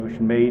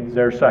Motion made. Is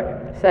there a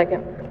second?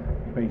 Second.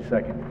 Made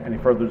second. Any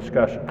further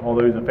discussion? All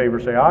those in favor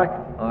say aye.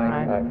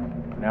 Aye.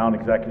 Now in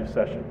executive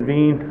session.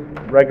 Convene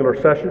regular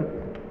session.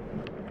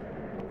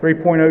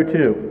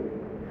 3.02.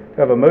 We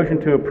have a motion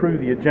to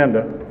approve the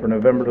agenda for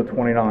November the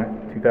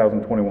 29th,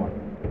 2021.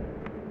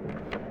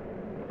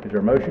 Is there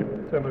a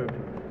motion? So moved.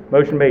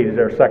 Motion made. Is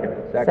there a second?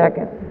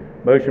 Second.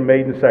 Motion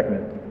made and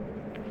seconded.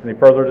 Any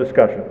further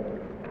discussion?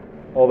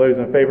 All those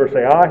in favor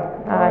say aye.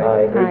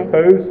 Aye. Those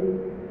opposed?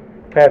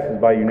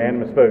 Passes by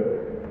unanimous vote.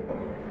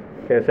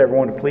 Okay, ask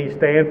everyone to please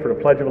stand for the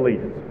Pledge of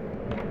Allegiance.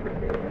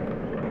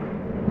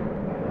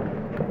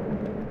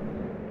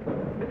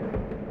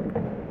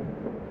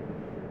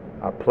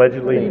 I pledge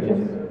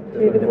allegiance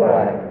to the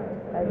flag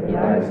of the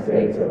United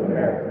States of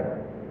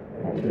America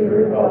and to the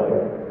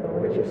republic for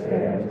which it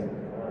stands,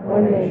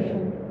 one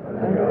nation,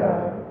 under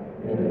God,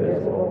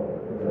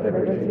 indivisible, with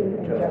liberty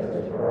and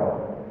justice for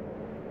all.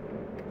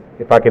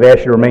 If I could ask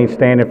you to remain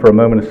standing for a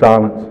moment of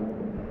silence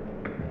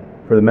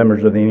for the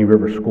members of the Indian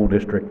River School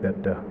District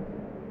that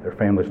their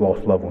families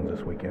lost loved ones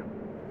this weekend.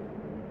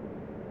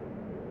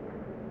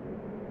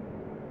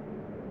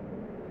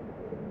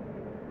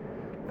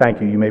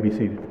 Thank you. You may be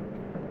seated.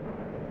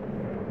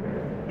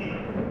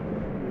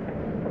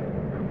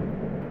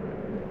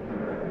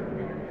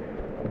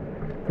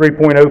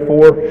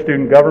 .04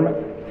 Student Government.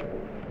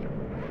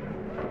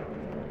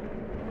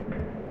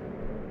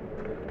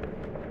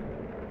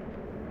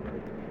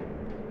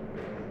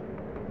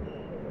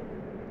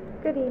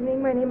 Good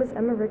evening, my name is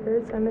Emma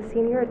Rickards. I'm a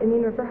senior at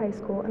Indian River High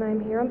School, and I'm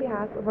here on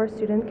behalf of our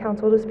student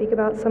council to speak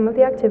about some of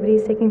the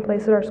activities taking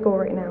place at our school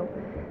right now.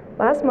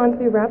 Last month,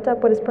 we wrapped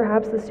up what is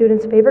perhaps the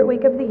students' favorite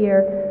week of the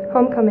year,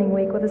 Homecoming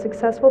Week, with a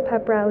successful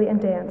pep rally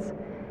and dance.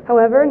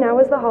 However, now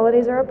as the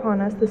holidays are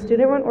upon us, the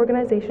student-run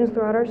organizations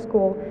throughout our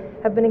school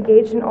have been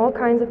engaged in all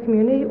kinds of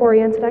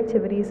community-oriented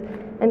activities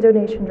and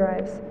donation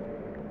drives.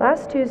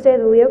 Last Tuesday,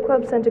 the Leo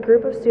Club sent a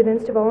group of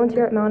students to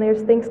volunteer at Mount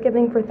Air's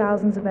Thanksgiving for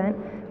Thousands event,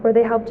 where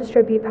they helped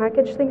distribute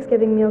packaged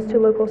Thanksgiving meals to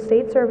local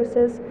state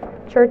services,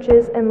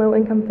 churches, and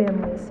low-income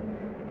families.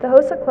 The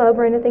HOSA Club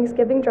ran a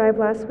Thanksgiving drive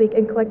last week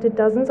and collected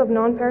dozens of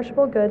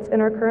non-perishable goods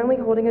and are currently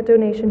holding a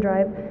donation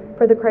drive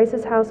for the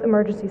Crisis House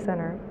Emergency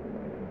Center.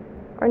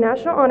 Our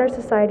National Honor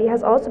Society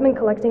has also been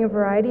collecting a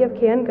variety of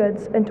canned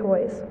goods and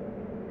toys.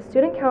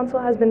 Student Council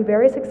has been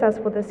very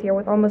successful this year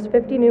with almost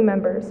 50 new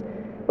members.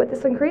 With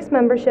this increased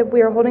membership,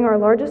 we are holding our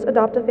largest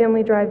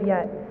adopt-a-family drive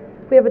yet.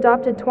 We have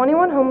adopted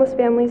 21 homeless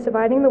families,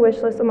 dividing the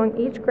wish list among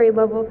each grade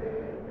level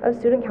of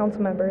Student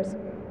Council members.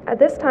 At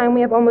this time,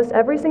 we have almost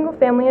every single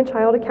family and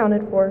child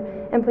accounted for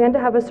and plan to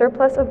have a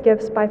surplus of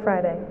gifts by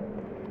Friday.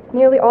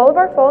 Nearly all of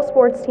our fall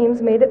sports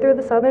teams made it through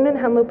the Southern and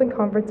Henlopen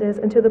conferences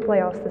and to the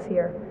playoffs this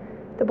year.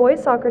 The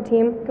boys soccer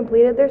team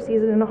completed their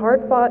season in a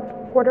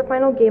hard-fought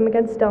quarterfinal game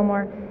against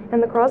Delmar,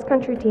 and the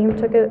cross-country team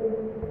took a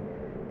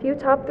few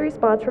top 3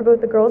 spots for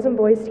both the girls and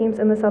boys teams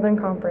in the Southern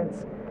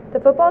Conference. The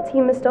football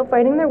team is still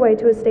fighting their way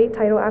to a state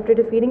title after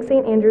defeating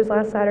St. Andrews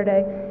last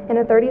Saturday in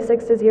a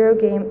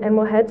 36-0 game and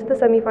will head to the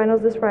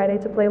semifinals this Friday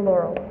to play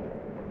Laurel.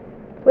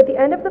 With the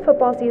end of the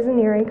football season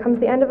nearing comes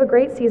the end of a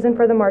great season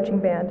for the marching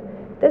band.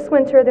 This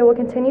winter, they will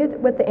continue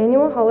with the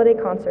annual holiday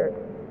concert.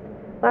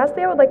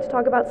 Lastly, I would like to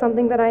talk about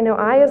something that I know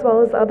I, as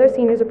well as the other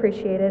seniors,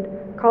 appreciated,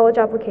 College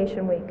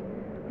Application Week.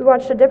 We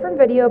watched a different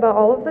video about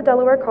all of the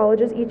Delaware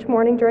colleges each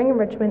morning during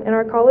enrichment, and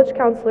our college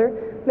counselor,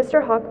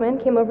 Mr.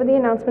 Hockman, came over the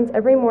announcements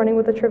every morning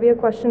with a trivia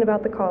question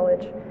about the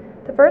college.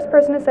 The first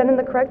person to send in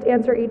the correct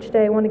answer each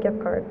day won a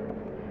gift card.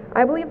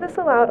 I believe this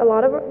allowed a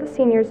lot of the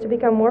seniors to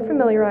become more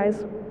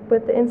familiarized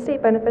with the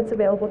in-state benefits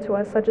available to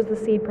us, such as the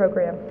SEED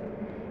program,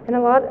 and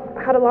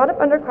had a lot of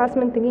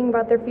underclassmen thinking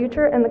about their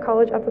future and the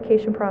college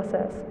application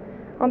process.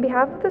 On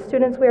behalf of the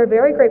students, we are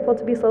very grateful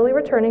to be slowly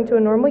returning to a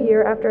normal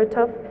year after a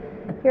tough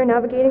year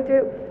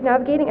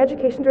navigating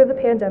education through the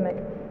pandemic.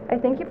 I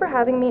thank you for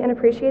having me and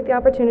appreciate the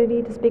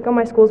opportunity to speak on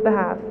my school's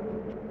behalf.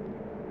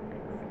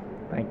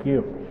 Thank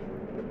you.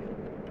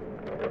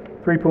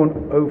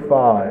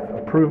 3.05,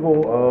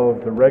 approval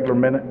of the regular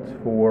minutes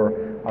for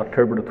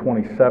October the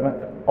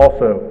 27th.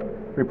 Also,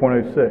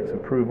 3.06,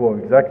 approval of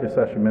executive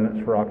session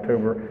minutes for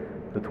October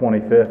the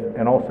 25th,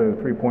 and also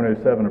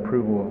 3.07,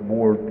 approval of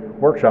board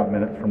workshop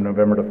minutes from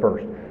November the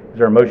 1st. Is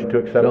there a motion to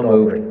accept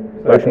all three?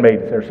 Motion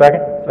made. Is there a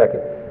second?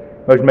 Second.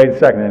 Motion made and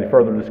second. Any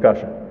further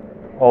discussion?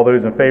 All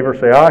those in favor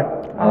say aye.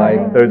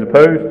 Aye. Those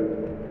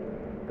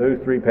opposed? Those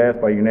three pass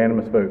by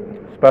unanimous vote.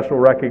 Special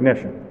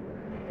recognition.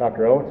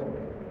 Dr. Owens?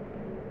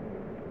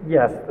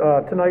 Yes,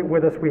 tonight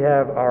with us we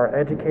have our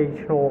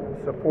Educational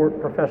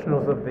Support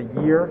Professionals of the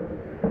Year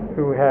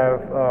who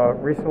have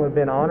recently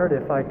been honored.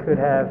 If I could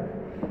have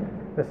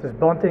Mrs.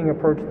 Bunting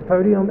approach the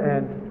podium,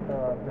 and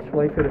Mr.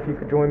 Layfield, if you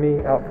could join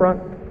me out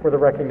front for the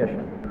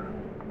recognition.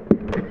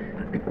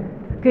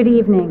 Good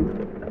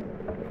evening.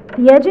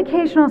 The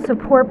Educational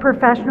Support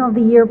Professional of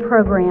the Year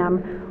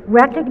program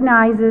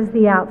recognizes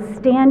the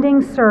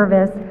outstanding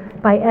service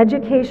by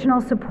educational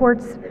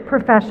support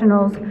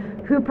professionals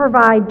who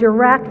provide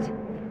direct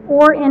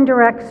or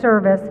indirect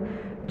service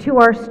to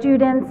our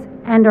students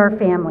and our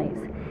families.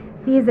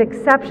 These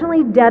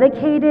exceptionally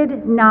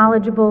dedicated,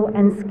 knowledgeable,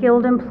 and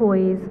skilled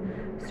employees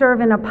serve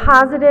in a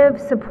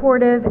positive,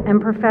 supportive, and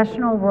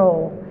professional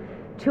role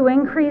to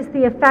increase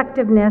the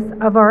effectiveness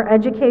of our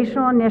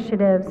educational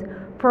initiatives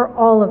for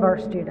all of our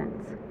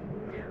students.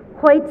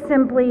 Quite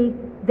simply,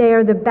 they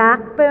are the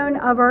backbone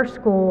of our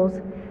schools.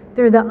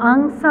 They're the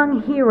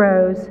unsung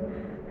heroes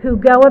who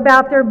go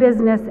about their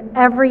business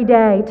every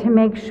day to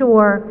make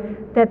sure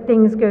that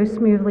things go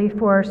smoothly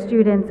for our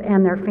students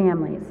and their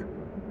families.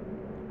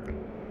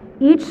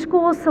 Each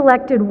school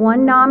selected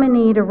one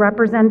nominee to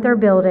represent their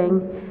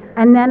building,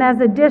 and then as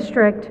a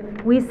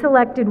district, we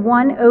selected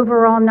one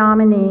overall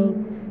nominee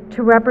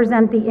to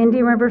represent the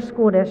Indian River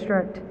School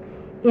District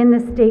in the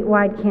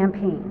statewide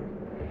campaign.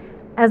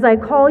 As I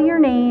call your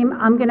name,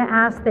 I'm going to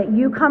ask that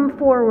you come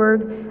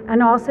forward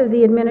and also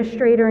the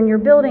administrator in your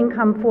building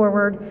come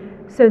forward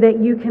so that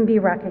you can be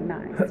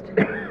recognized.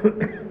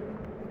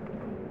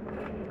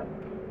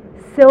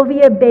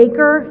 Sylvia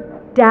Baker,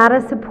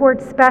 Data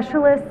Support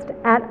Specialist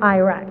at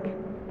IREC.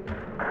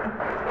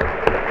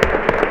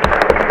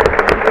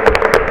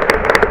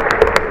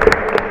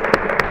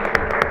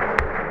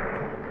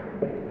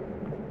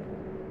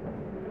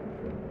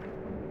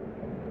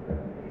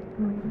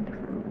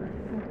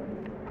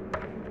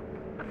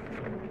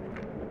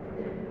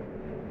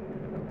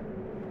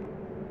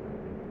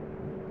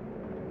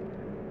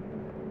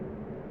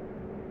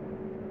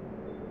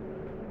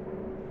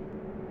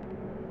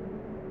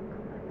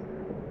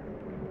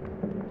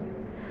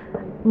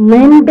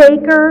 Lynn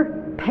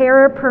Baker,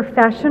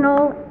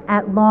 paraprofessional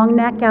at Long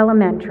Neck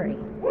Elementary.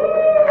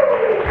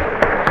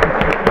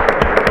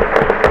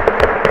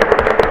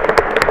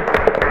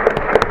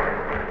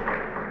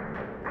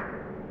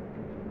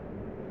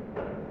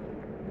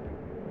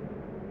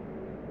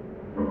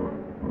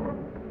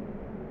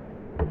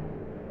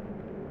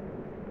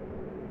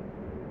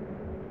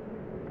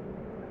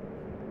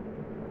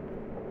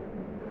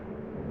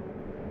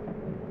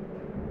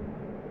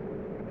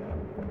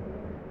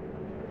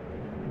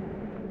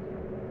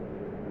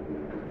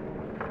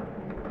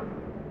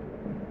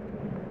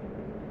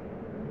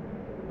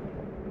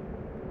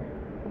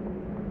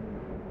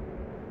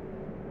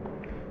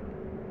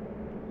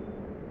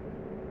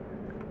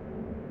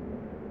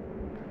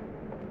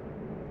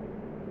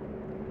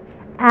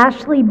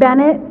 Ashley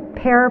Bennett,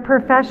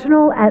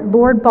 paraprofessional at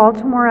Lord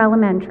Baltimore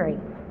Elementary.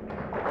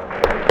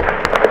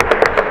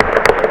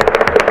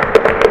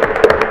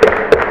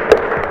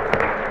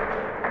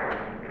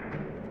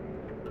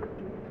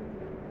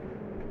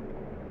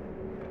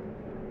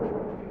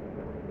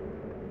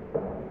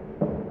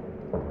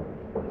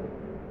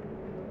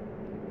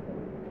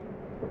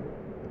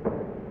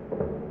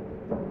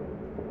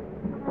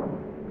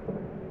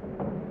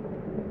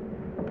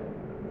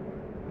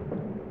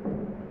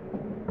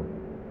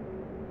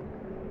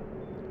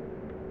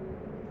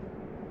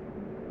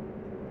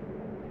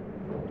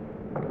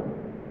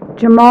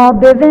 Jamal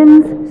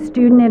Bivens,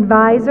 student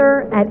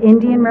advisor at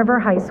Indian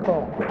River High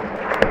School.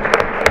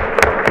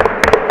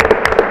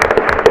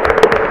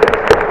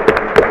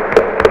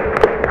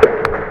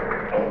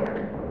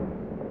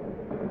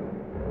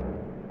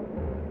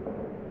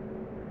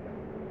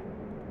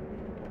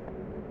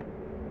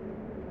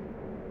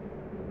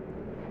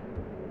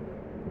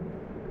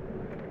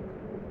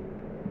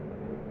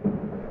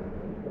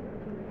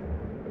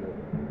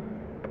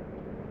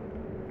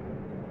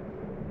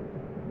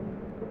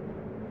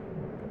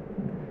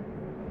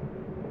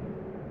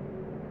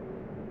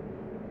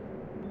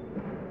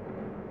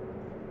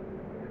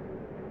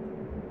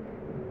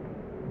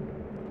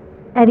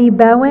 Eddie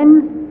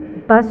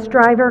Bowen, bus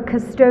driver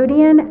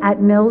custodian at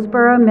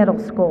Millsboro Middle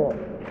School.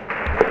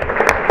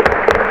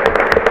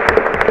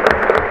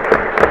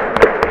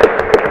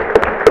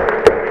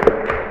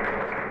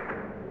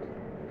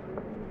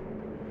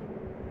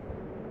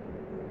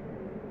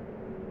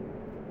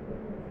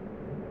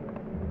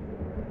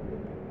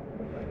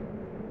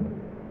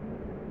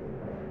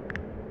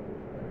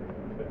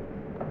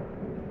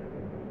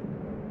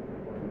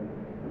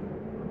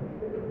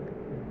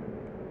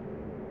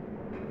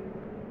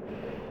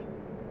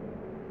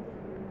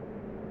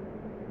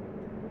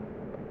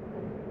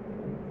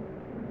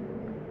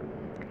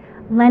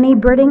 Lenny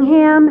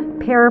Brittingham,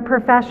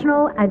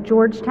 paraprofessional at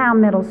Georgetown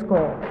Middle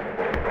School.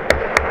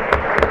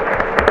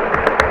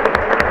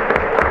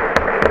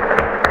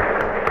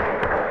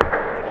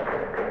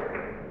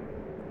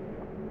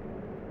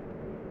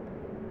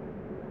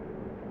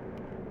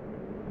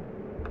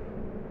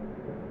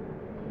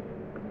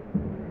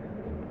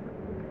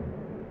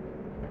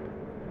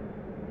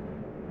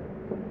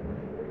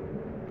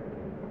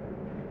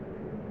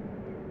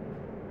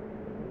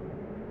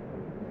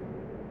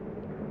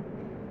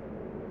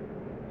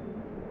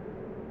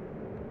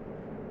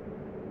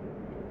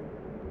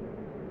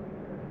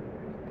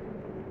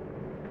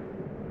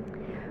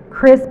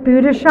 Chris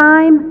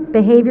Budesheim,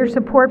 behavior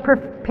support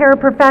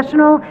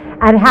paraprofessional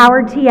at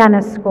Howard T.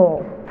 Ennis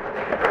School.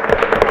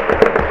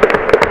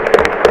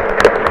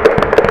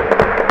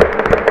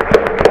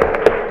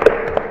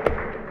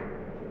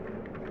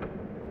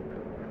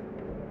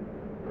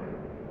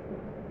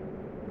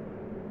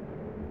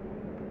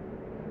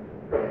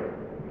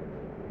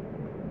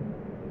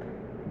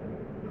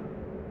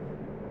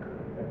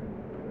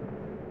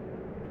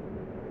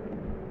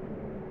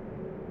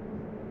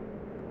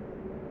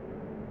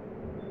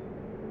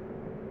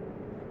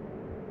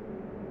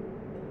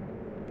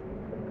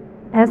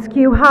 SQ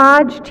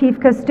Hodge, Chief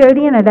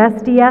Custodian at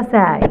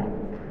SDSA.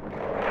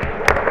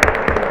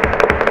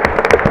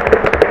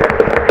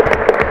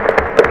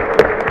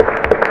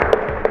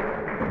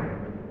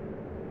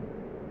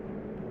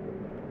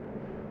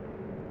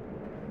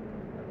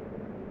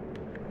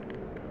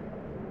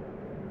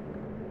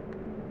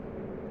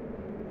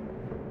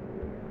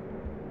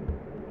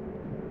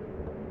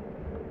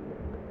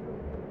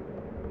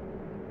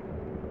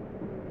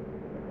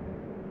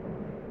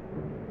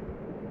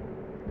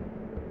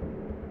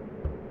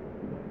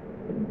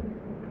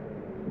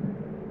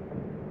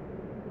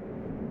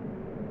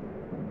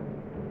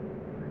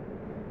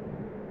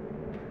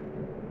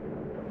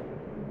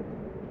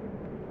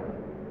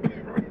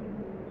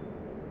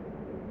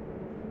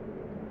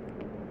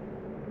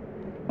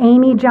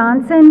 Amy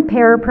Johnson,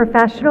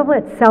 paraprofessional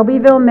at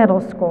Selbyville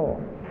Middle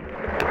School.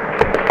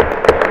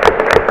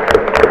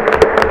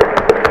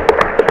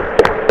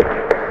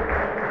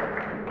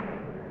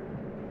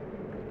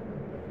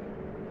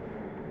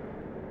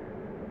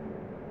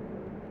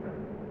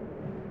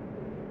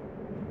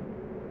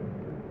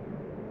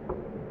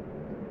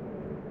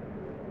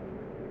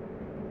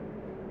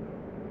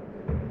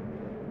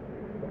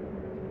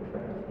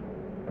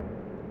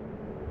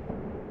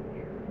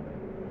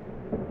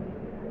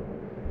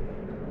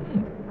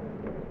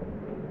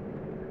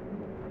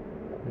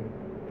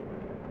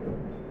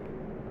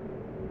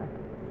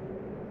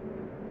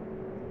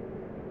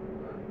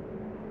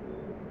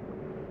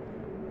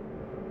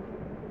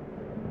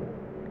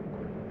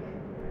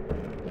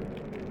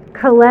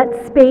 Colette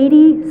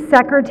Spady,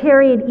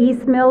 secretary at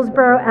East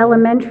Millsboro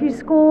Elementary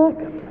School.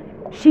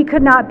 She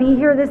could not be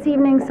here this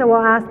evening, so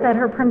I'll ask that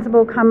her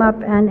principal come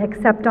up and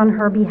accept on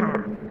her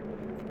behalf.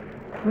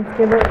 Let's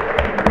give it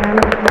a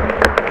round of applause.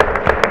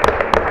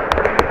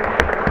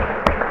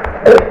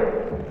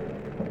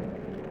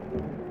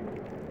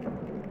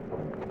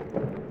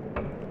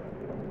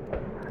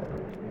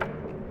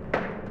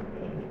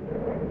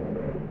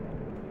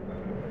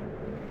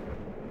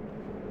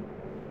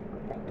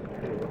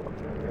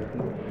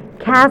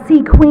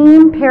 Cassie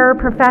Queen,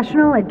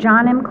 paraprofessional at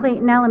John M.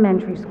 Clayton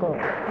Elementary School.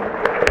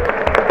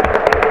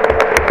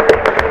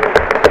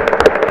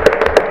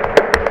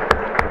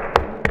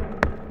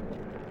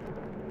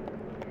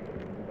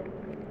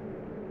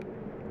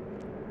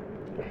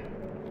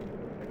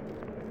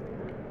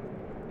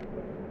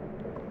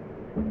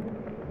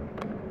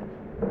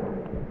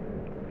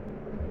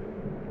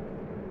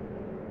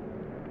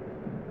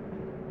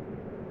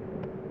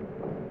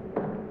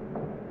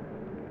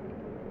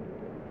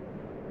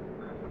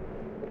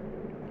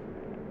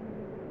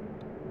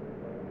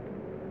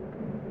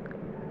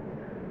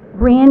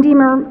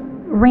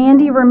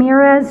 Randy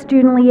Ramirez,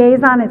 student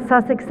liaison at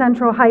Sussex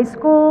Central High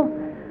School.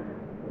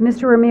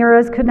 Mr.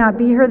 Ramirez could not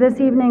be here this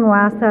evening. We'll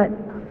ask that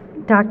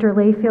Dr.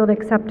 Layfield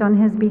accept on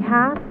his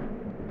behalf.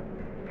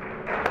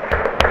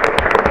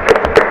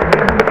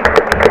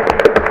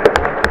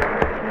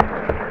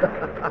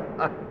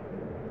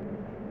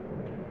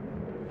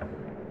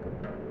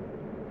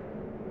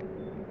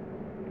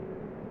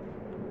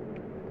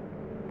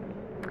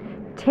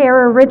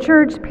 Tara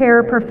Richards,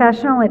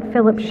 paraprofessional at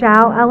Philip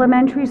Schau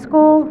Elementary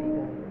School.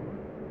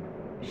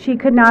 She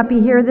could not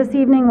be here this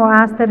evening. We'll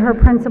ask that her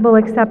principal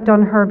accept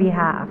on her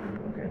behalf.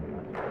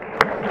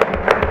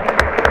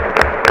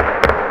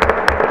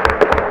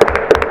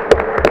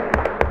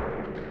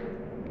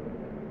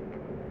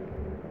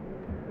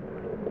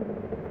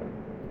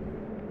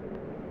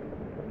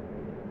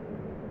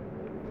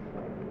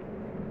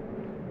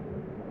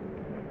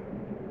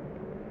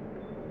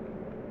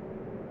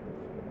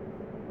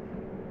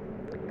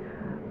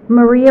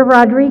 Maria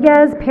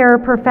Rodriguez,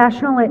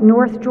 paraprofessional at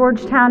North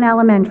Georgetown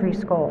Elementary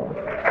School.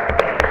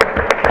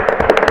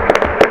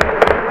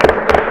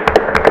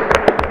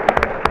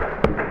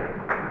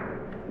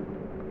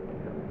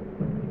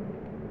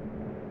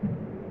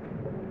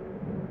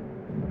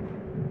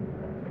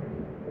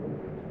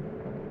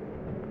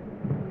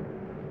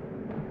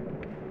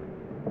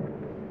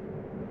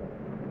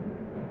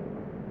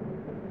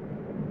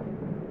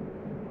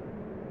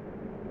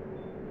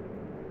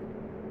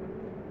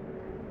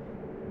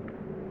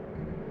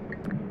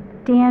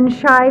 Dan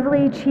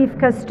Shively, Chief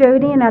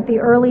Custodian at the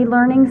Early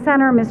Learning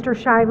Center. Mr.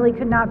 Shively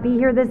could not be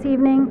here this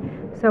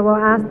evening, so we'll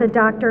ask that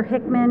Dr.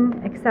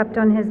 Hickman accept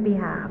on his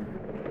behalf.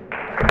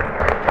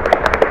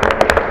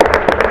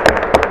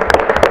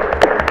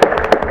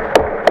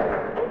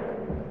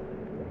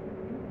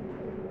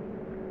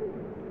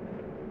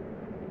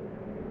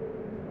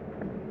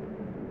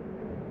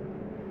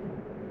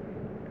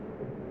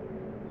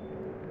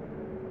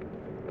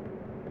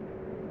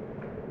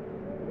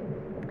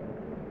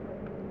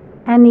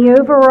 And the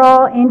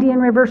overall Indian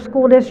River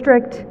School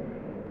District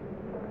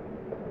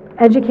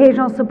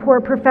Educational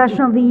Support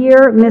Professional of the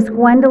Year, Miss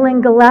Gwendolyn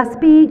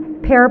Gillespie,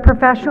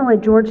 paraprofessional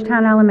at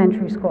Georgetown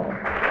Elementary School.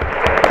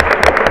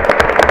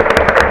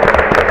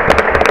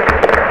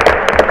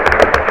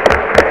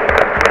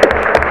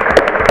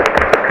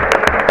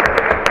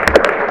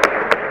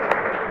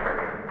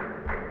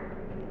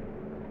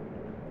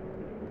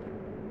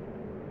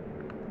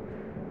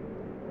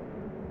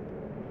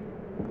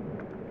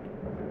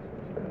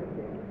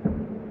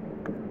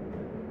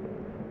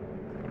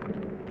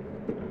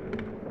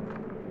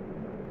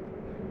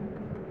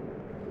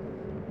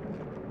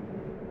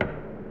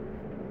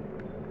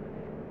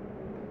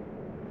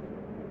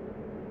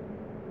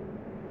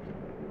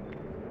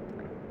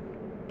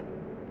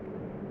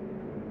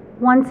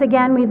 Once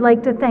again, we'd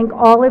like to thank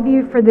all of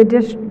you for the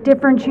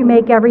difference you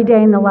make every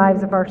day in the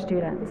lives of our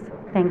students.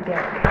 Thank you.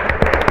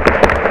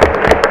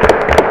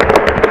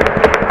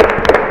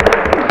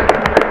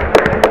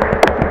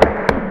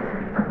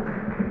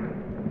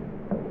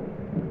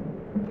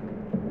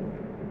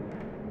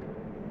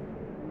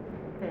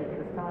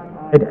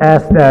 I'd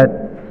ask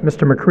that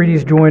Mr.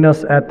 McCready's join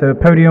us at the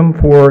podium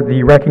for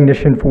the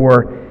recognition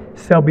for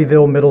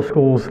Selbyville Middle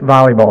School's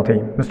volleyball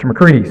team. Mr.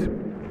 McCready's.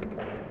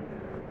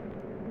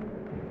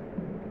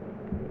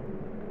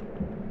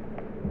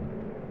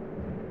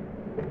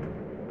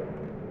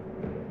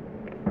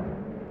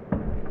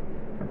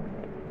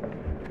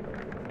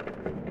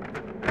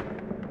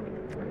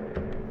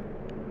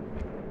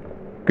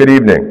 Good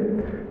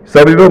evening.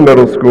 Selbyville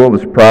Middle School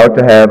is proud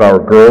to have our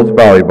girls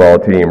volleyball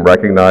team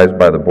recognized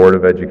by the Board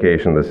of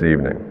Education this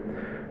evening.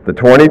 The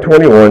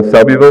 2021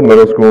 Selbyville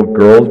Middle School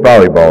girls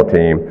volleyball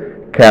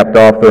team capped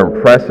off their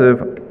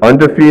impressive,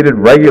 undefeated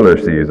regular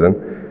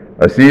season,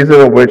 a season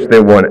in which they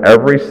won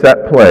every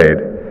set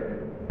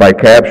played by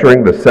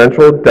capturing the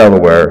Central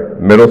Delaware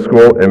Middle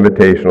School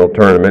Invitational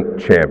Tournament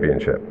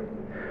Championship.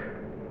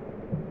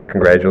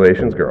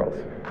 Congratulations, girls.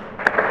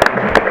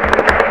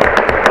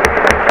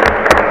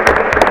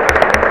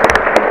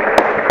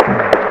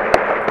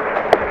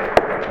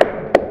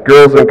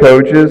 Girls and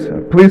coaches,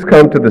 please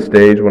come to the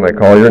stage when I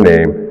call your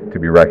name to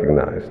be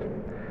recognized.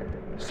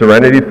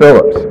 Serenity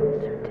Phillips.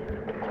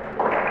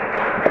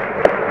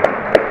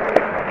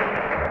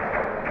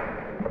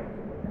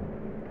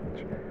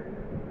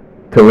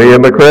 Talia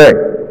McCray.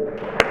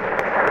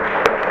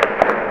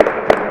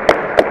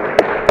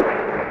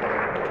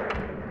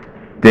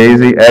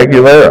 Daisy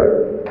Aguilera.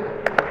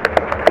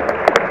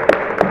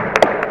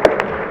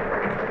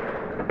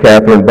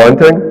 Catherine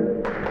Bunting.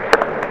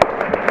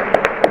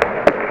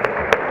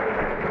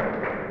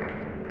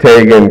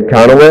 Tegan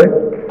Conaway,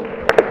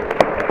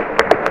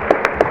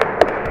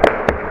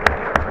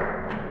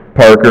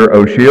 Parker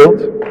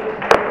O'Shields,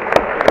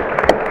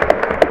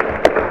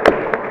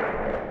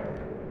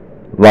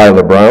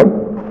 Lila Brown,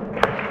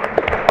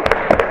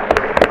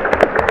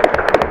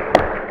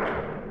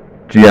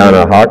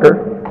 Gianna Hawker,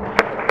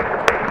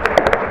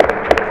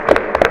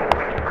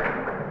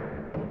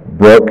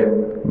 Brooke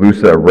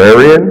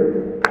Lucerarian,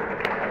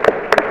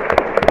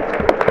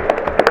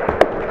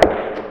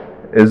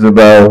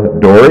 Isabel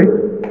Dory,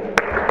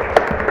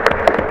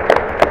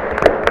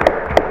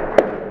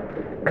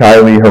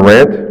 Kylie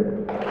Harant,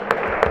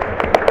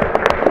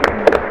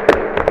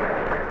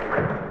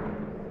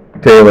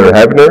 Taylor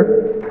Hebner,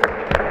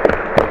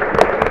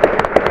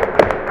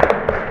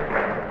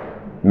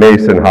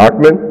 Mason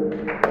Hockman,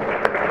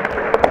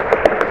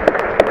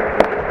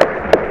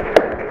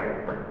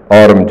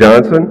 Autumn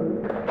Johnson,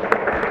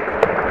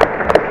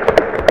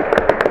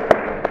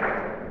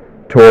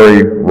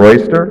 Tori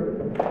Royster,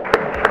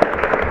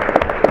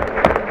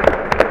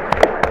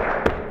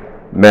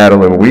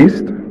 Madeline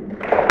Wiest,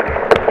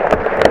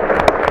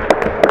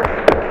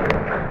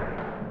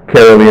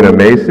 Carolina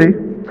Macy,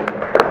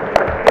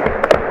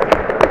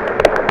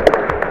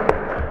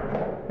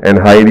 and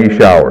Heidi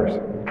Showers.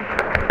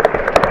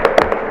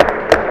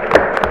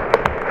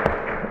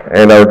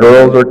 And our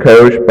girls are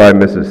coached by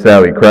Mrs.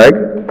 Sally Craig,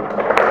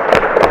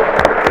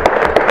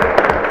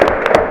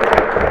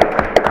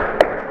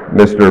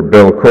 Mr.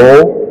 Bill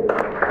Cole,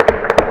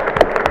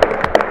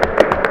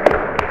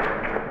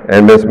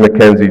 and Miss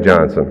Mackenzie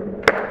Johnson.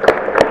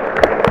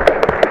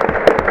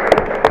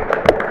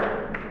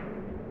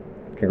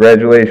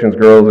 Congratulations,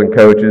 girls and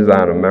coaches,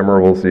 on a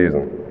memorable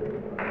season.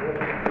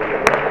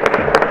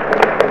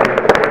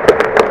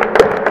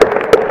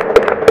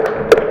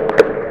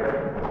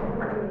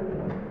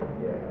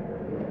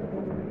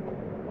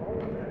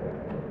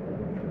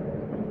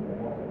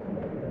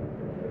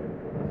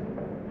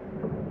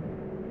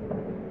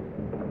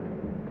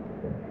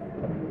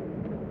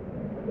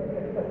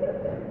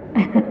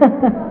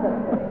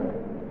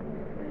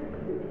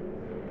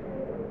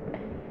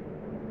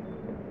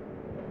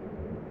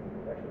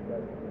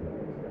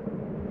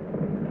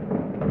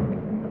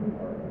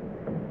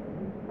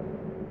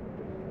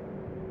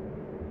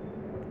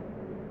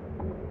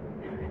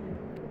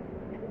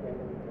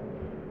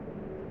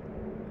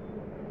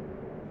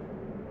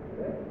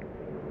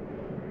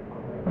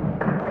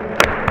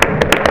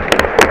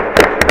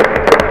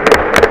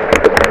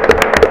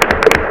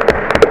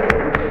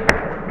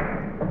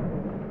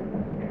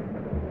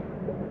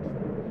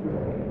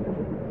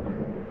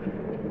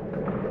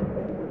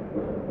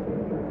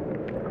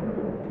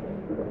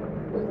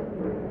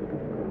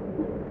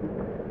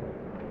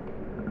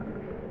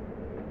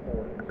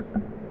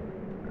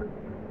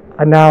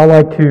 I'd now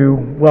like to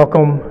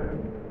welcome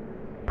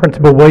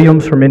Principal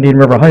Williams from Indian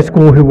River High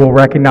School, who will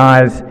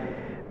recognize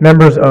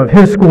members of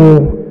his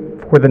school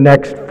for the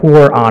next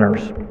 4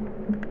 honors.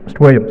 Mr.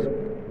 Williams.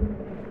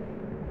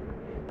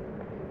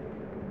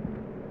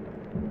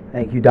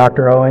 Thank you,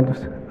 Dr. Owens.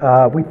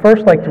 We'd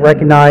first like to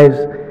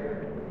recognize,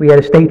 we had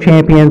a state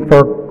champion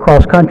for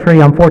cross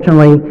country.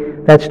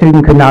 Unfortunately, that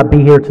student could not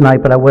be here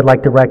tonight, but I would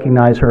like to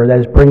recognize her. That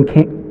is Bryn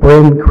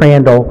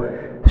Crandall,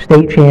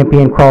 state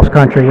champion cross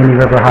country, Indian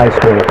River High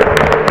School.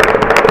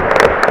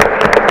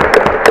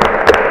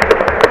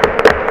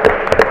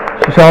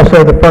 She's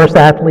also the first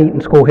athlete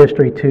in school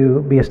history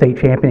to be a state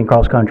champion in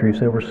cross country,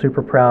 so we're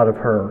super proud of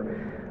her.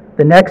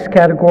 The next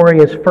category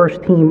is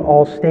first team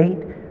All-State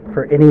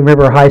for Indian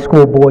River High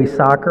School boys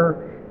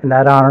soccer, and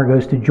that honor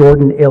goes to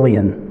Jordan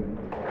Ilian.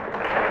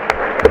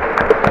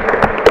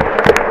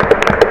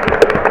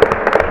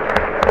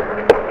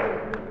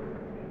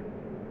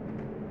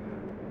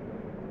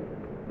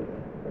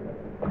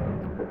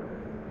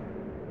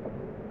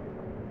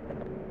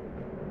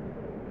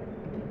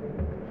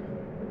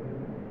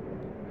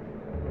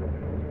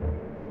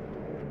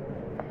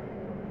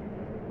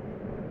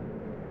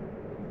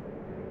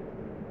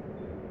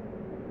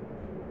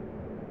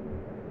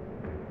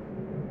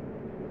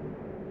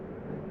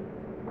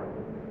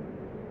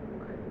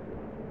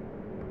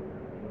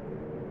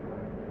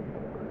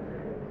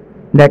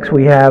 Next,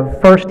 we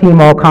have first team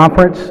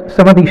all-conference.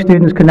 Some of these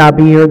students could not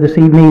be here this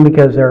evening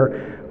because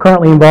they're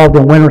currently involved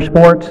in winter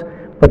sports,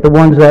 but the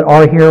ones that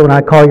are here, when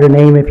I call your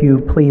name, if you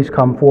please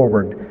come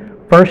forward.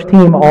 First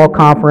team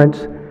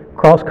all-conference,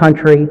 cross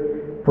country,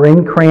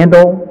 Bryn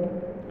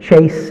Crandall,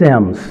 Chase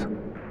Sims.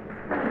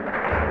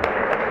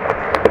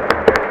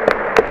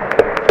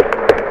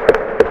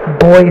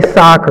 Boys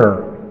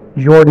soccer,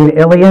 Jordan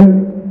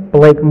Ilian,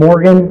 Blake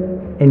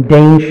Morgan, and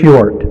Dane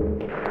Short.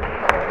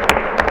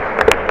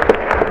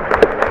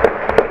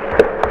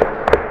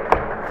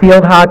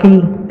 Field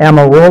hockey,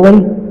 Emma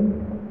Rowley.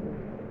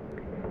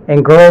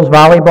 And girls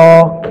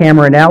volleyball,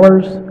 Cameron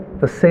Ellers,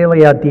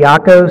 Vasilia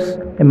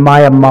Diakos, and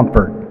Maya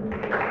Mumford.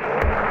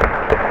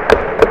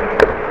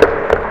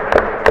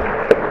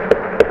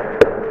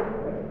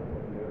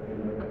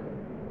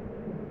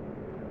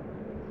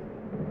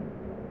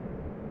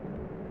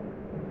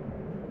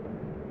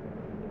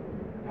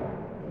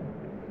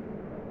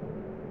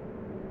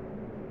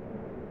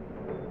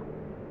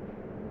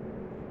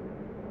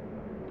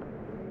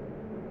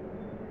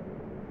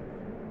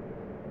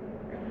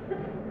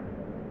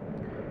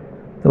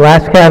 The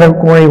last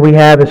category we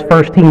have is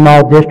first team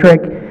all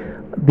district.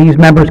 These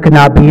members could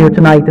not be here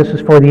tonight. This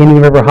is for the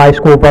Indian River High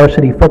School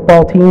varsity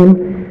football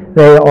team.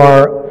 They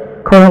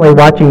are currently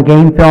watching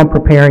game film,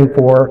 preparing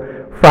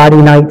for Friday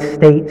night's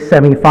state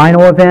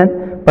semifinal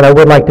event, but I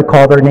would like to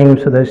call their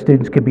names so those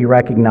students could be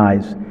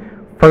recognized.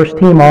 First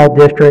team all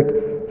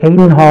district,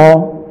 Hayden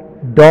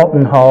Hall,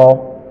 Dalton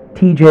Hall,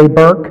 TJ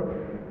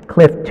Burke,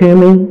 Cliff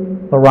Toomey,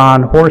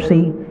 LaRon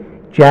Horsey,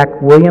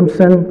 Jack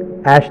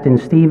Williamson, Ashton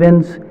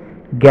Stevens,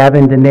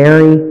 Gavin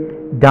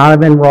Denary,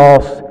 Donovan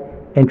Ross,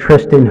 and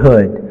Tristan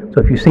Hood.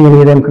 So if you see any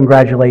of them,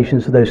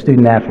 congratulations to those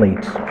student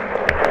athletes.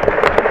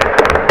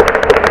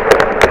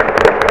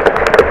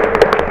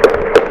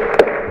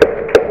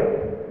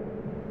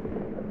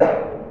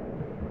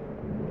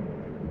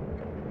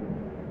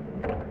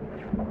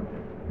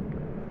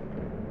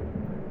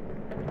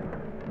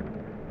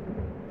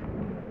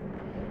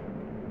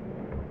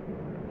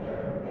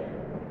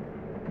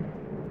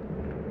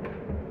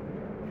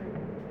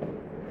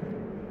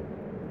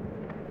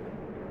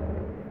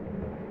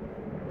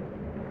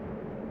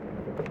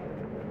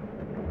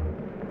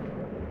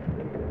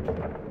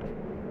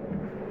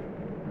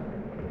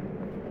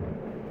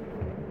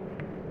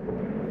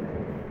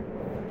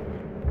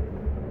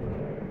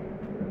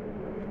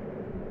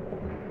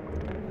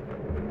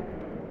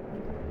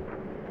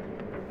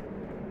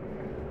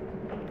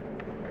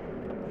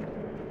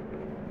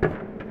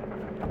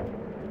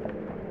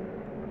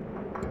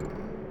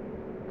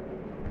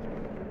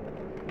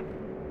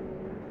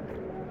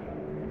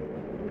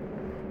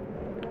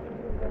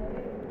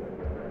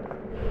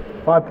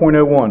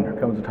 .01, there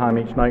comes a time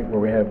each night where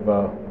we have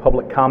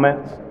public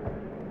comments.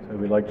 So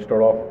we'd like to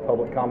start off with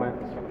public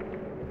comments.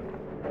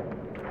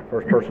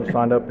 First person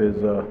signed up is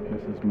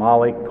Mrs.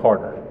 Molly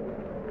Carter.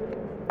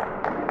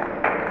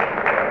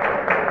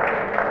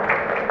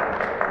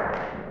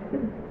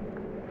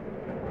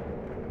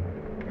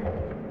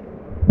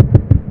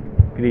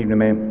 Good evening,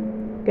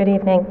 ma'am. Good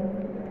evening.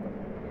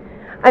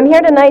 I'm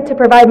here tonight to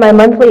provide my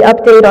monthly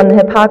update on the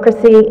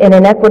hypocrisy and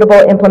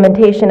inequitable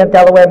implementation of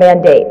Delaware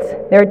mandates.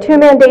 There are two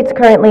mandates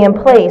currently in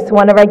place,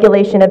 one a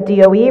regulation of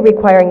DOE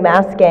requiring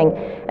masking,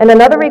 and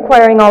another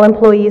requiring all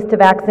employees to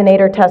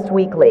vaccinate or test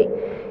weekly.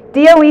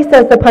 DOE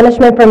says the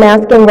punishment for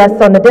masking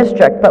rests on the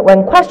district, but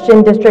when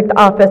questioned, district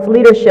office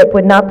leadership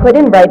would not put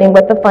in writing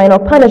what the final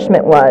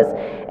punishment was,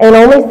 and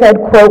only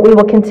said, quote, "We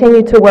will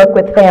continue to work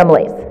with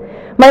families."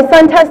 My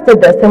son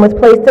tested this and was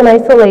placed in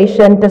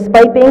isolation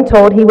despite being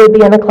told he would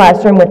be in a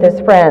classroom with his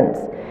friends.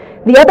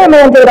 The other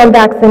mandate on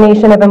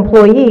vaccination of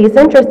employees,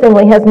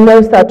 interestingly, has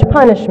no such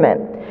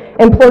punishment.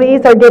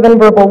 Employees are given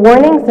verbal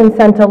warnings and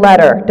sent a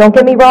letter. Don't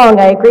get me wrong,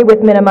 I agree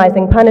with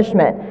minimizing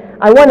punishment.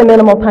 I want a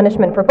minimal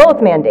punishment for both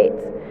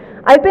mandates.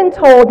 I've been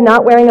told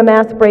not wearing a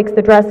mask breaks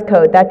the dress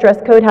code. That dress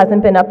code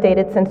hasn't been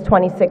updated since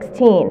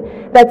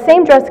 2016. That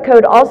same dress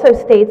code also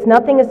states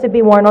nothing is to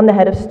be worn on the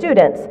head of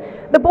students.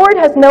 The board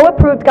has no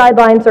approved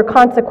guidelines or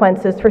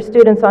consequences for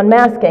students on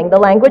masking. The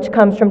language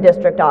comes from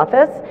district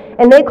office,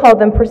 and they call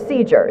them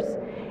procedures.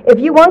 If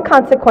you want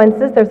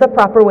consequences, there's a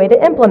proper way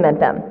to implement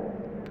them.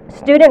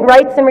 Student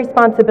rights and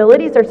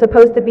responsibilities are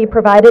supposed to be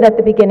provided at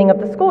the beginning of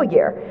the school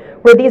year.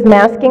 Were these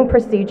masking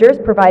procedures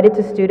provided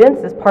to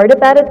students as part of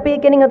that at the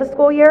beginning of the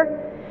school year?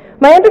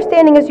 My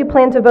understanding is you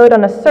plan to vote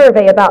on a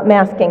survey about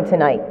masking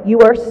tonight.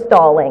 You are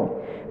stalling.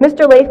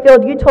 Mr.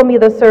 Layfield, you told me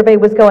the survey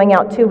was going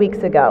out 2 weeks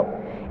ago.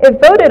 If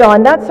voted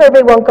on, that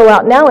survey won't go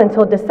out now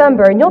until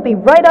December, and you'll be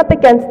right up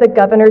against the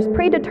governor's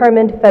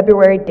predetermined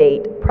February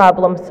date.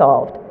 Problem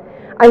solved.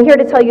 I'm here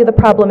to tell you the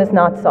problem is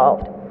not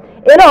solved.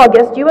 In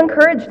August, you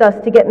encouraged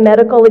us to get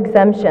medical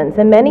exemptions,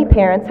 and many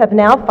parents have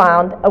now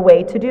found a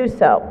way to do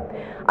so.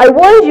 I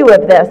warned you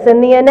of this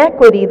and the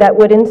inequity that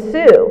would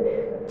ensue.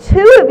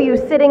 2 of you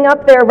sitting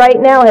up there right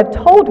now have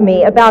told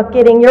me about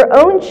getting your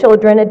own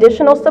children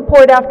additional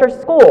support after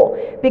school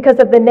because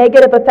of the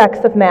negative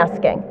effects of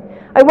masking.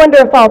 I wonder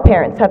if all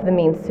parents have the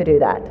means to do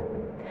that.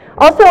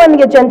 Also on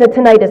the agenda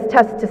tonight is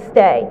Test to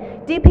Stay.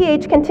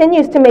 DPH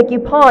continues to make you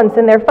pawns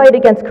in their fight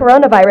against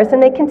coronavirus,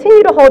 and they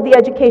continue to hold the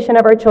education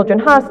of our children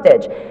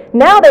hostage.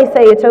 Now they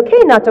say it's okay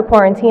not to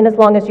quarantine as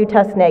long as you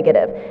test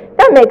negative.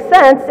 That makes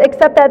sense,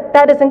 except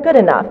that isn't good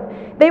enough.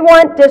 They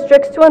want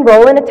districts to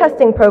enroll in a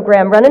testing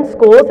program run in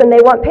schools, and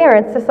they want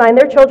parents to sign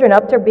their children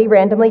up to be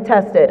randomly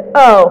tested.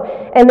 Oh,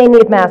 and they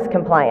need mask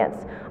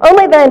compliance.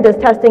 Only then does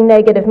testing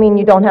negative mean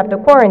you don't have to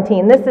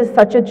quarantine. This is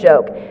such a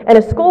joke, and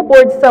a school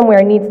board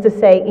somewhere needs to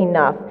say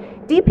enough.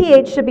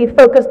 DPH should be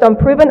focused on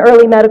proven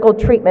early medical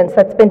treatments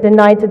that's been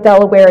denied to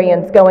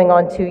Delawareans going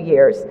on 2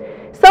 years.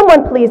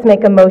 Someone please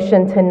make a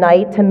motion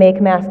tonight to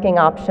make masking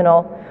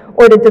optional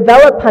or to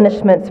develop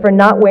punishments for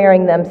not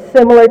wearing them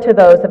similar to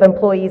those of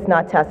employees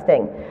not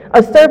testing.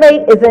 A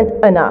survey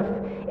isn't enough.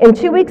 In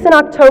 2 weeks in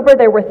October,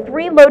 there were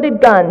 3 loaded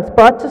guns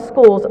brought to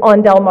schools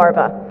on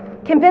Delmarva.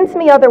 Convince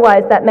me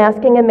otherwise that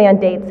masking and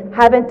mandates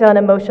haven't done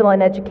emotional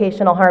and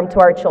educational harm to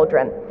our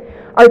children.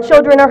 Our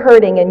children are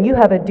hurting, and you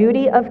have a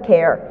duty of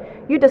care.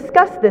 You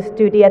discussed this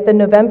duty at the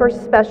November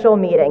special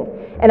meeting,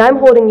 and I'm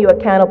holding you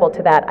accountable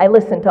to that. I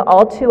listened to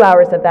all 2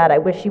 hours of that. I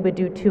wish you would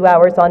do 2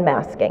 hours on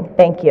masking.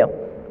 Thank you.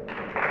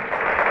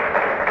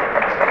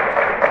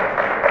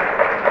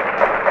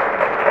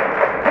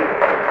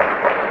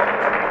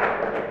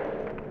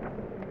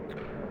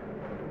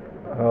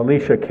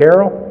 Alicia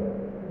Carroll,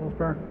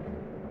 Hillsborough.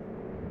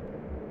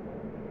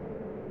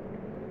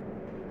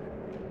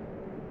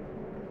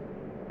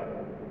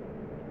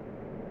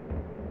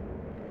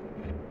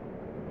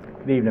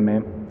 Good evening,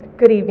 ma'am.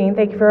 Good evening.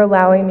 Thank you for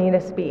allowing me to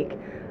speak.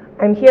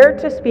 I'm here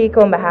to speak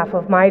on behalf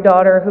of my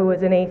daughter, who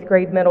is an 8th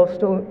grade middle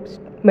school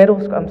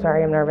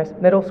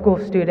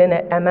student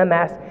at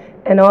MMS,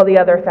 and all the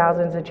other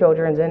thousands of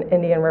children in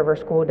Indian River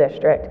School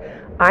District.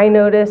 I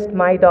noticed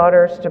my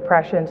daughter's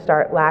depression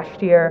start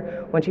last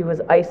year when she was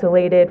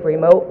isolated,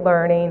 remote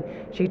learning.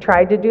 She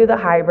tried to do the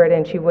hybrid,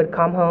 and she would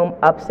come home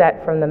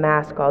upset from the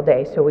mask all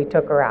day, so we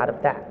took her out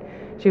of that.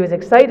 She was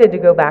excited to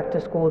go back to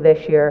school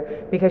this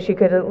year because she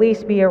could at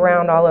least be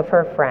around all of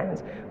her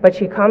friends. But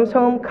she comes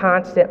home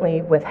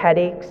constantly with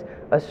headaches,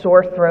 a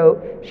sore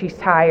throat, she's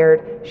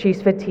tired,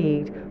 she's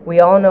fatigued. We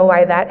all know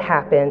why that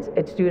happens.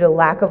 It's due to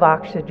lack of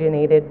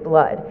oxygenated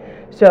blood.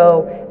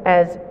 So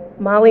as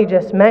Molly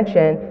just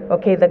mentioned,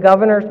 okay, the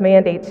governor's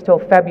mandate's till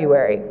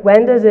February.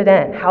 When does it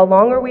end? How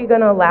long are we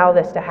going to allow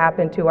this to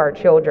happen to our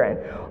children?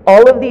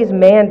 All of these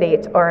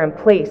mandates are in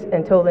place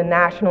until the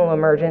national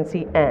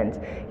emergency ends,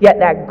 yet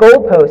that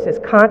goalpost is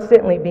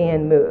constantly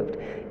being moved.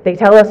 They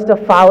tell us to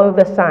follow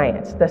the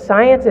science. The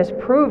science is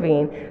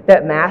proving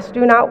that masks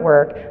do not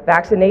work,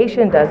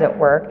 vaccination doesn't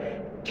work,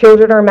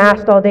 children are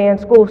masked all day in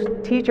school,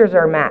 teachers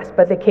are masked,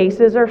 but the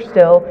cases are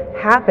still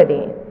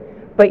happening.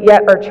 But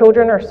yet our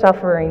children are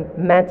suffering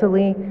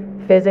mentally,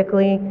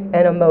 physically,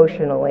 and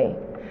emotionally.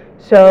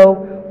 So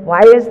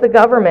why is the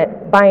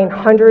government buying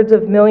hundreds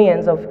of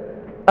millions of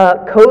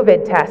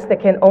COVID tests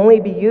that can only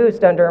be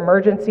used under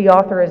emergency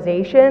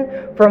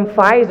authorization from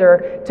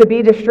Pfizer to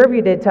be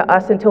distributed to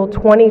us until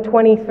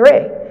 2023?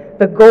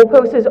 The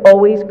goalpost is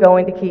always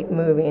going to keep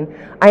moving.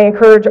 I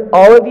encourage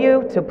all of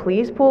you to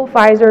please pull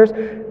Pfizer's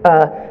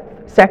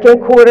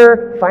second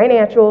quarter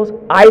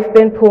financials. I've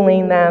been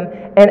pulling them,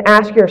 and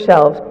ask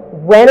yourselves,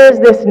 when is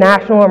this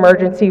national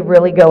emergency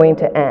really going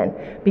to end?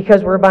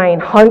 Because we're buying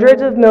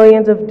hundreds of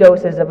millions of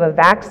doses of a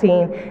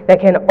vaccine that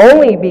can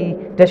only be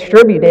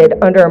distributed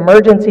under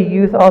emergency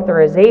use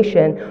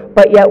authorization,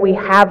 but yet we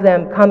have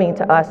them coming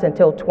to us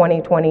until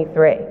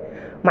 2023.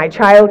 My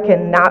child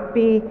cannot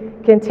be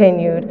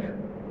continued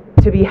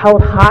to be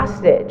held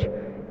hostage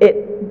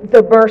at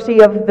the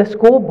mercy of the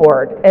school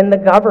board and the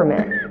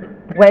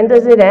government. When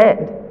does it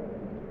end?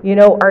 You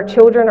know, our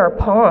children are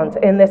pawns,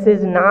 and this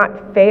is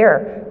not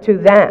fair to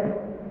them.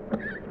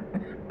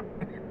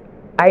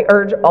 I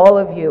urge all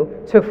of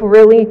you to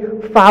really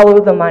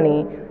follow the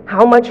money.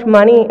 How much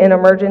money in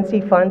emergency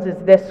funds is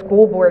this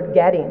school board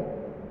getting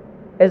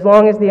as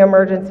long as the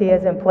emergency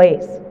is in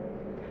place?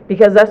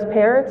 Because us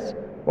parents,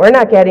 we're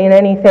not getting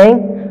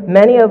anything.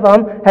 Many of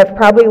them have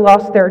probably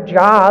lost their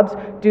jobs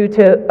due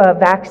to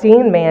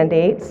vaccine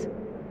mandates.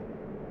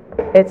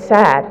 It's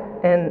sad,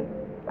 and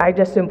I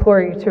just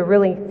implore you to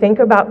really think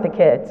about the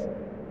kids.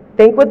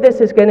 Think what this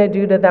is going to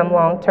do to them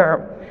long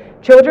term.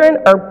 Children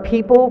are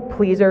people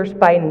pleasers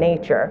by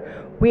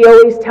nature. We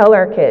always tell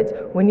our kids,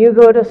 when you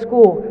go to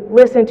school,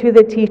 listen to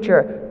the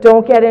teacher,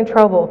 don't get in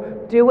trouble,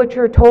 do what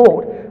you're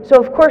told. So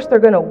of course they're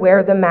going to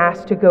wear the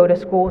mask to go to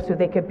school so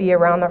they could be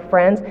around their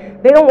friends.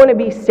 They don't want to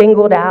be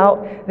singled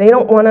out. They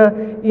don't want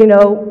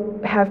to,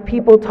 have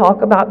people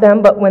talk about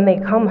them, but when they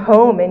come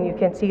home and you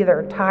can see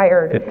they're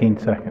tired. 15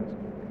 seconds.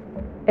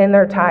 And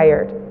they're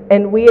tired.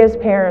 And we as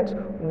parents,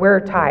 we're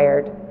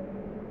tired.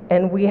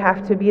 And we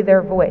have to be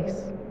their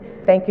voice.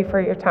 Thank you for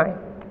your time.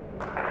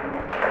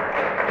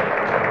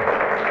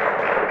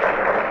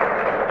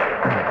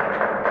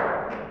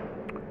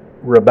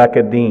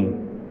 Rebecca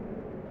Dean.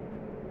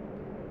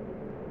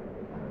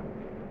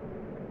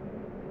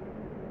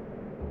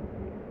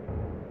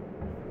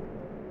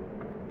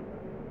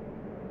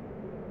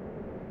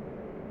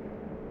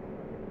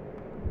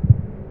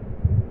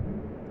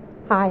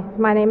 Hi,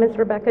 my name is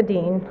Rebecca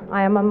Dean.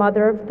 I am a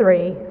mother of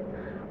 3.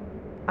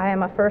 I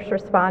am a first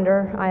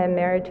responder. I am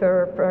married to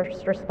a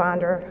first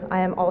responder.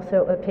 I am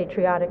also a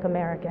patriotic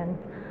American.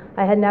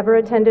 I had never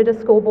attended a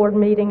school board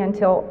meeting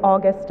until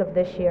August of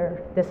this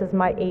year. This is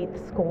my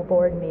 8th school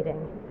board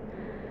meeting.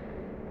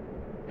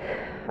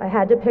 I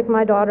had to pick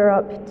my daughter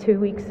up 2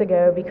 weeks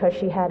ago because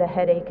she had a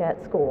headache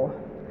at school.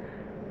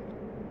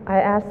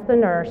 I asked the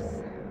nurse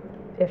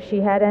if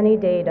she had any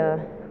data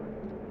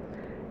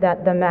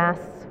that the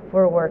masks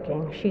were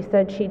working. She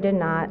said she did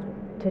not,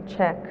 to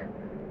check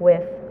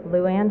with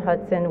Luann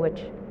Hudson,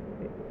 which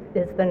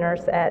is the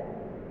nurse at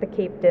the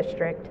Cape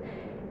District,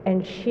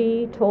 and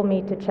she told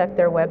me to check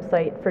their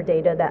website for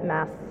data that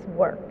masks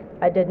work.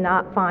 I did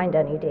not find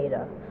any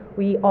data.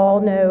 We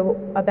all know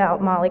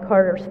about Molly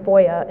Carter's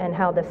FOIA and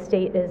how the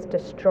state is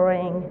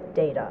destroying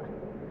data.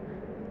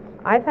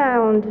 I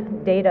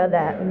found data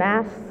that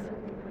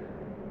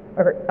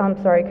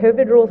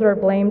COVID rules are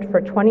blamed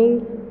for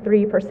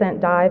 23%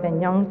 dive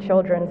in young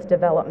children's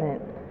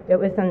development. It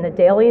was in the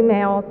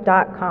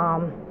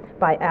dailymail.com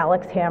by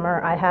Alex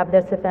Hammer. I have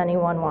this if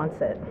anyone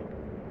wants it.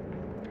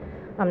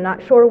 I'm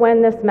not sure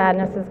when this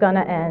madness is going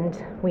to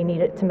end. We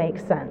need it to make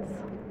sense.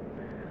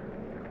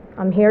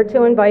 I'm here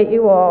to invite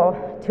you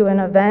all to an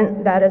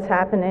event that is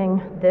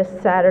happening this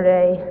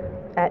Saturday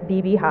at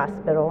Beebe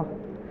Hospital.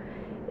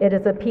 It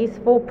is a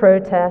peaceful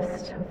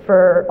protest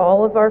for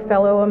all of our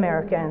fellow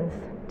Americans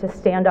to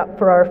stand up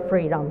for our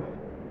freedom.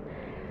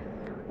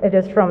 It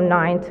is from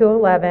 9 to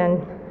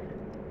 11,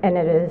 and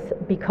it is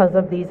because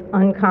of these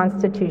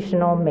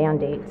unconstitutional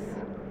mandates.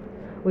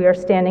 We are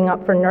standing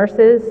up for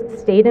nurses,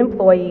 state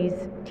employees,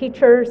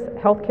 teachers,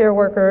 healthcare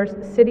workers,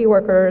 city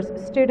workers,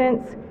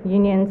 students,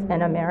 unions,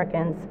 and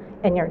Americans,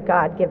 and your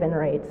God-given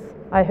rights.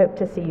 I hope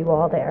to see you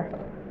all there.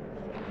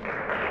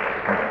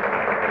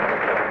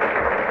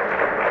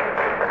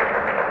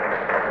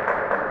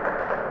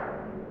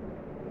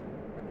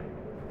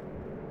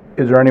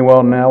 Is there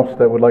anyone else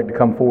that would like to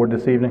come forward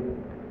this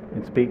evening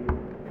and speak?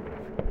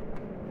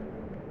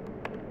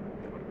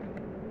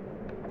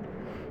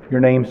 Your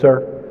name,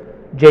 sir?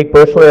 Jake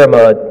Bushler. I'm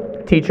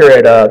a teacher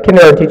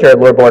kindergarten teacher at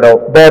Lord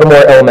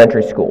Baltimore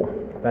Elementary School.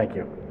 Thank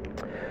you.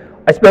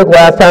 I spoke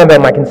last time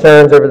about my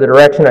concerns over the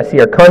direction I see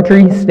our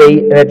country,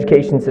 state, and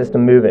education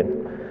system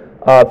moving.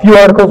 A few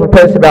articles were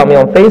posted about me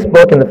on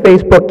Facebook, and the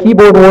Facebook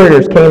keyboard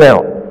warriors came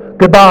out.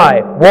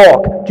 Goodbye,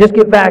 walk, just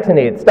get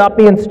vaccinated, stop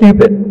being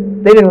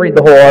stupid. They didn't read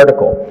the whole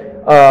article.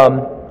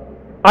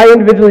 I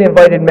individually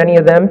invited many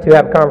of them to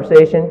have a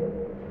conversation.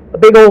 A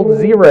big old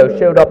zero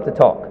showed up to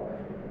talk.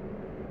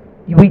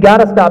 We got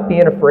to stop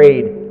being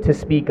afraid to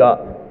speak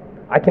up.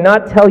 I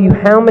cannot tell you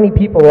how many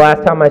people the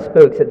last time I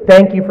spoke said,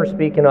 thank you for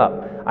speaking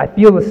up. I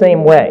feel the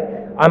same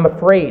way. I'm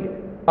afraid.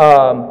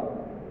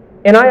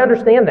 And I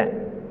understand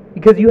that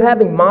because you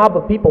have a mob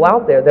of people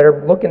out there that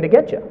are looking to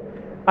get you.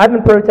 I've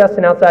been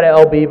protesting outside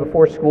of LB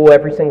before school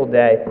every single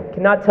day.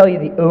 Cannot tell you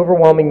the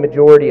overwhelming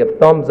majority of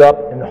thumbs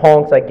up and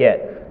honks I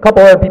get. A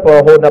couple other people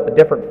are holding up a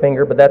different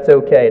finger, but that's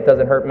okay. It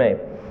doesn't hurt me.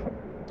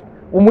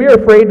 When we are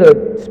afraid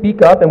to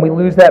speak up and we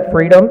lose that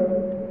freedom,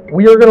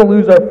 we are going to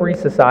lose our free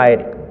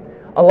society.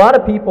 A lot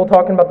of people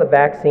talking about the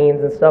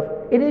vaccines and stuff,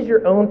 it is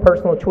your own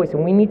personal choice,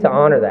 and we need to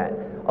honor that.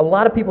 A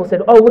lot of people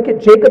said, oh, look at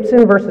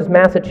Jacobson versus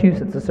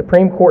Massachusetts, a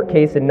Supreme Court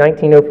case in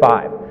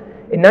 1905.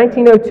 In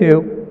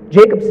 1902,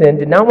 Jacobson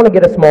did not want to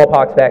get a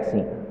smallpox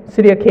vaccine. The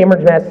city of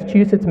Cambridge,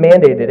 Massachusetts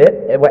mandated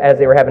it as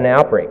they were having an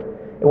outbreak.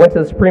 It went to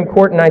the Supreme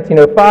Court in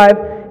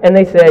 1905, and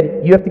they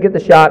said, you have to get the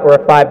shot or a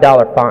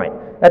 $5 fine.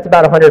 That's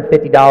about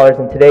 $150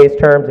 in today's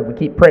terms. If we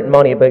keep printing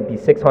money, it might be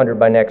 $600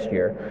 by next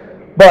year.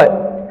 But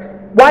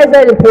why is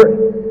that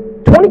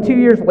important? 22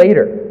 years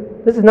later,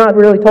 this is not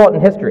really taught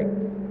in history.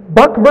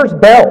 Buck versus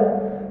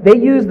Bell, they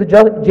used the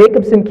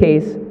Jacobson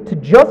case to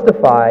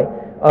justify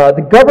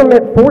the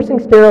government forcing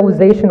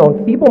sterilization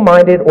on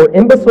feeble-minded or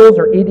imbeciles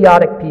or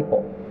idiotic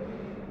people.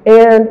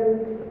 And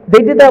they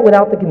did that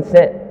without the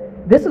consent.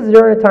 This is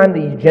during a time the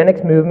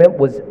eugenics movement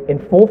was in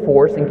full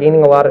force and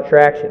gaining a lot of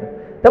traction.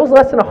 That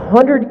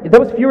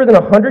was fewer than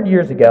 100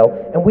 years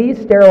ago, and we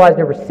sterilized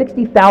over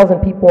 60,000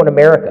 people in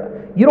America.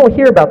 You don't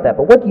hear about that.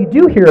 But what you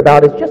do hear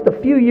about is just a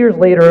few years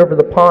later over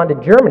the pond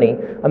in Germany,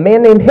 a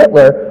man named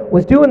Hitler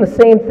was doing the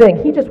same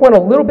thing. He just went a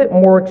little bit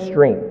more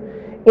extreme.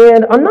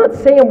 And I'm not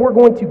saying we're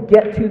going to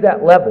get to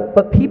that level,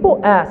 but people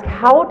ask,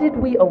 how did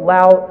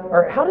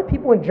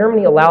people in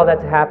Germany allow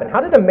that to happen? How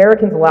did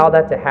Americans allow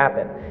that to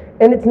happen?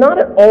 And it's not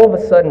an all of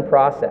a sudden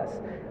process.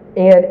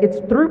 And it's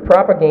through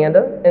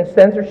propaganda and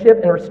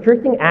censorship and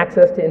restricting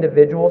access to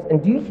individuals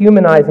and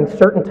dehumanizing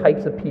certain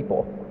types of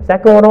people. Is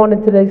that going on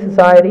in today's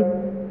society?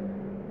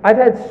 I've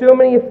had so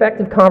many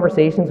effective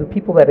conversations with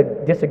people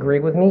that disagree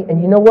with me,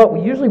 and you know what? We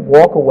usually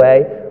walk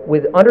away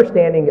with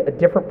understanding a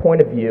different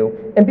point of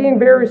view and being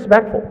very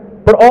respectful.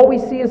 But all we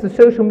see is the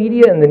social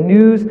media and the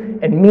news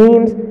and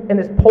memes and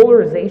this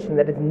polarization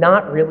that is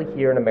not really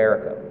here in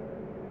America.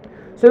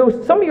 So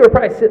some of you are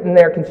probably sitting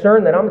there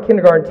concerned that I'm a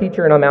kindergarten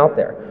teacher and I'm out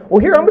there. Well,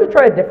 here I'm going to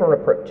try a different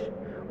approach.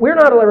 We're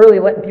not really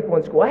letting people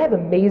in school. I have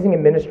amazing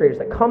administrators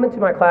that come into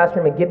my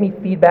classroom and give me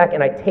feedback,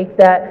 and I take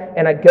that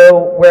and I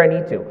go where I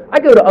need to. I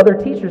go to other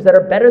teachers that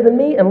are better than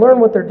me and learn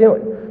what they're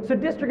doing. So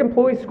district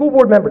employees, school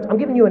board members, I'm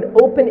giving you an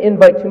open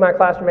invite to my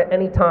classroom at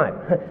any time.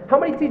 How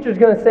many teachers are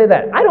going to say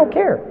that? I don't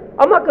care.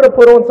 I'm not going to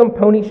put on some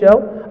pony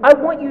show. I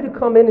want you to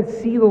come in and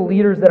see the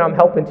leaders that I'm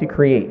helping to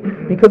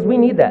create, because we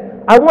need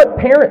that. I want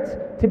parents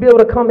to be able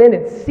to come in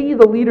and see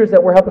the leaders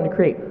that we're helping to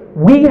create.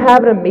 We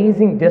have an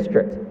amazing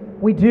district.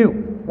 We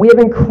do. We have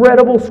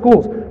incredible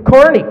schools.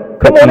 Carney,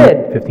 come on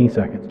in. 15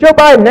 seconds. Joe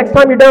Biden, next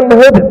time you're down in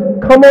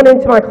Rehoboth, come on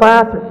into my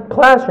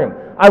classroom.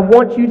 I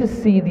want you to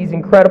see these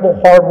incredible,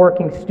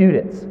 hardworking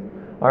students.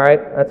 All right?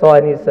 That's all I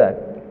need to say.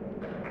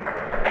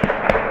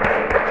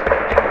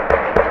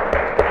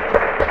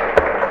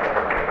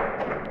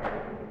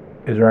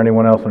 Is there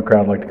anyone else in the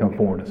crowd like to come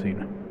forward this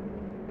evening?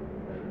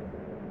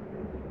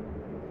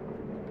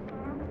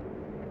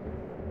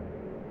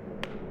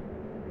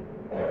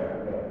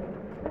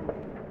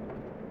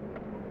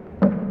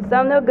 So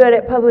I'm no good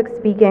at public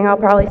speaking. I'll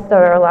probably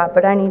stutter a lot,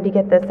 but I need to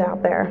get this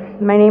out there.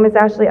 My name is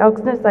Ashley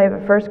Elksness. I have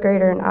a first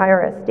grader in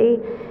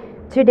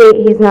IRSD. To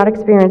date, he's not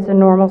experienced a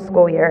normal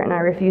school year, and I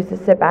refuse to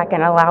sit back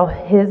and allow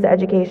his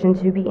education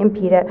to be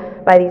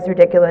impeded by these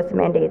ridiculous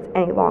mandates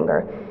any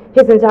longer.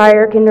 His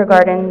entire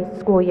kindergarten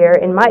school year,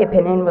 in my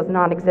opinion, was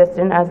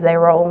non-existent, as they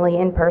were only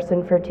in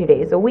person for 2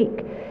 days a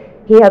week.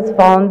 He has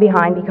fallen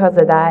behind because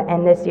of that,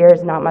 and this year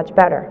is not much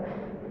better.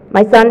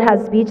 My son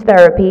has speech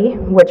therapy,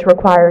 which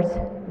requires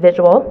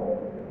visual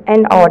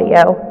and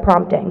audio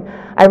prompting.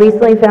 I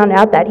recently found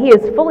out that he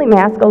is fully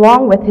masked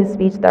along with his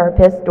speech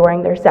therapist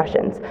during their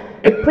sessions.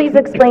 Please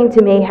explain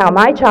to me how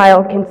my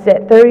child can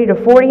sit 30 to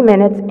 40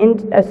 minutes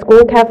in a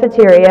school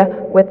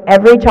cafeteria with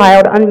every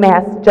child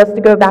unmasked just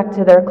to go back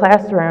to their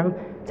classroom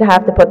to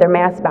have to put their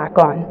mask back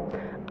on.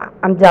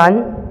 I'm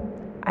done.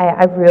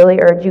 I really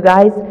urge you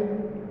guys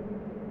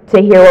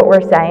to hear what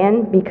we're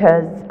saying,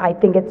 because I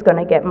think it's going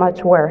to get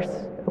much worse,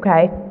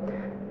 okay?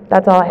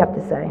 That's all I have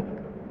to say.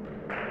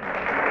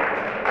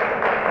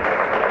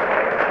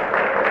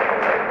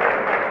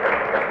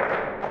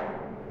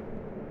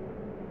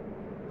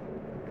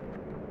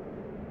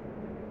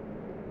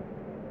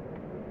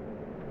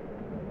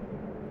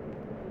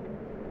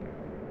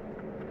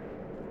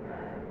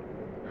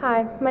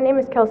 Hi, my name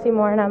is Kelsey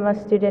Moore, and I'm a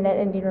student at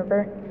Indian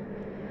River.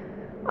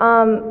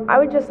 I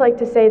would just like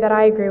to say that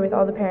I agree with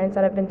all the parents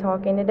that have been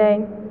talking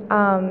today.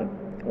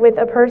 With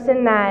a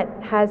person that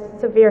has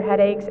severe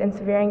headaches and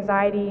severe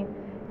anxiety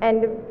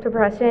and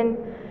depression,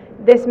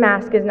 this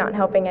mask is not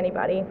helping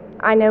anybody.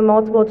 I know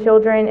multiple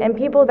children and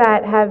people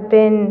that have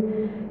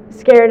been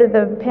scared of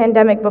the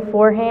pandemic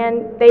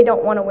beforehand. They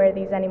don't want to wear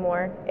these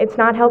anymore. It's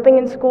not helping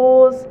in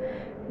schools,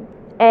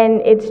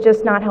 and it's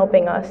just not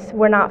helping us.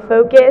 We're not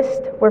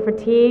focused, we're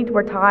fatigued,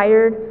 we're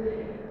tired.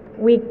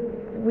 We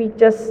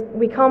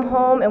come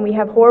home and we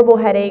have horrible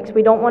headaches.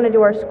 We don't want to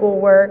do our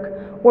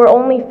schoolwork. We're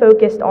only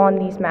focused on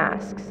these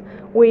masks.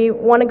 We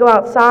want to go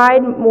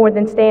outside more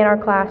than stay in our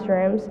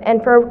classrooms.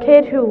 And for a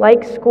kid who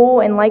likes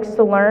school and likes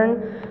to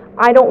learn,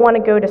 I don't want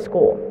to go to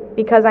school,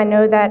 because I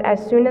know that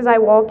as soon as I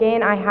walk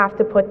in, I have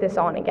to put this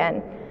on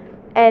again.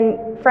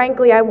 And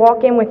frankly, I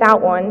walk in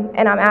without one,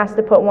 and I'm asked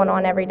to put one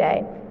on every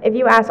day. If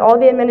you ask all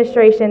the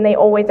administration, they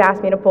always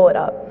ask me to pull it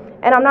up.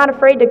 And I'm not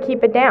afraid to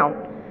keep it down,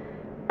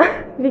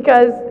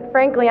 because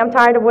frankly, I'm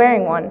tired of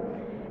wearing one.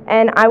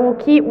 And I will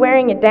keep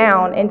wearing it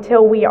down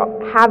until we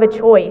have a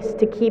choice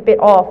to keep it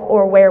off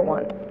or wear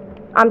one.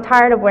 I'm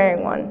tired of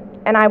wearing one,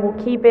 and I will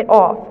keep it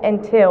off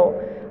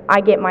until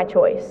I get my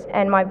choice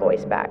and my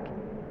voice back.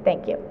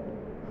 Thank you.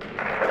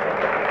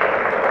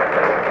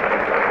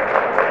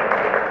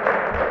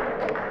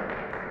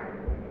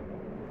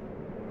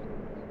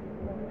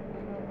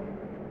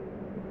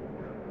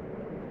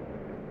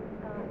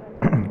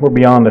 We're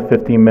beyond the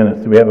 15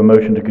 minutes. Do we have a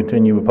motion to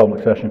continue with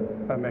public session?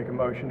 I make a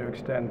motion to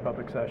extend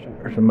public session.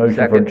 There's a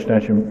motion for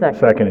extension.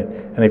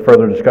 Seconded. Any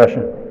further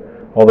discussion?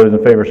 All those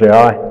in favor say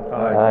aye.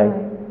 Aye.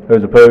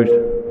 Those opposed?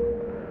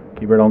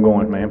 Keep it on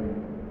going, ma'am.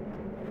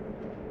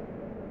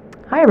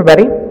 Hi,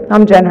 everybody.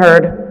 I'm Jen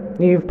Hurd.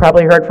 You've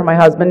probably heard from my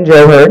husband,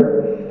 Joe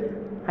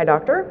Hurd. Hi,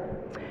 doctor.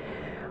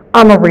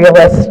 I'm a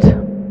realist.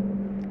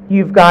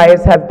 You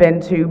guys have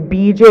been to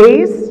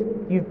BJ's,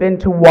 you've been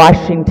to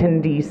Washington,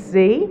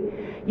 D.C.,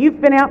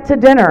 you've been out to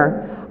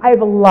dinner. I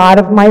have a lot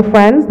of my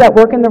friends that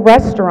work in the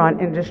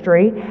restaurant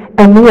industry,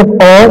 and we have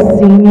all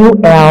seen you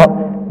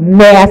out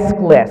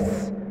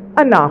maskless.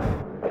 Enough,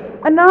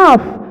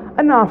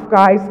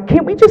 guys.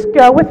 Can't we just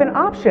go with an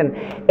option?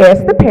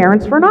 Ask the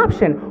parents for an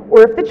option,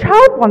 or if the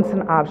child wants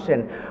an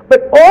option.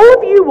 But all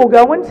of you will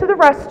go into the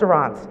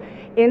restaurants,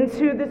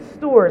 into the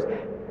stores.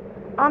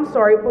 I'm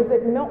sorry, was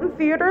it Milton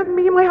Theater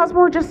me and my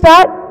husband were just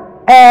at?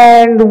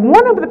 And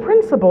one of the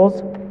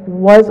principals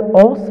was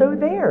also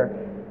there.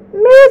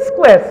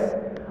 Maskless.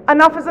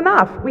 Enough is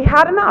enough. We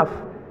had enough.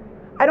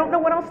 I don't know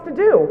what else to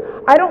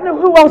do. I don't know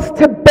who else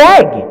to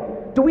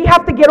beg. Do we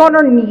have to get on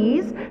our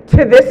knees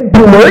to this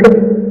board?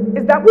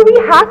 Is that what we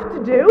have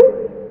to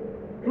do?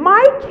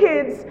 My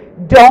kids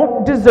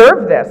don't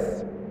deserve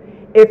this.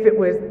 If it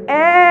was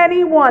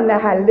anyone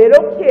that had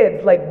little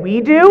kids like we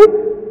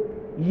do,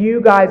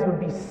 you guys would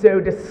be so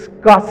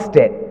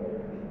disgusted.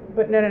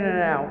 But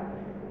no.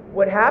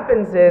 What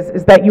happens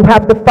is that you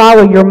have to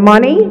follow your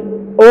money,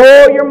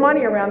 all your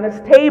money around this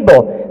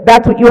table.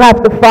 That's what you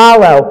have to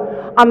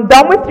follow. I'm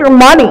done with your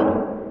money.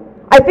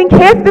 I think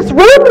half this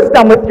room is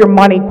done with your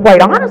money,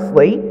 quite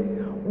honestly.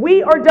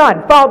 We are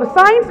done. Follow the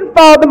signs and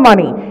follow the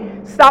money.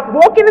 Stop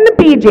walking in the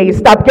BJ's.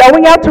 Stop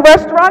going out to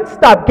restaurants.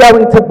 Stop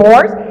going to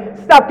bars.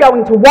 Stop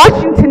going to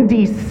Washington,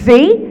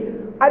 D.C.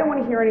 I don't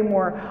want to hear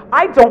anymore.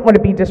 I don't want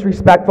to be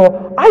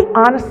disrespectful. I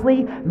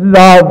honestly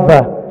love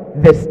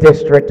this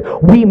district.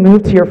 We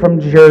moved here from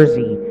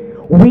Jersey.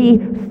 We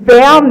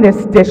found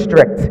this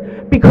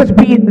district because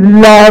we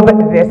love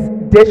this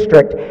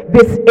district,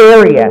 this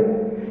area.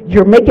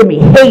 You're making me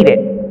hate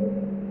it.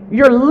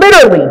 You're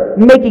literally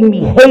making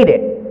me hate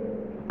it.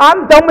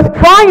 I'm done with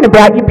crying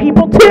about you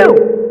people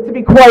too, to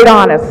be quite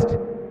honest.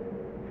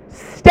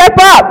 Step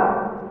up.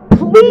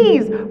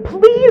 Please,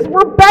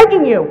 we're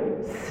begging you.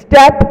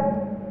 Step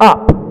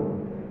up.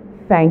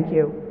 Thank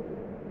you.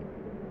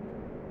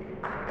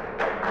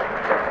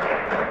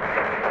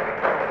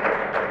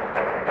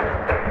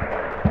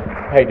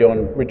 How you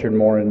doing? Richard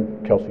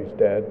Morin, Kelsey's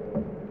dad.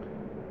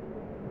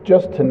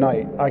 Just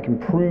tonight, I can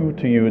prove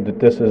to you that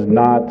this is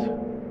not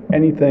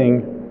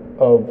anything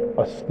of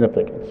a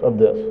significance of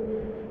this.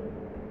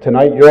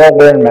 Tonight, you're all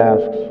wearing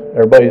masks.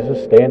 Everybody's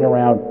just standing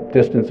around,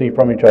 distancing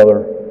from each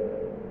other.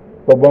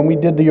 But when we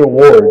did the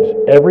awards,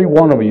 every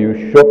one of you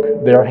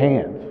shook their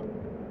hands.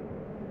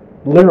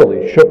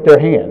 Literally shook their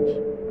hands.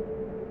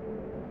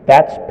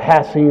 That's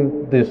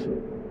passing this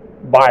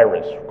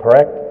virus,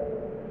 correct?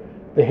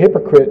 The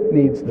hypocrite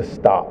needs to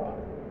stop.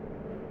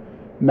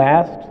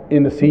 Masks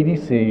in the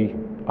CDC,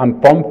 I'm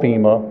from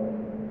FEMA,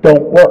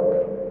 don't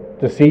work.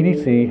 The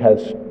CDC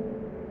has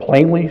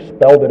plainly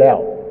spelled it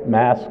out.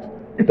 Masks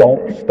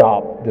don't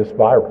stop this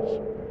virus.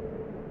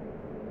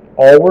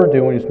 All we're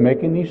doing is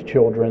making these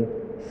children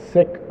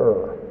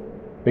sicker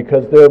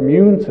because their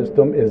immune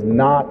system is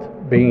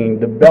not being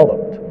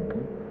developed.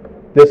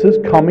 This is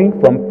coming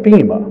from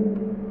FEMA,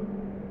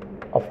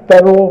 a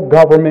federal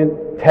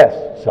government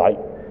test site.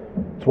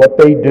 It's what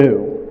they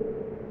do.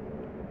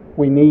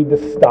 We need to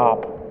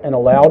stop and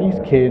allow these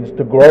kids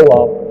to grow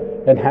up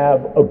and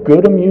have a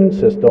good immune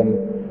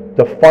system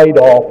to fight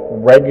off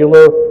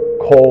regular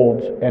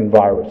colds and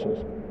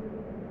viruses.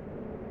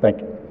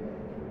 Thank you.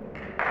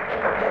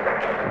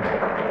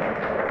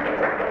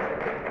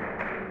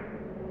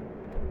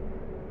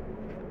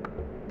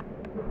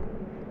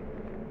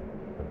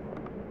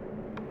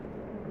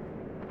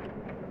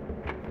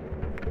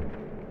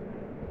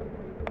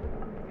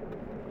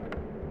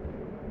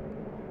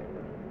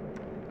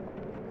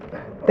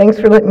 Thanks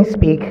for letting me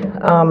speak.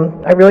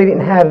 I really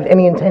didn't have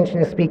any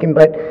intention of speaking,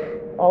 but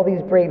all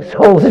these brave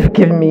souls have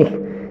given me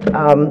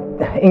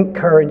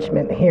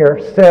encouragement here.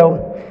 So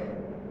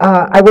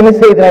I want to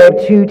say that I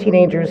have two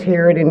teenagers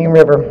here at Indian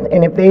River,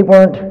 and if they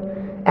weren't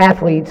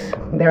athletes,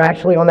 they're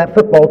actually on that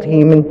football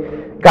team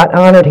and got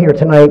honored here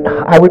tonight,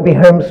 I would be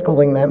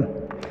homeschooling them.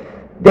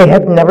 They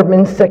have never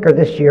been sicker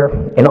this year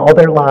in all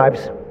their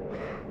lives.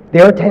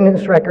 Their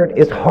attendance record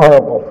is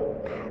horrible.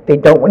 They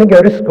don't want to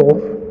go to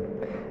school.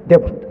 They're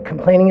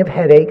complaining of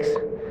headaches.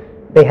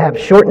 They have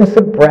shortness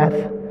of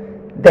breath.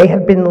 They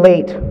have been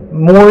late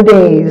more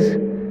days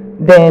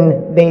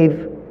than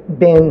they've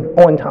been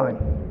on time.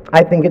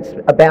 I think it's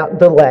about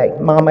delay.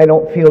 Mom, I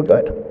don't feel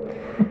good.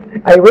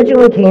 I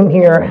originally came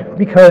here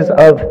because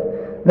of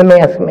the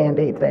mask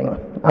mandate thing.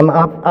 I'm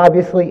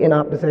obviously in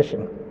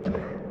opposition.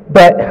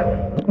 But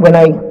when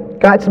I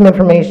got some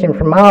information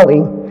from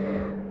Molly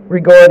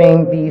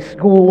regarding the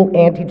school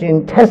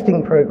antigen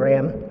testing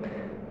program,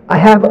 I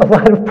have a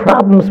lot of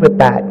problems with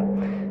that.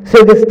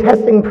 So this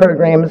testing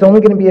program is only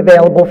going to be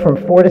available from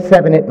 4 to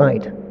 7 at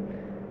night.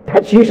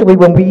 That's usually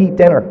when we eat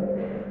dinner.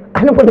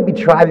 I don't want to be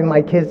driving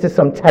my kids to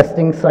some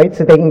testing site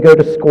so they can go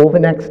to school the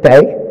next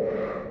day.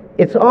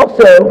 It's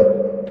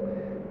also,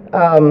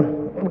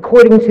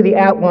 according to the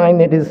outline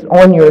that is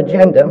on your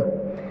agenda,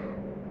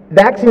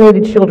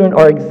 vaccinated children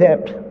are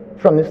exempt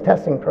from this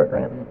testing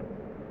program.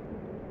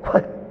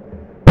 What?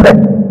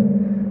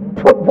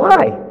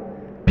 Why?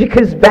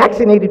 because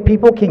vaccinated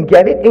people can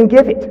get it and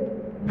give it.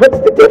 What's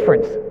the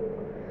difference?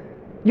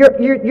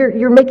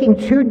 You're making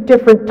two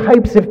different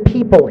types of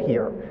people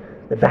here,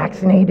 the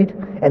vaccinated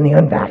and the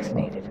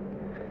unvaccinated,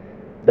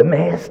 the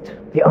masked,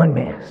 the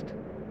unmasked.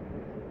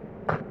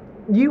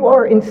 You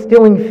are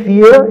instilling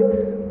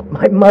fear.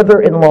 My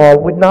mother-in-law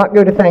would not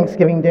go to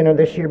Thanksgiving dinner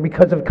this year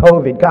because of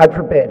COVID, God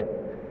forbid.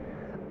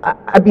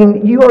 I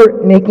mean, you are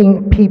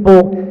making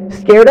people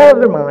scared out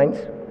of their minds.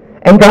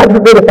 And God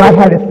forbid if I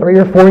had a 3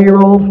 or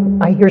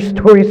 4-year-old, I hear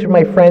stories from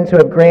my friends who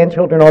have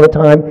grandchildren all the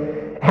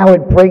time, how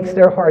it breaks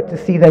their heart to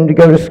see them to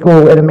go to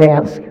school in a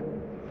mask.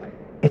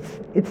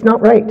 It's not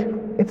right.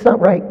 It's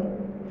not right.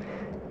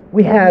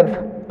 We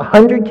have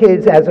 100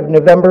 kids as of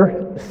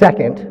November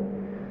 2nd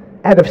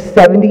out of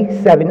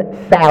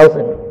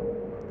 77,000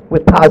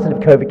 with positive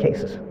COVID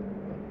cases.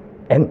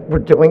 And we're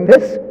doing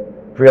this?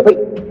 Really?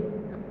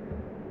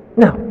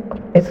 No,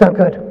 it's not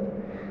good.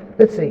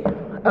 Let's see.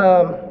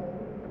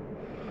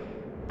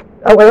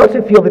 I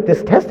also feel that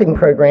this testing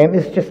program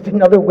is just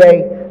another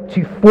way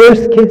to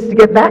force kids to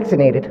get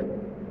vaccinated.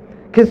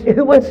 Because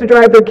who wants to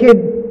drive their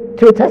kid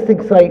to a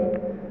testing site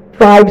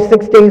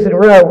 5-6 days in a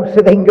row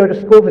so they can go to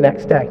school the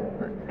next day?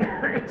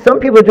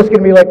 Some people are just going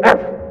to be like, I'm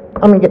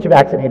going to get you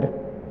vaccinated.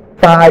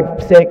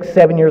 5, 6,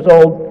 7 years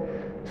old.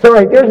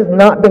 Sorry, there has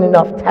not been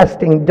enough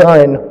testing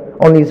done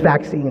on these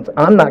vaccines.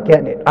 I'm not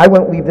getting it. I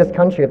won't leave this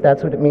country if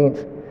that's what it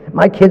means.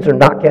 My kids are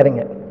not getting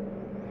it.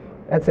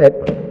 That's it.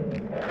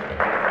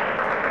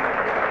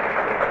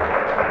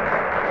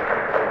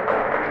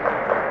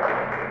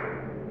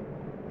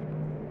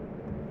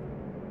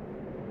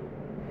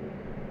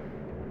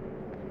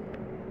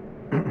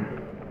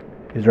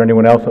 Is there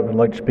anyone else that would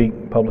like to speak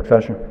in public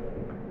session?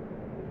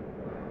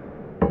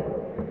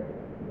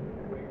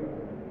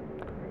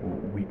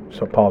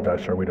 So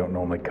apologize, sir, we don't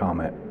normally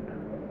comment.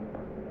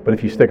 But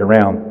if you stick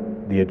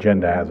around, the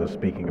agenda has us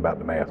speaking about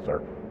the mask,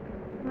 sir.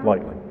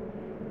 Likely.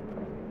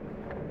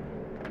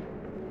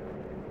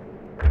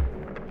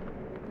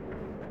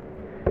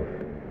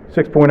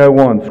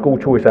 (6.01) School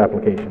choice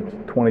applications,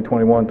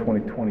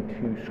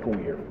 2021-2022 school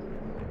year.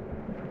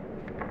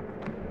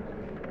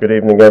 Good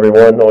evening,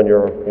 everyone. On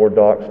your board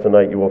docs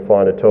tonight, you will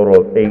find a total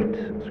of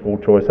 8 school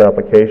choice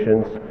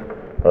applications.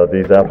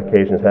 These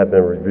applications have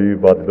been reviewed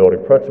by the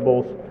building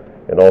principals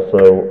and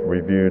also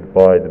reviewed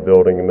by the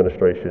building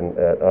administration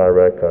at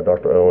IREC,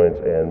 Dr. Owens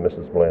and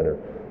Mrs. Blanner.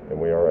 And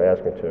we are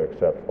asking to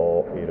accept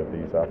all 8 of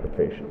these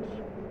applications.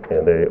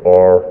 And they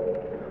are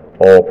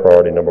all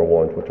priority number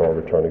 1s, which are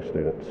returning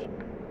students. Is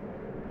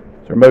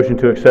there a motion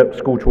to accept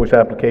school choice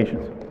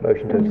applications?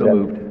 Motion to accept. So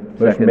moved.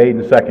 Motion made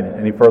and seconded.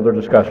 Any further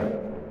discussion?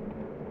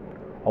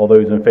 All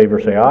those in favor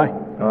say aye.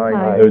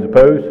 Aye. Those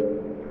opposed?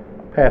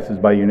 Passes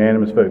by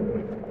unanimous vote.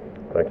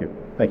 Thank you.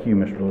 Thank you,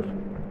 Mr. Lewis.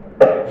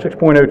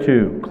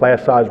 6.02,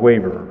 class size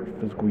waiver,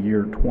 fiscal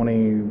year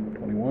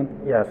 2021.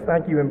 Yes,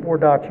 thank you. In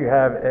board docs, you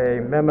have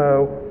a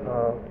memo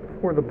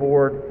for the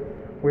board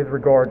with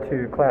regard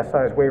to class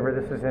size waiver.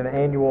 This is an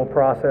annual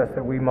process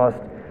that we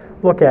must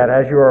look at.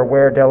 As you are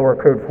aware, Delaware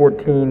Code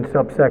 14,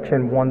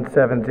 subsection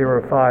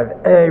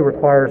 1705A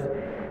requires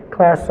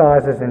class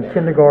sizes in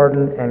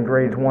kindergarten and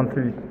grades 1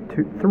 through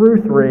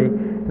 3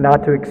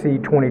 not to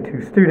exceed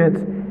 22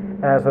 students.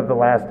 As of the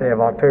last day of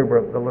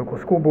October, the local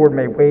school board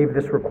may waive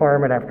this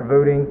requirement after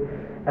voting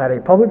at a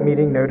public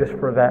meeting notice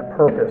for that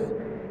purpose.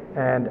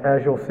 And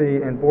as you'll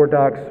see in board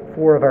docs,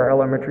 4 of our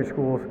elementary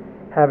schools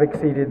have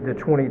exceeded the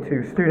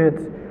 22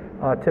 students.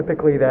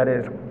 Typically, that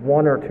is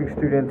 1 or 2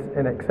 students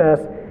in excess,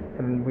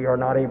 and we are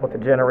not able to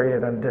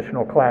generate an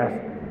additional class.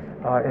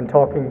 In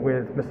talking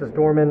with Mrs.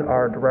 Dorman,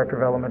 our Director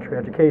of Elementary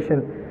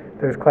Education,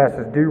 those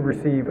classes do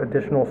receive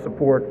additional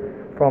support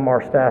from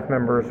our staff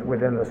members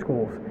within the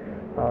schools.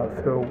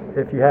 So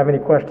if you have any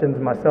questions,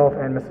 myself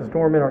and Mrs.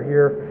 Dorman are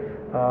here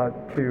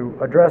to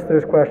address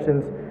those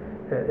questions.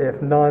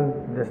 If none,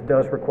 this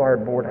does require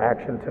board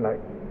action tonight.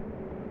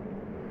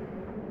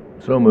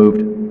 So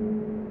moved.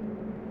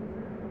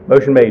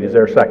 Motion made. Is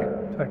there a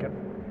second? Second.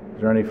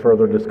 Is there any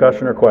further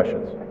discussion or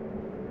questions?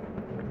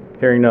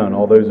 Hearing none.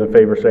 All those in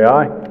favor say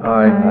aye.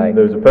 Aye.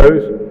 Those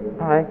opposed?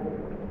 Aye.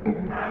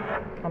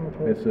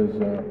 Mrs.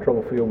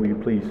 Troublefield, will you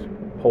please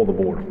hold the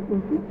board?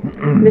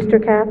 Mr.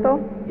 Cathell?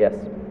 Yes.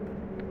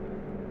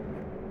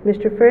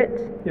 Mr.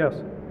 Fritz?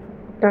 Yes.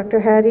 Dr.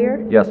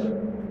 Hattier? Yes.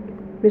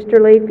 Mr.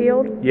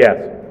 Layfield?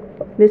 Yes.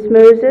 Ms.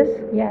 Moses?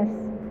 Yes.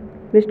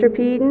 Mr.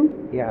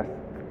 Peden? Yes.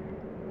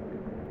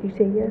 You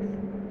say yes?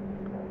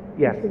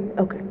 Yes.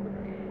 Okay.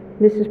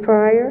 Mrs.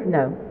 Pryor?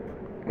 No.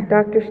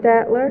 Dr.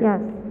 Statler?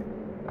 Yes.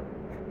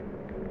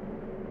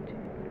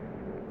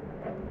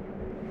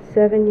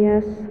 7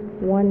 yes,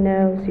 1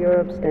 no, 0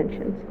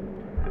 abstentions.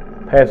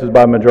 Passes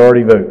by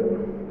majority vote.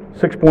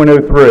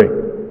 6.03,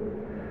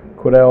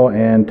 Quiddell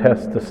and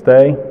Test to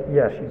Stay.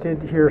 Yes, you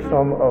did hear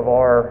some of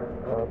our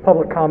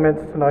public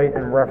comments tonight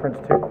in reference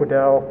to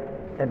Quiddell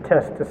and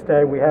Test to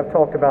Stay. We have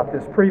talked about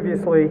this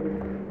previously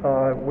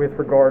with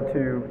regard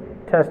to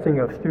testing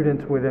of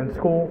students within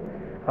school.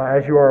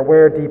 As you are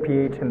aware,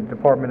 DPH and the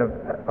Department of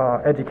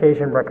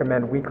Education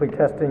recommend weekly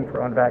testing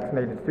for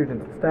unvaccinated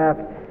students and staff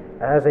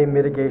as a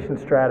mitigation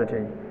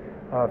strategy.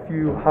 A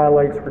few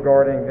highlights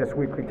regarding this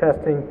weekly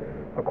testing.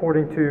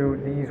 According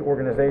to these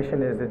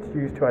organizations, it's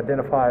used to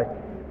identify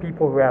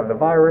people who have the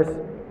virus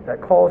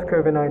that cause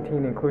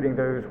COVID-19, including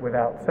those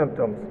without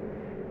symptoms.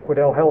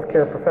 Quiddell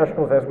healthcare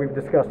professionals, as we've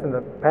discussed in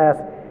the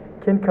past,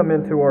 can come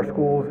into our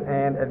schools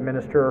and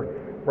administer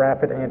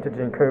rapid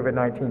antigen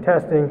COVID-19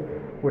 testing,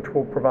 which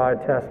will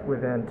provide tests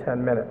within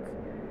 10 minutes.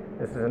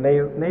 This is a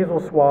nasal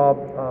swab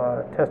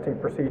testing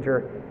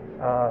procedure,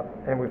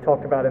 and we've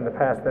talked about in the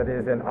past that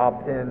is an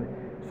opt-in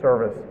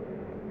service.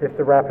 If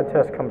the rapid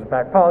test comes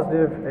back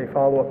positive, a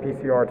follow-up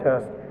PCR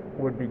test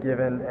would be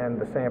given and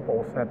the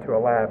sample sent to a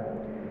lab.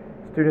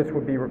 Students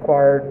would be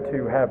required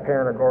to have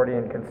parent or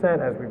guardian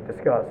consent, as we've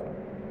discussed.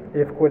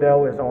 If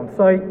Quiddell is on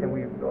site, and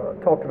we've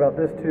talked about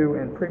this too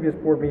in previous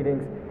board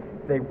meetings,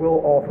 they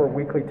will offer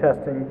weekly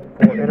testing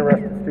for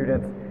interested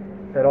students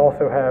that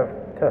also have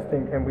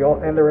testing, and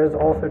there is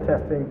also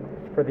testing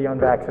for the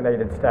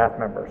unvaccinated staff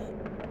members.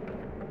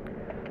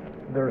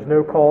 There's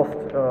no cost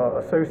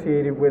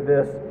associated with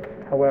this.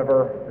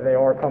 However, they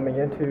are coming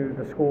into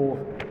the schools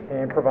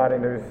and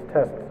providing those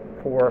tests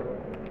for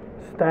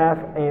staff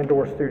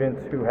and/or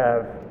students who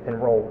have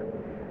enrolled.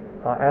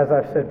 As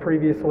I've said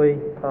previously,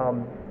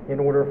 in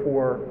order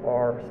for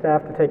our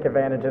staff to take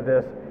advantage of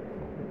this,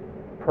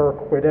 per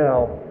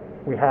Quiddell,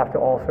 we have to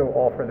also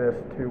offer this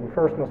we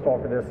first must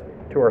offer this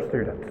to our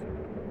students.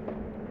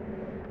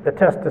 The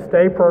Test to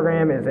Stay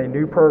program is a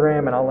new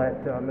program, and I'll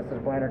let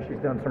Mrs. Blanchard, she's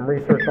done some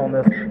research on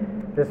this.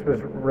 This was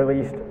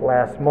released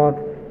last month,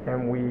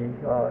 and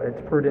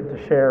it's prudent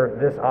to share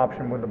this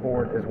option with the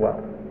board as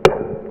well.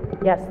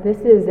 Yes, this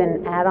is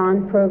an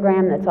add-on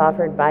program that's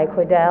offered by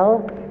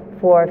Quiddell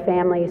for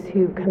families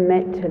who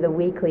commit to the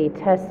weekly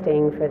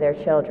testing for their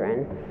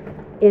children.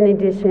 In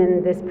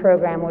addition, this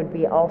program would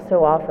be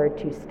also offered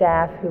to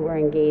staff who were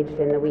engaged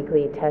in the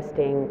weekly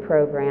testing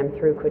program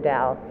through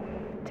Quiddell.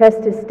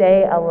 Test to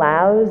Stay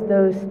allows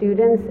those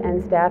students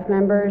and staff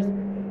members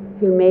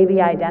who may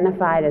be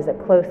identified as a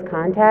close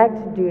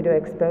contact due to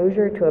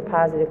exposure to a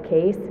positive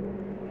case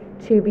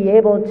to be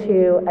able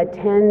to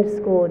attend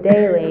school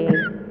daily,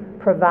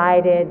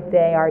 provided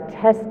they are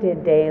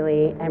tested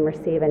daily and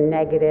receive a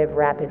negative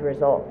rapid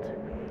result.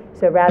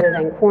 So rather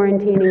than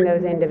quarantining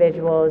those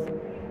individuals,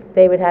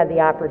 they would have the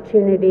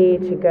opportunity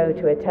to go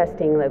to a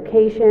testing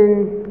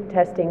location.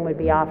 Testing would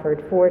be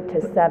offered 4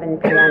 to 7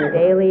 p.m.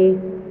 daily.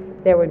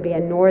 There would be a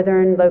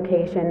northern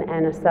location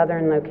and a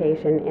southern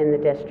location in the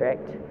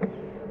district.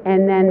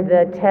 And then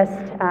the Test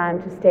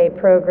to Stay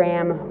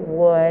program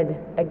would,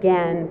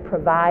 again,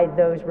 provide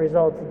those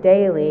results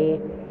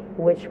daily,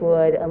 which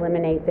would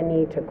eliminate the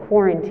need to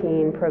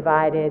quarantine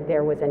provided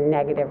there was a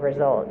negative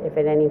result. If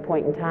at any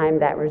point in time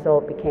that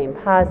result became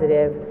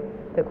positive,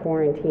 the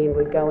quarantine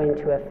would go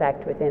into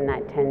effect within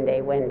that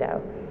 10-day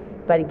window.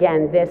 But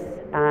again, this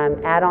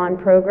add-on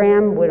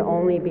program would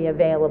only be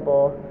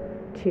available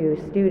to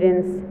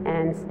students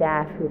and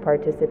staff who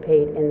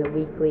participate in the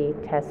weekly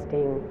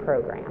testing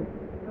program.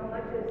 How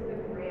much is the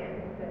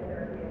grant that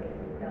they're giving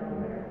to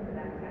Delaware for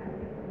that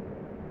testing?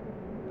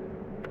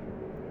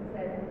 It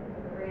says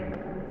the grant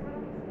from the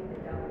CDC to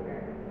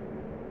Delaware.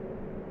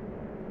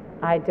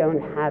 I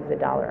don't have the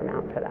dollar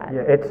amount for that.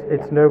 Yeah,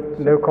 it's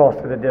no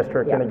cost to the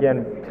district, and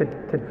again,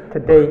 to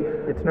date,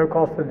 it's no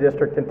cost to the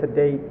district, and to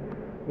date,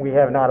 we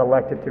have not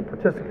elected to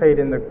participate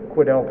in the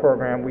Quiddell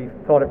program. We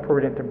thought it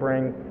prudent to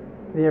bring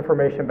the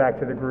information back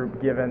to the group,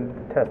 given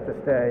the Test to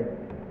Stay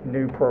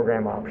new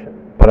program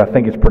option. But I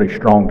think it's pretty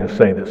strong to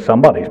say that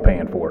somebody's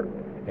paying for it,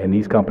 and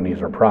these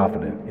companies are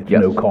profiting. It's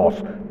no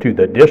cost to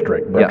the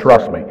district, but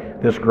trust me,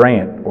 this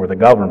grant or the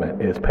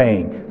government is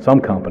paying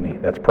some company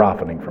that's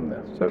profiting from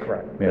this.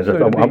 Correct. Yeah,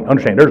 I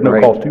understand, there's no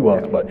cost to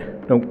us,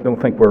 but don't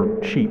think we're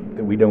cheap,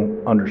 that we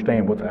don't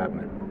understand what's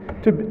happening.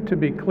 To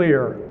be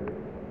clear,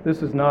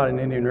 this is not an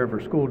Indian River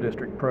School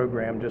District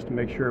program, just to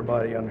make sure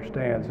everybody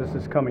understands. This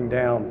is coming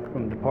down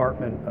from the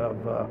Department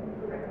of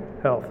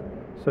Health,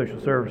 Social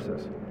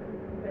Services.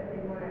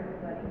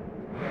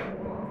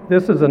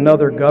 This is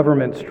another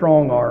government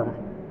strong arm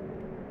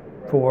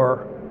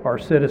for our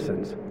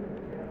citizens.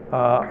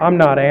 I'm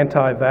not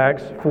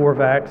anti-vax, for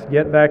vax.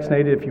 Get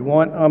vaccinated if you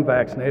want. I'm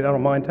vaccinated. I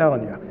don't mind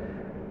telling you.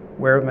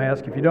 Wear a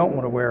mask if you don't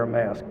want to wear a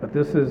mask. But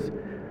this is,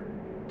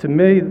 to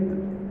me,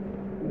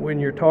 when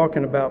you're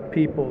talking about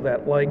people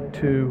that like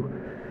to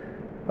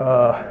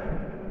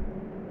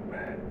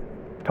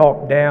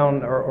talk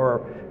down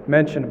or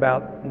mention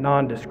about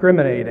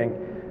non-discriminating,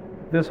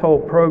 this whole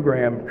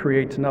program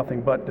creates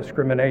nothing but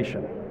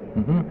discrimination.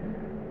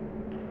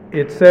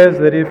 It says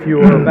that if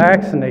you are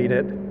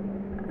vaccinated,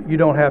 you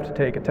don't have to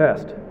take a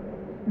test.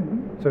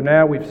 So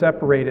now we've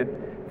separated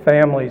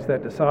families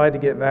that decide to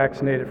get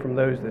vaccinated from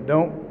those that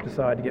don't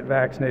decide to get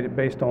vaccinated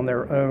based on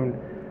their own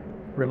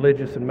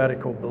religious and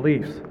medical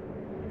beliefs.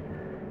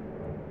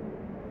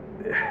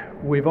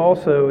 We've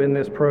also, in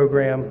this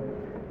program,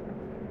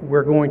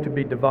 we're going to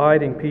be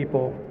dividing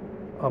people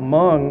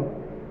among,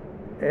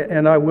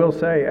 and I will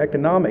say,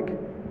 economic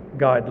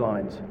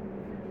guidelines.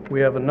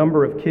 We have a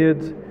number of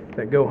kids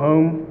that go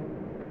home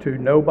to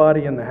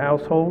nobody in the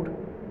household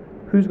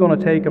Who's going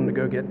to take them to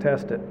go get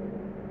tested?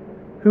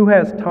 Who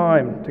has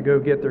time to go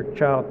get their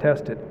child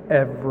tested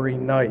every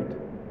night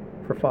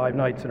for 5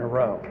 nights in a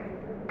row?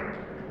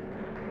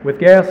 With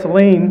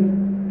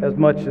gasoline, as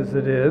much as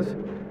it is,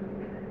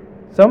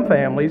 some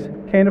families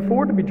can't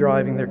afford to be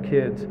driving their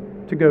kids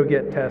to go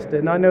get tested.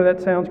 And I know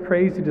that sounds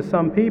crazy to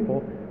some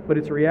people, but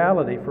it's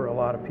reality for a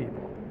lot of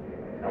people.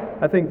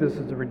 I think this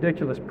is a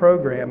ridiculous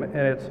program,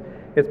 and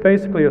it's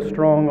basically a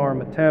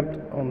strong-arm attempt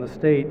on the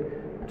state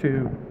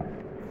to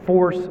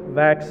force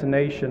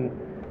vaccination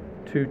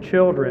to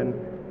children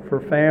for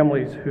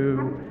families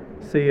who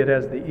see it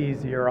as the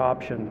easier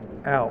option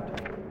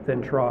out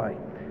than try.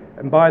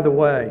 And by the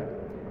way,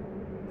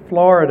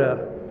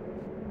 Florida,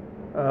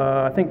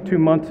 I think 2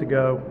 months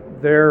ago,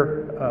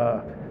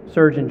 their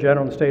Surgeon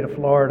General in the state of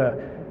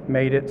Florida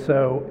made it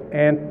so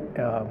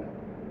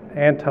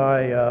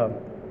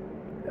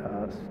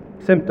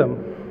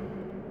anti-symptom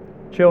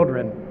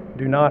children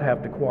do not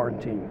have to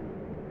quarantine.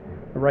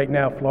 Right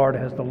now, Florida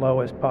has the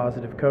lowest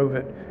positive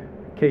COVID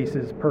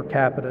cases per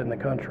capita in the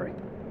country.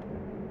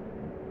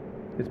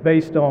 It's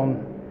based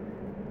on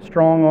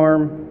strong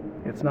arm.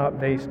 It's not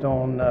based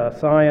on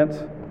science.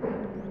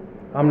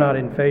 I'm not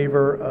in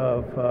favor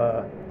of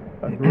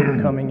a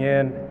group coming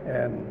in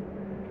and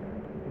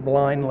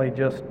blindly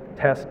just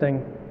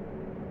testing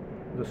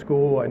the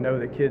school. I know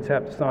that kids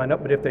have to sign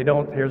up, but if they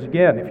don't, here's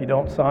again, if you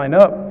don't sign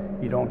up,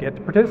 you don't get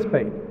to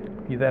participate.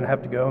 You then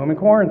have to go home and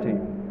quarantine.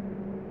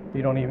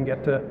 You don't even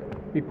get to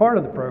be part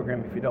of the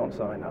program if you don't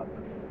sign up.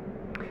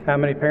 How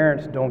many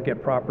parents don't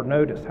get proper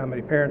notice? How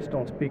many parents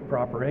don't speak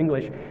proper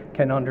English,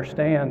 can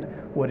understand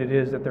what it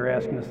is that they're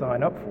asking to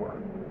sign up for?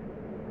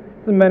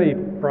 There's many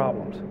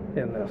problems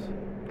in this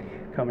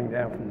coming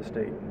down from the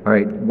state. All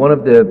right, one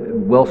of the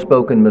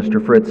well-spoken,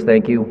 Mr. Fritz,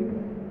 thank you.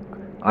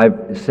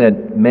 I've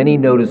sent many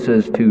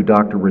notices to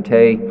Dr.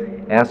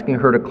 Rattay asking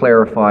her to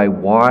clarify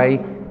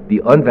why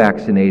the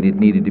unvaccinated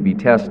needed to be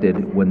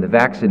tested when the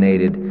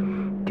vaccinated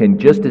can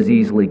just as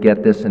easily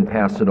get this and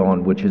pass it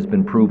on, which has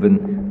been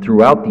proven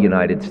throughout the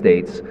United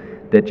States,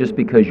 that just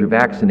because you're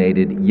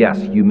vaccinated, yes,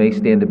 you may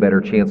stand a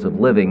better chance of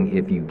living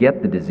if you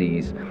get the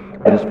disease,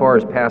 but as far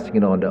as passing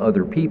it on to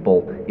other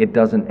people, it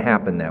doesn't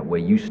happen that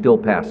way. You still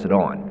pass it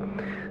on.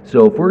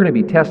 So if we're going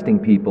to be testing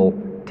people,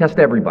 test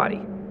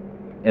everybody.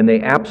 And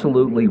they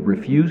absolutely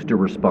refuse to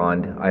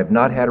respond. I have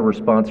not had a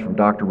response from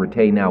Dr.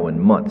 Rattay now in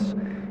months.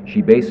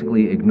 She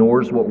basically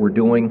ignores what we're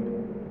doing,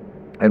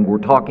 and we're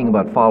talking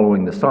about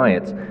following the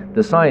science.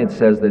 The science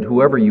says that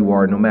whoever you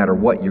are, no matter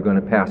what, you're going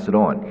to pass it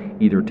on.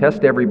 Either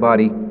test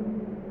everybody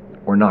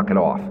or knock it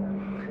off.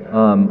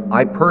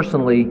 I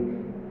personally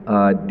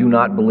do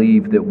not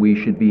believe that we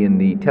should be in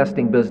the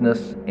testing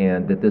business,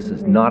 and that this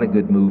is not a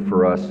good move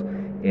for us.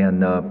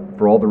 And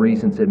for all the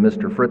reasons that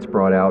Mr. Fritz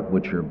brought out,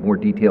 which are more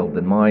detailed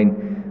than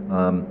mine,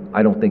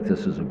 I don't think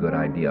this is a good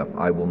idea.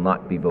 I will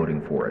not be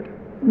voting for it.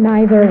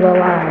 Neither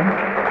will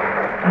I.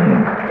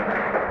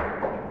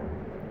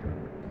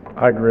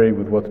 I agree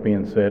with what's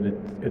being said.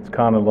 It's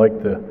kind of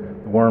like the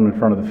worm in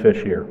front of the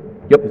fish here.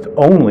 Yep. It's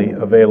only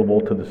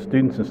available to the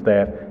students and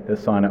staff that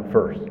sign up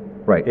first.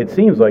 Right. It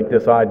seems like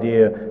this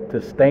idea to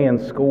stay in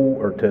school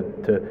or to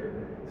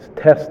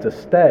test to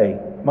stay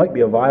might be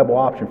a viable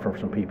option for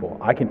some people.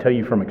 I can tell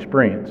you from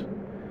experience. I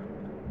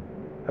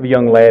have a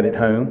young lad at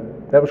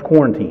home that was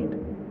quarantined.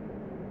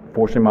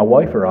 Fortunately, my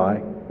wife or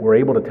I were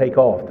able to take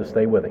off to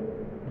stay with him.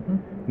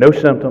 No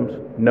symptoms,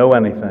 no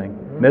anything.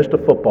 Missed a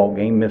football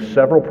game, missed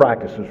several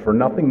practices for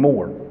nothing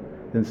more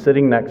than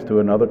sitting next to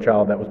another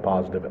child that was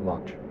positive at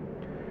lunch.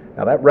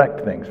 Now that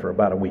wrecked things for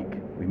about a week.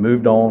 We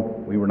moved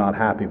on, we were not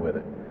happy with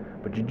it.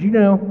 But did you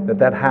know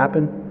that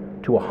happened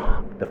to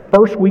the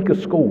first week of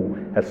school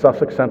at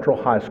Sussex Central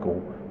High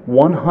School?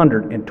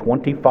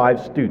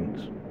 125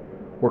 students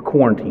were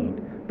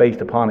quarantined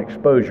based upon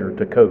exposure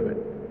to COVID.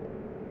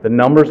 The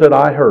numbers that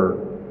I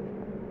heard,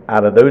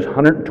 out of those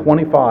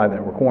 125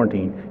 that were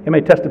quarantined, how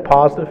many tested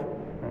positive?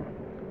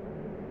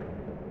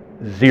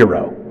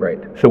 0. Right.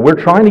 So we're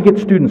trying to get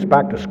students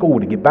back to school,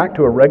 to get back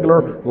to a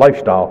regular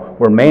lifestyle.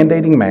 We're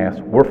mandating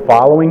masks. We're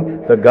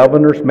following the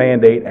governor's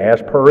mandate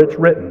as per it's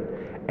written.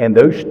 And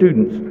those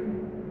students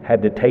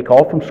had to take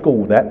off from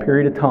school that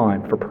period of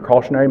time for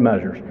precautionary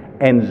measures,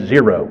 and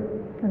 0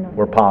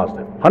 were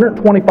positive.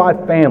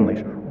 125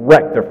 families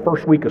wrecked their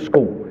first week of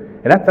school.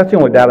 And that's the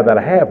only data that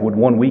I have with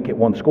 1 week at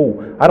one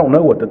school. I don't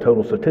know what the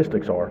total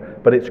statistics are,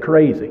 but it's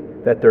crazy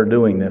that they're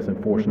doing this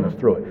and forcing us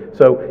through it.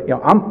 So,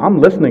 I'm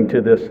listening to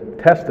this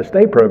Test to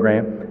Stay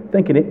program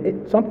thinking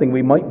it's something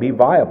we might be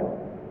viable,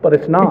 but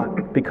it's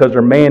not, because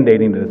they're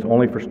mandating that it's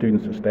only for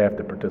students and staff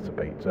to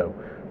participate. So,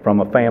 from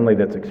a family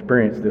that's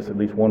experienced this at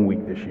least 1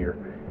 week this year,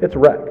 it's a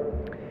wreck.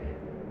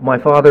 My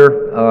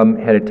father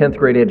had a 10th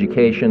grade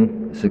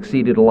education,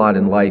 succeeded a lot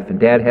in life, and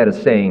Dad had a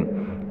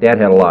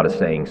lot of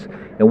sayings.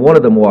 And one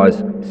of them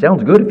was,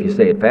 sounds good if you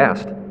say it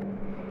fast.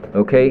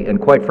 Okay, and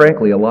quite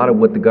frankly, a lot of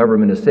what the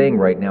government is saying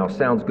right now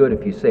sounds good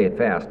if you say it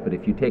fast, but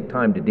if you take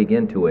time to dig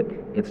into it,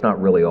 it's not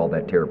really all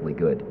that terribly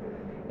good.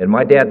 And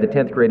my dad, the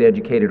 10th grade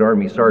educated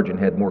Army sergeant,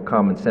 had more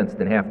common sense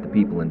than half the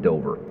people in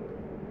Dover.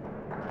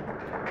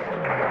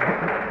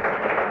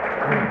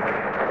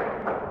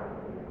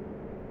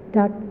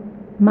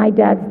 My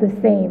dad's the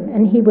same,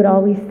 and he would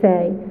always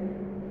say,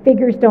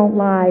 figures don't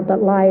lie,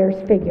 but liars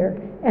figure.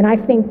 And I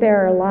think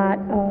there are a lot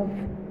of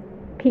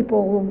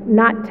people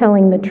not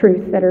telling the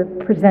truth that are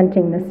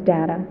presenting this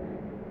data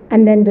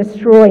and then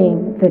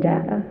destroying the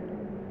data.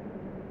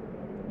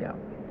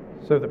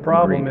 So the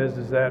problem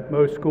is that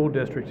most school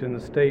districts in the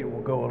state will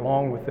go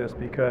along with this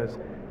because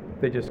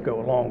they just go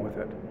along with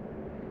it.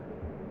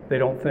 They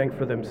don't think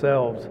for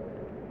themselves,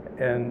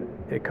 and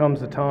it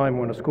comes a time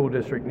when a school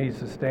district needs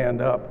to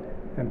stand up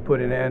and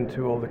put an end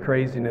to all the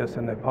craziness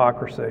and the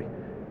hypocrisy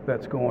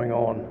that's going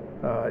on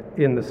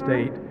in the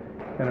state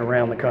and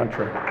around the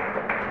country.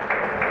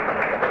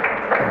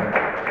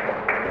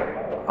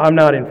 I'm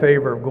not in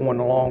favor of going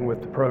along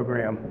with the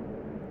program.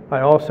 I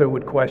also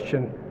would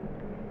question,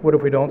 what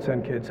if we don't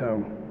send kids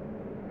home?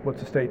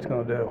 What's the state's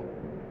going to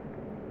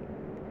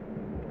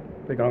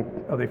do?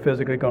 Are they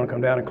physically going to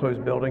come down and close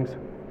buildings?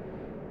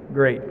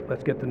 Great,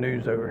 let's get the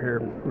news over here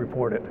and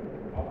report it.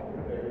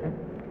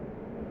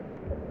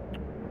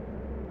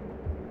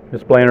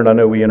 Ms. Blanchard, I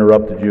know we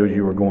interrupted you as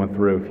you were going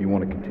through. If you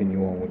want to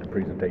continue on with the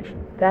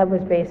presentation. That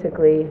was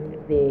basically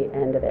the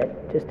end of it,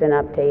 just an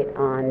update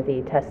on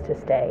the Test to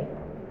Stay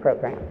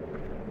program.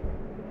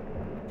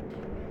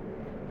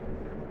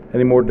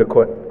 Any more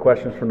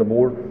questions from the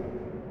board?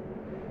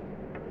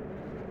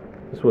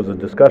 This was a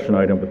discussion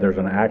item, but there's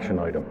an action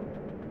item.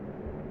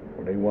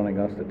 Are they wanting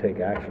us to take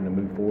action to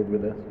move forward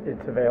with this?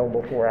 It's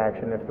available for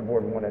action if the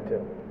board wanted to.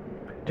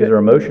 Is there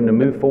a motion to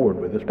move forward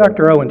with this?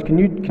 Dr. Owens, can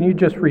you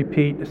just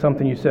repeat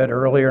something you said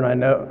earlier?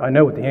 And I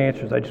know what the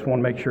answer is. I just want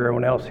to make sure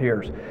everyone else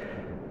hears.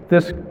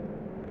 This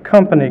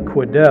company,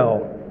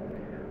 Quidel,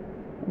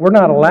 we're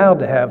not allowed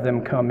to have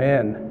them come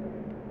in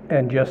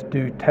and just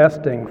do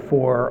testing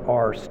for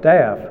our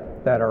staff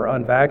that are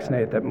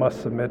unvaccinated that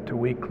must submit to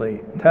weekly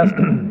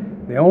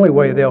testing. The only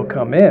way they'll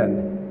come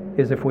in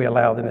is if we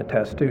allow them to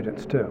test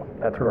students too.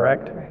 That's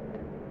correct? Correct.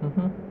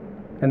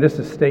 Mm-hmm. And this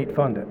is state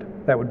funded.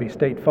 That would be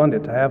state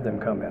funded to have them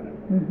come in.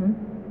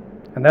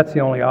 Mm-hmm. And that's the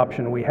only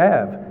option we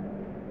have.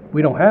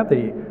 We don't have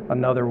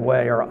another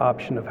way or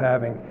option of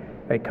having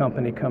a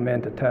company come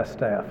in to test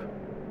staff.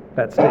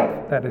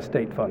 That is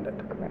state funded.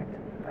 Correct.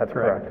 That's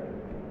correct.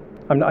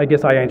 I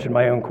guess I answered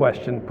my own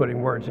question,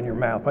 putting words in your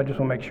mouth. I just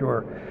want to make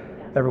sure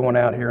everyone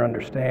out here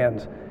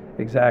understands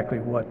exactly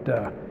what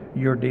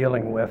you're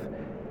dealing with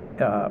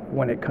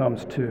when it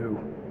comes to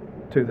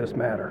this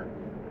matter.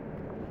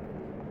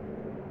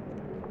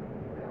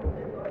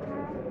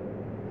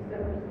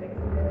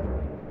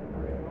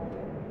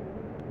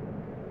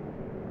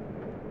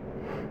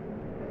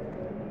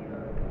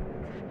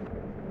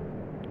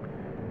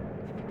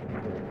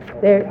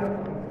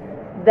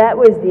 That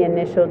was the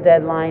initial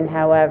deadline.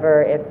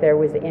 However, if there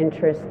was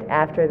interest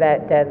after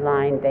that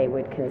deadline, they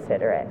would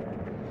consider it.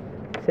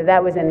 So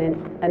that was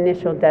an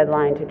initial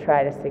deadline to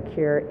try to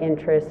secure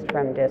interest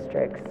from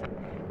districts.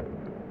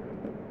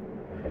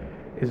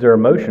 Is there a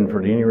motion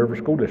for the Indian River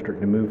School District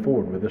to move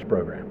forward with this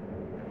program?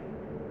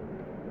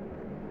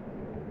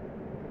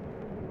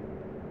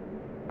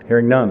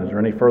 Hearing none, is there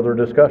any further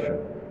discussion?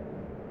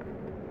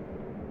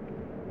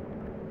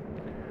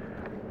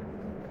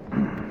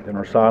 Then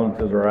our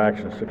silence is our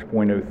action.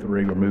 6.03,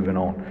 we're moving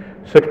on.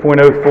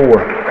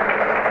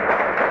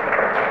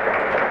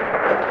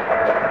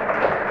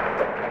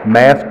 6.04,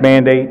 mask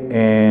mandate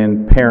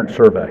and parent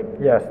survey.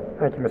 Yes,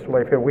 thank you, Mr.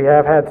 Layfield. We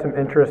have had some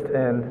interest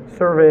in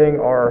surveying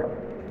our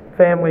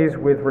families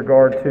with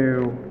regard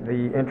to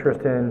the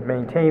interest in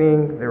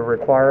maintaining the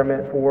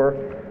requirement for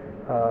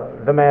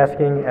the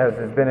masking as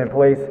has been in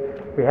place.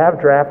 We have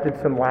drafted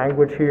some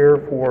language here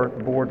for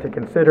the board to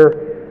consider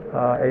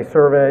a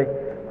survey.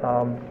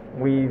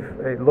 We've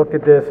looked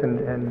at this,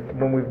 and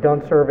when we've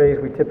done surveys,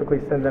 we typically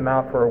send them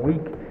out for a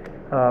week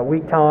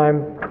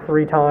time,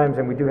 3 times,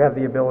 and we do have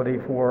the ability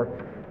for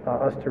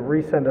us to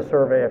resend a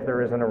survey if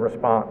there isn't a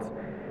response.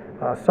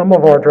 Some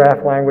of our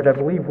draft language, I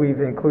believe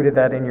we've included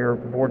that in your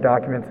board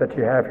documents that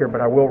you have here, but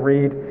I will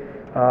read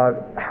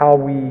how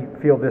we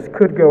feel this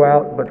could go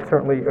out, but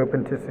certainly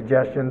open to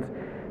suggestions.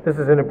 This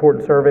is an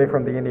important survey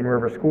from the Indian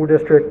River School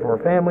District for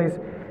families.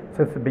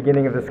 Since the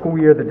beginning of the school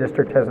year, the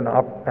district has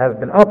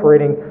been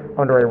operating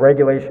under a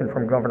regulation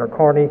from Governor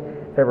Carney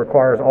that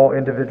requires all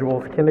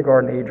individuals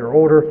kindergarten age or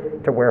older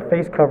to wear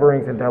face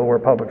coverings in Delaware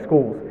public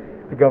schools.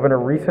 The governor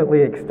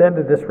recently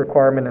extended this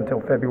requirement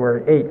until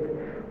February 8th.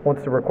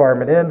 Once the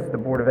requirement ends, the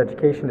Board of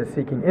Education is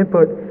seeking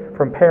input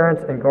from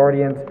parents and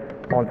guardians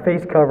on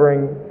face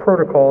covering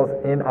protocols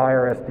in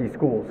IRSD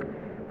schools.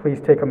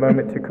 Please take a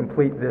moment to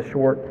complete this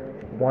short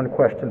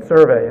one-question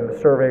survey, and the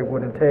survey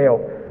would entail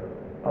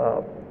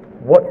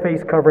what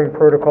face covering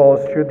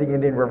protocols should the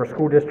Indian River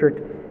School District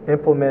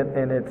implement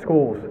in its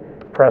schools?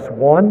 Press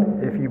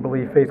 1 if you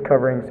believe face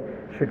coverings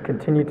should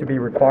continue to be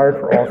required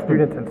for all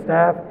students and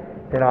staff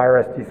in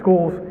IRSD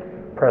schools.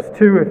 Press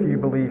 2 if you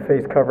believe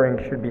face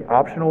coverings should be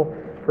optional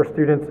for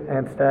students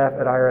and staff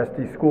at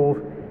IRSD schools.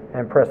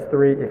 And press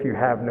 3 if you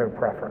have no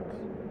preference.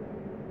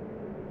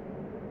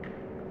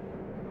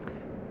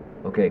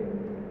 Okay.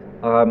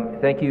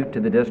 Thank you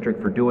to the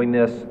district for doing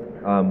this.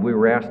 We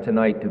were asked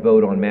tonight to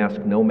vote on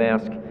mask, no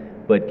mask.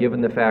 But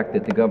given the fact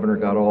that the governor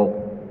got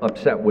all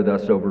upset with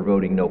us over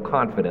voting no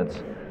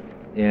confidence,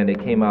 and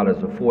it came out as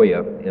a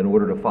FOIA in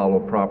order to follow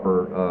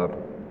proper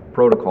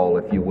protocol,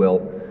 if you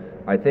will,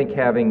 I think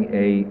having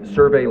a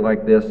survey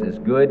like this is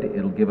good.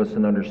 It'll give us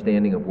an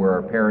understanding of where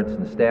our parents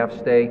and staff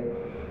stay.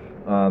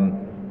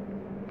 And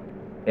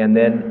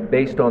then,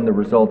 based on the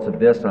results of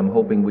this, I'm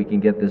hoping we can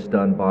get this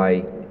done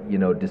by,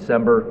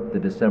 December, the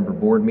December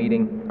board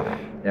meeting,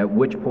 at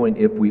which point,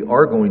 if we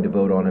are going to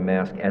vote on a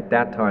mask, at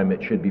that time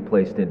it should be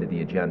placed into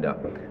the agenda.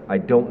 I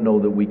don't know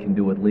that we can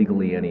do it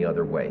legally any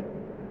other way.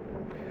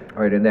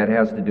 All right, and that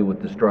has to do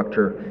with the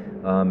structure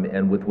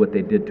and with what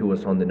they did to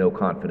us on the no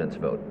confidence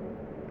vote.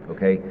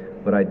 Okay?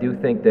 But I do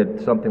think that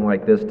something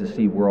like this, to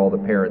see where all the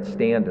parents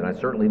stand, and I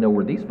certainly know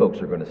where these folks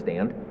are going to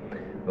stand,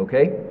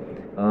 okay?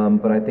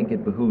 But I think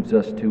it behooves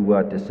us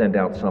to send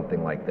out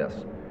something like this.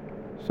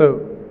 So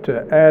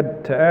to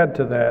add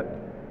to that,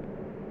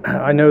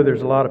 I know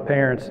there's a lot of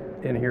parents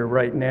in here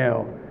right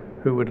now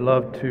who would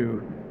love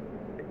to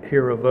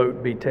hear a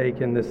vote be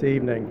taken this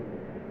evening,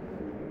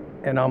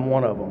 and I'm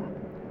one of them.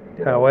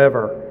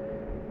 However,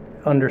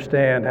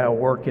 understand how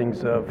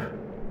workings of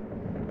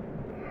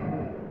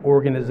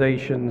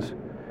organizations,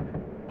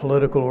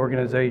 political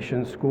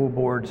organizations, school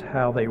boards,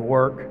 how they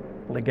work,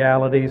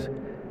 legalities.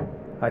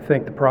 I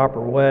think the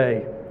proper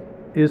way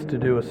is to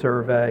do a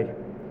survey,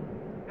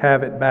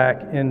 have it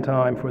back in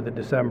time for the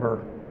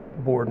December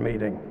board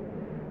meeting.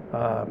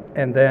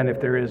 And then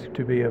if there is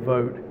to be a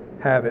vote,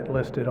 have it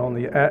listed on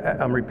the,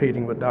 I'm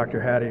repeating what Dr.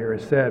 Hattier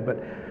has said, but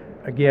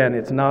again,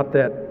 it's not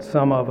that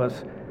some of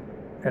us,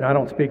 and I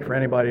don't speak for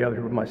anybody other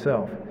than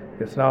myself,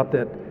 it's not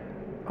that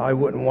I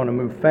wouldn't want to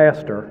move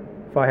faster.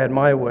 If I had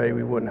my way,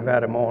 we wouldn't have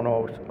had them on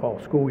all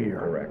school year.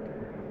 Correct.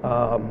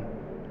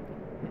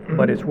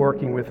 But it's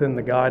working within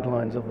the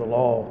guidelines of the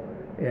law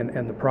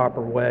and the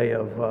proper way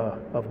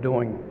of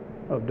doing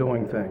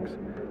things.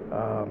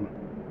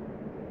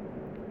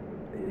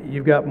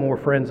 You've got more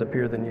friends up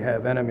here than you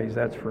have enemies,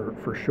 that's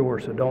for sure.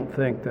 So don't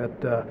think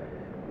that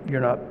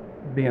you're not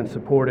being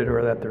supported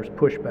or that there's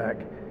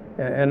pushback.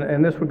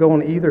 And this would go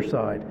on either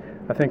side.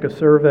 I think a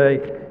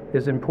survey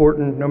is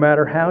important no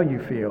matter how you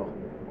feel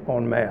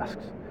on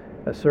masks.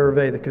 A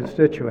survey the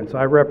constituents.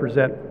 I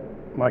represent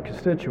my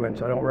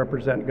constituents. I don't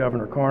represent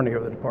Governor Carney or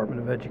the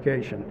Department of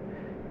Education.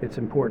 It's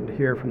important to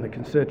hear from the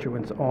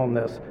constituents on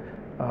this,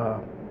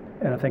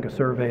 and I think a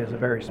survey is a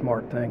very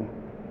smart thing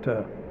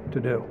to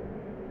do.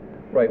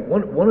 Right.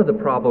 One of the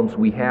problems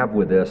we have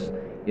with this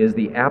is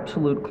the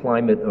absolute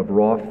climate of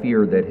raw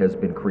fear that has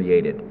been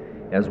created.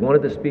 As one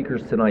of the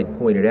speakers tonight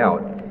pointed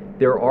out,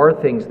 there are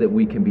things that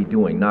we can be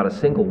doing, not a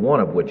single one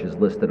of which is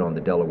listed on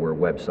the Delaware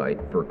website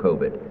for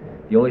COVID.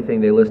 The only thing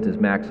they list is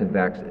masks and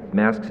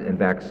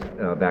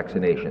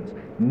vaccinations,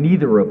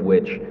 neither of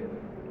which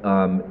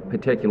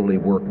particularly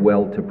work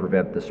well to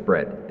prevent the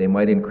spread. They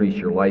might increase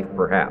your life,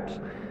 perhaps,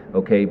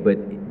 okay? But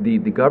the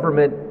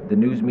government, the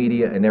news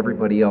media, and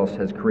everybody else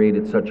has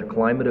created such a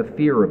climate of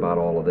fear about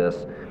all of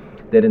this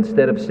that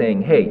instead of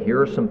saying, hey, here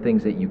are some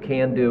things that you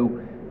can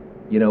do,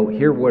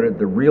 here what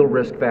the real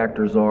risk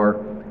factors are,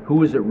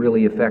 who is it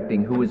really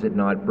affecting, who is it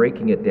not,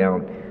 breaking it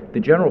down. The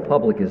general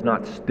public is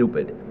not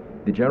stupid.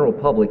 The general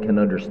public can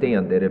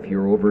understand that if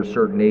you're over a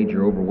certain age,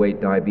 you're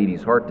overweight,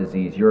 diabetes, heart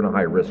disease, you're in a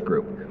high-risk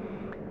group.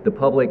 The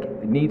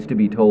public needs to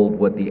be told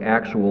what the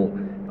actual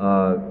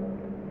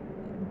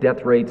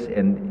death rates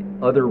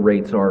and other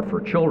rates are for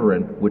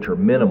children, which are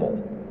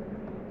minimal,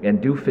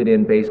 and do fit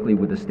in basically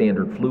with the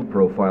standard flu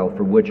profile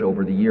for which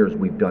over the years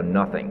we've done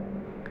nothing.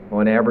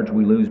 On average,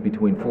 we lose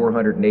between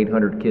 400 and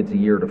 800 kids a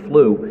year to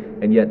flu,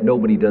 and yet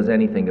nobody does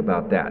anything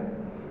about that.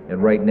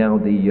 And right now,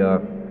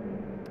 the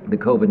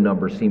COVID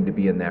numbers seem to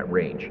be in that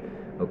range,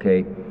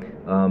 okay?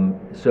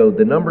 So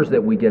the numbers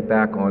that we get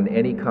back on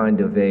any kind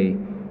of a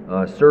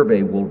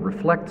survey will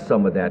reflect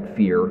some of that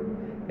fear,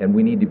 and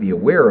we need to be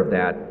aware of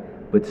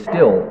that, but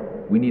still,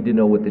 we need to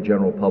know what the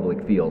general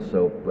public feels.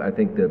 So I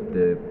think that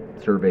the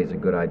survey is a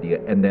good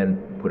idea, and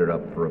then put it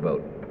up for a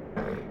vote.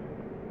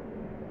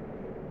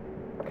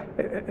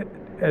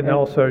 And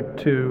also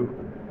to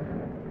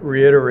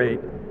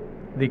reiterate,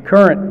 the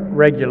current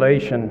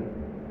regulation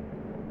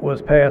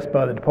was passed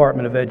by the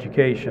Department of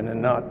Education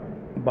and not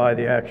by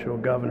the actual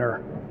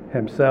governor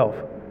himself,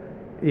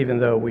 even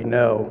though we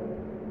know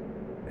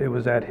it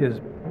was at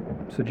his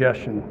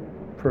suggestion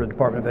for the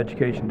Department of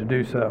Education to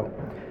do so.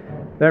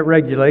 That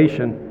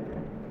regulation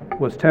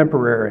was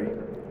temporary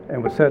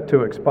and was set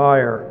to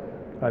expire,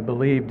 I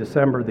believe,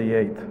 December the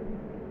 8th.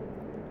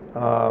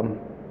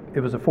 It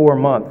was a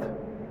 4-month,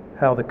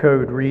 how the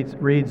code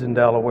reads in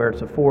Delaware,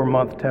 it's a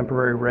 4-month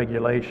temporary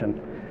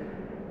regulation.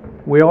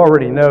 We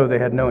already know they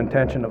had no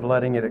intention of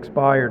letting it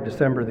expire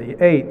December the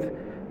 8th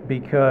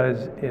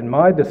because in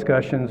my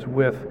discussions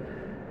with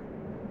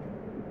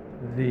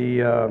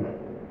the,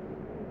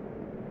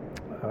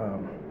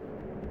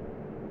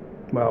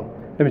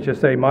 let me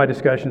just say my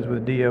discussions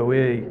with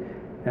DOE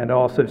and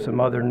also some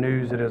other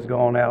news that has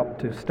gone out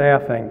to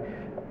staffing,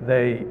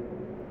 they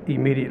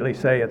immediately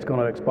say it's going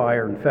to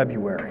expire in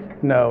February.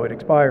 No, it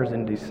expires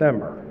in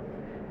December.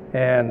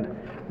 and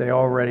they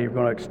already are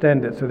going to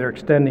extend it, so they're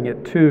extending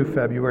it to the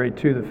February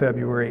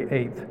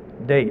 8th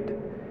date.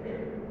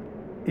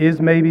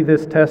 Is maybe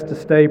this Test to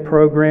Stay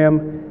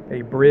program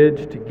a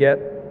bridge to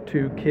get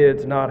to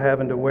kids not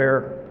having to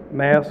wear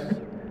masks?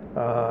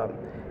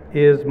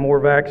 Is more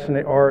vaccination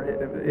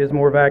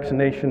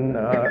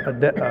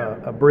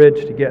a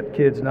bridge to get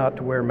kids not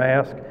to wear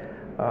masks?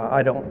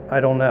 I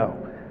don't know.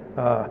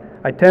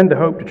 I tend to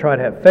hope to try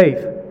to have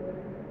faith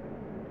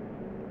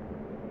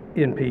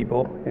in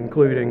people,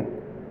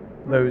 including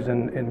those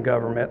in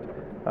government.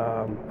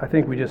 I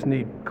think we just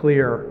need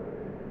clear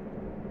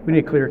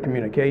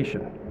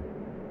communication.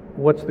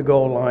 What's the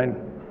goal line?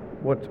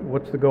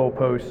 What's the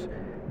goalposts?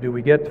 Do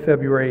we get to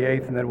February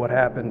 8th, and then what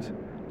happens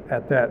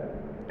at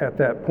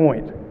that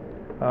point?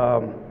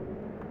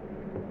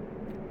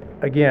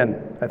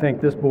 Again, I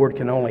think this board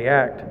can only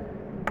act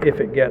if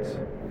it gets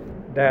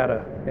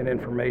data and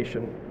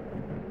information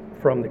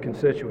from the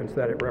constituents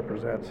that it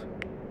represents.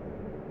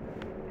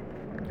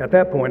 At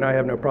that point, I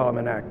have no problem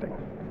in acting.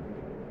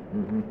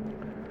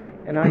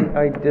 And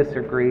I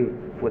disagree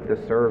with the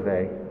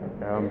survey.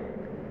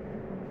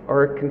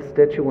 Our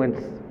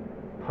constituents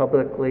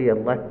publicly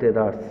elected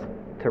us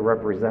to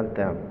represent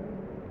them,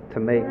 to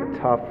make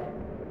tough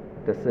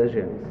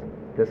decisions.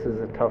 This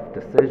is a tough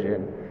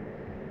decision.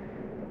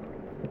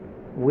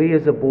 We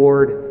as a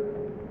board,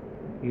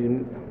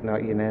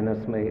 not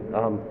unanimously,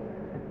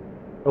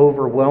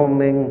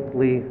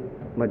 overwhelmingly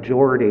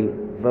majority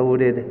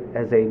voted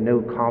as a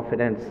no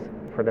confidence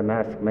for the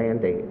mask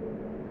mandate.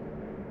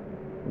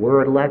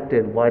 We're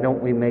elected, why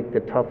don't we make the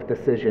tough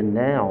decision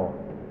now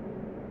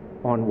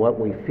on what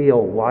we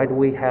feel? Why do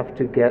we have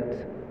to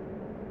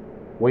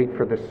wait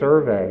for the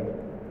survey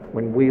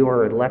when we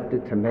were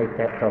elected to make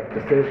that tough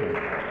decision?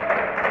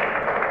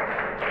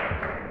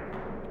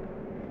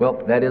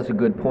 Well, that is a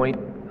good point.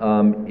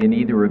 In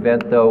either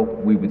event, though,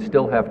 we would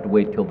still have to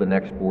wait till the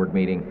next board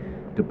meeting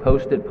to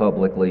post it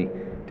publicly,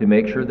 to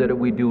make sure that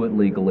we do it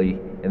legally,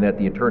 and that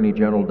the Attorney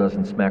General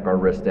doesn't smack our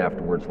wrist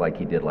afterwards like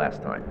he did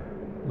last time.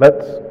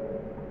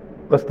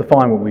 Let's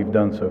define what we've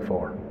done so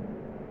far.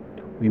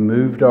 We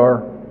moved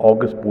our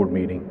August board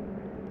meeting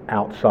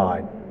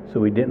outside, so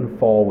we didn't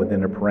fall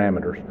within the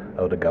parameters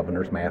of the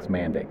governor's mask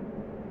mandate.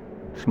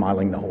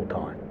 Smiling the whole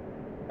time.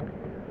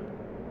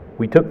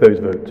 We took those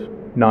votes,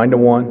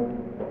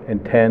 9-1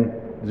 and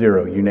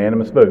 10-0,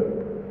 unanimous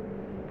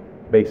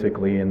vote,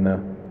 basically in the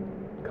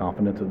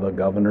confidence of the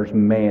governor's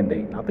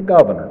mandate, not the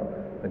governor,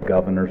 the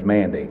governor's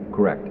mandate.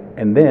 Correct.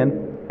 And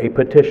then a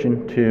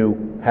petition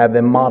to have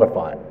them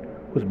modify it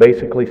was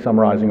basically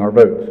summarizing our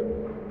votes.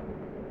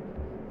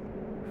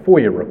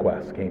 FOIA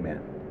requests came in,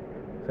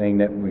 saying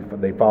that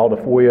they filed a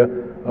FOIA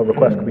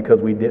request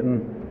because we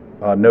didn't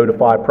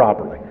notify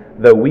properly.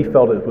 Though we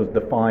felt it was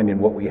defined in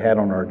what we had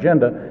on our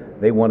agenda,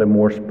 they wanted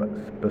more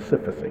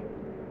specificity.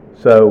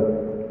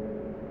 So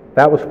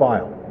that was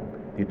filed.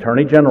 The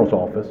Attorney General's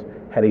office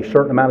had a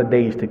certain amount of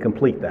days to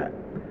complete that.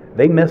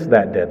 They missed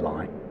that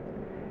deadline,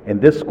 and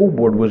this school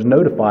board was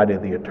notified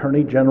of the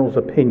Attorney General's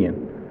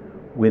opinion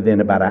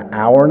within about an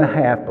hour and a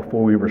half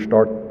before we were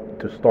start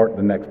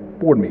the next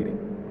board meeting.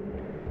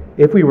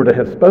 If we were to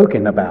have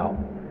spoken about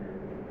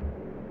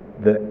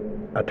the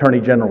Attorney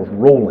General's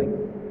ruling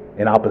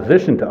in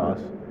opposition to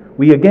us,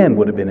 we again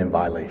would have been in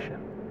violation.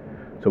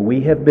 So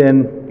we have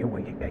been,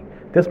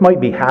 this might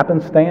be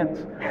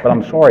happenstance, but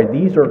I'm sorry,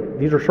 these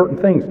are certain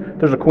things.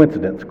 There's a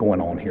coincidence going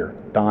on here,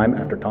 time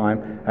after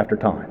time after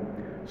time.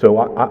 So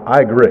I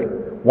agree.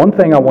 One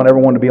thing I want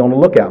everyone to be on the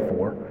lookout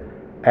for,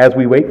 as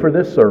we wait for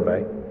this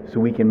survey, so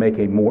we can make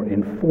a more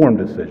informed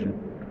decision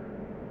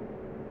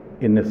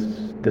in this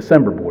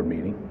December board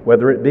meeting,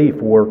 whether it be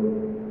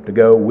to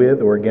go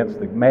with or against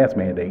the mask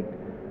mandate.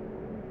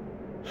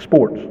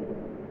 Sports.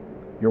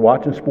 You're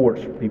watching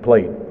sports be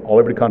played all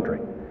over the country.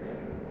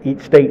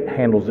 Each state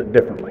handles it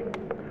differently.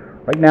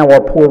 Right now,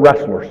 our poor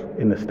wrestlers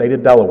in the state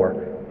of Delaware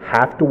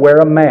have to wear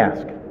a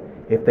mask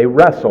if they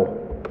wrestle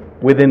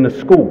within the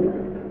school.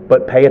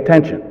 But pay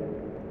attention,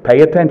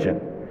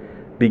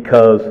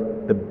 because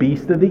the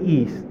Beast of the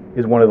East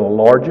is one of the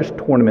largest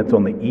tournaments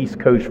on the East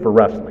Coast for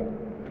wrestling.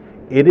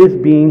 It is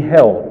being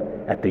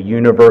held at the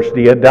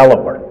University of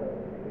Delaware,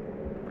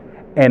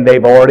 and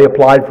they've already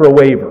applied for a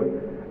waiver.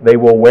 They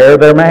will wear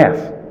their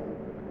masks,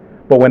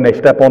 but when they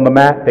step on the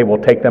mat, they will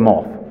take them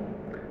off,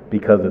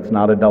 because it's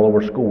not a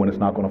Delaware school and it's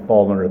not going to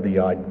fall under the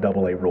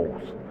IAA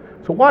rules.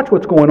 So watch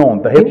what's going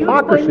on. The Can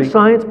hypocrisy, you explain the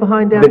science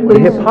behind that, the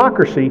please?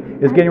 hypocrisy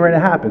is getting ready to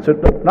happen. So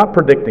not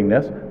predicting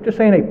this, just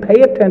saying, hey,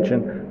 pay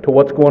attention to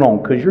what's going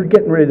on, because you're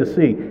getting ready to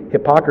see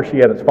hypocrisy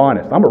at its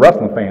finest. I'm a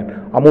wrestling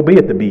fan. I'm going to be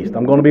at the Beast.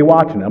 I'm going to be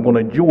watching it. I'm going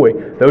to enjoy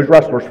those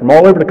wrestlers from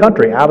all over the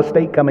country, out of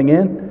state coming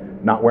in,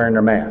 not wearing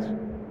their masks.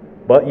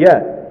 But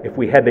yet, if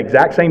we had the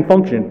exact same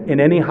function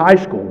in any high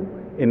school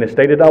in the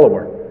state of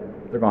Delaware,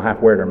 they're going to have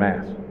to wear their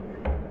masks.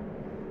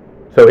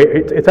 So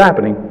it's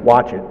happening.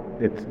 Watch it.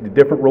 It's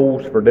different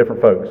rules for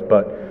different folks,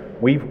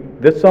 but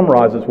this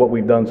summarizes what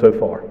we've done so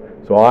far.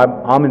 So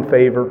I'm in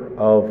favor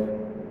of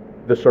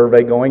the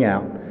survey going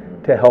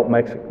out to help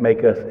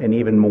make us an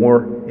even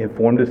more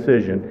informed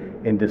decision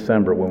in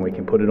December when we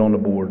can put it on the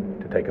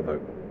board to take a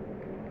vote.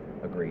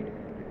 Agreed.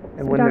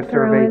 And So when the Dr.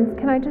 survey, Owens,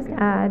 can I just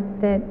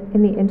add that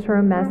in the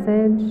intro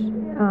message,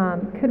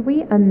 could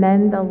we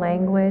amend the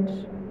language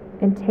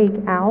and take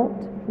out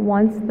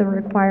once the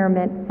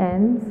requirement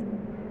ends?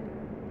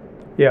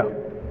 Yeah.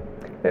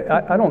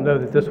 I don't know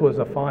that this was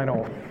a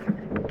final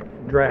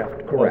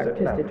draft, was it? Correct.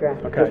 Just a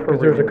draft. Okay, because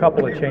there's a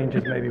couple of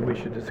changes maybe we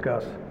should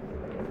discuss.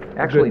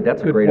 Actually, Good-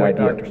 that's a good great point,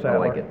 idea. Dr. I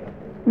like Statler. it.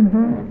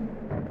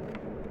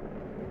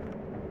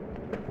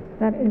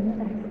 That is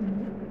excellent.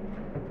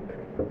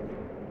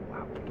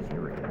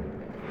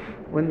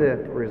 when the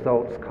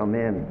results come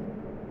in,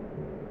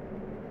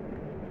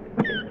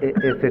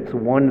 if it's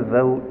one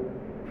vote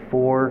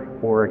for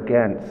or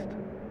against,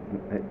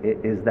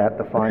 is that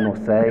the final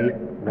say?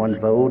 One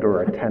vote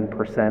or a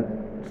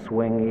 10%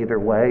 swing either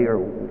way, or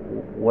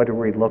what are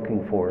we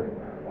looking for?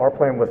 Our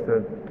plan was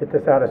to get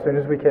this out as soon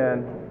as we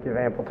can, give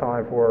ample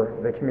time for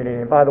the community.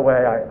 And by the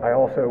way, I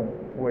also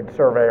would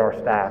survey our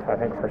staff. I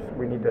think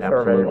we need to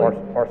survey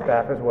Absolutely. our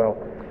staff as well.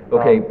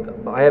 Okay,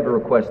 I have a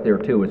request there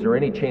too. Is there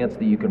any chance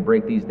that you can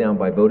break these down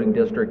by voting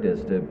district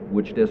as to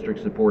which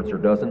district supports or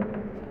doesn't?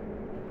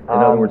 In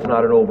other words,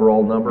 not an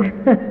overall number?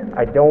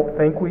 I don't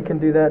think we can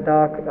do that,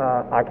 Doc.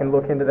 I can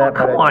look into that. Oh,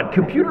 come on,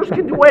 computers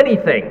can do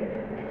anything.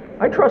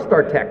 I trust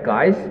our tech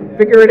guys.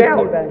 Figure it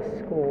out. By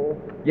school.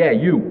 Yeah,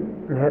 you.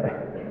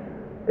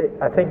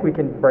 I think we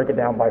can break it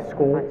down by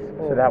school,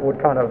 so that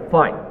would kind of...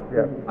 Fine.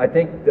 Yeah. I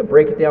think to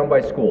break it down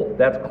by school,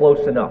 that's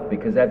close enough,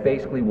 because that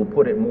basically will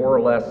put it more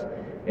or less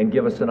and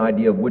give us an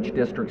idea of which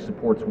district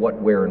supports what,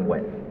 where, and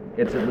when.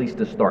 It's at least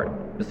a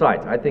start.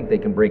 Besides, I think they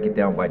can break it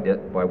down by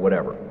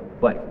whatever,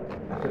 but...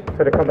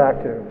 So to come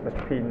back to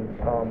Mr. Peden,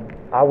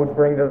 I would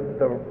bring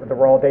the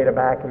raw data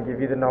back and give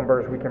you the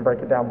numbers. We can break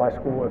it down by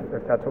school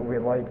if that's what we'd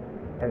like,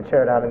 and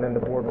share it out, and then the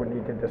board would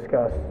need to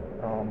discuss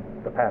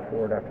the path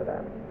forward after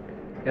that.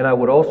 And I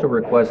would also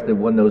request that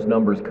when those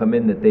numbers come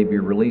in, that they be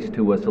released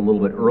to us a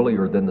little bit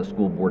earlier than the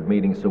school board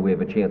meeting, so we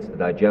have a chance to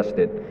digest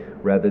it,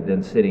 rather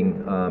than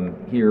sitting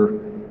here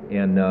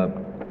and,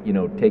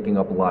 taking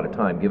up a lot of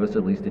time. Give us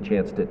at least a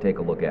chance to take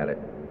a look at it.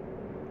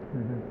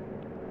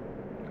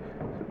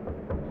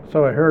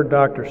 So I heard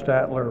Dr.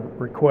 Statler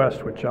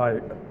request, which I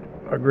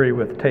agree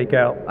with, take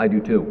out. I do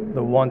too.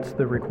 The once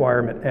the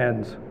requirement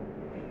ends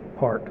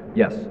part.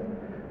 Yes.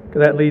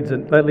 That leads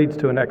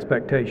to an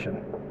expectation,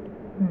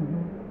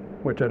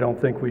 which I don't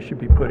think we should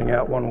be putting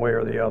out one way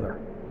or the other.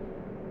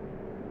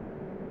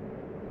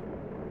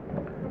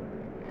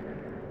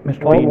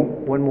 Mr.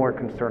 One more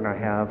concern I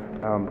have,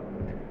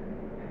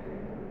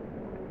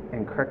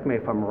 and correct me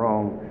if I'm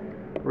wrong,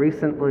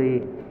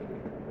 recently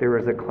there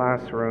was a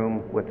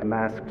classroom with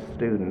masked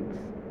students.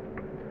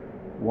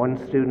 One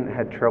student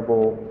had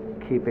trouble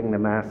keeping the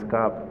mask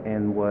up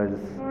and was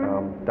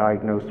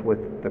diagnosed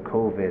with the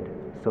COVID,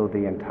 so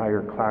the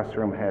entire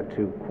classroom had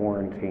to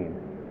quarantine.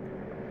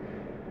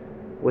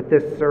 With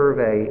this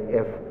survey,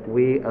 if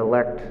we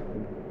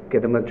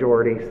get a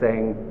majority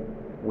saying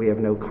we have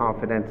no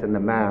confidence in the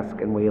mask,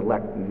 and we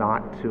elect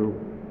not to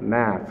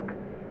mask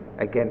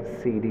against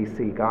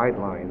CDC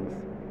guidelines,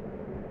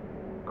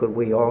 could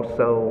we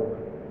also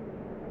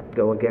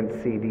go against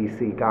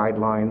CDC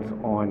guidelines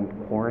on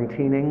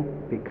quarantining?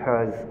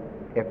 Because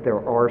if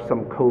there are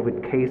some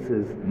COVID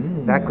cases,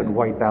 that could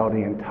wipe out the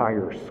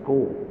entire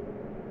school,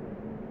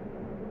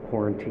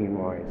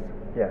 quarantine-wise.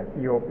 Yeah,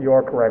 you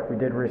are correct. We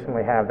did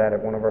recently have that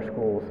at one of our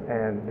schools,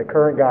 and the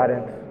current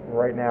guidance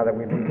right now that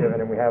we've been given,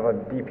 and we have a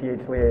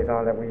DPH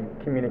liaison that we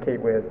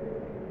communicate with,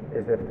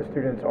 is if the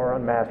students are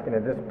unmasked, and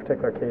in this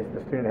particular case,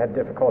 the student had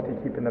difficulty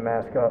keeping the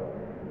mask up,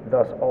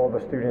 thus all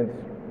the students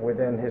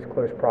within his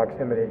close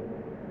proximity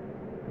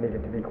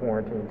needed to be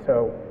quarantined.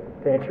 So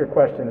to answer your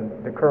question,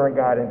 the current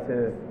guidance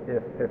is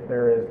if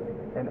there is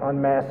an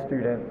unmasked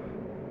student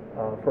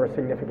for a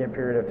significant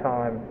period of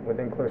time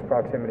within close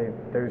proximity,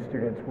 those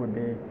students would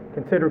be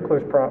considered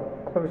close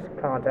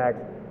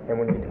contacts and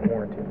would need to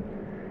quarantine.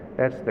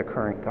 That's the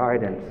current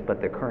guidance,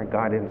 but the current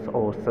guidance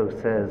also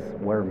says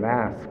wear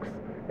masks.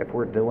 If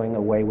we're doing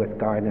away with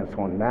guidance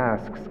on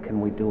masks,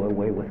 can we do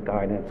away with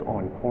guidance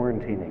on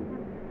quarantining?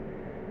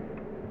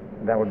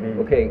 That would be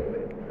okay.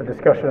 A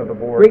discussion of the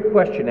board. Great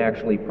question,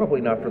 actually.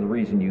 Probably not for the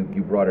reason you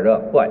brought it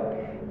up, but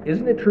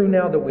isn't it true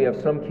now that we have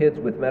some kids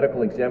with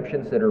medical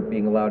exemptions that are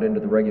being allowed into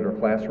the regular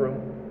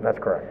classroom? That's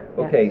correct.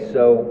 Okay,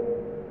 so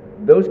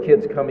those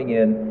kids coming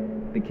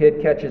in, the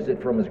kid catches it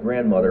from his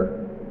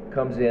grandmother,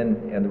 comes in,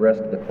 and the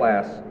rest of the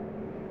class,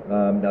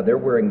 now they're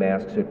wearing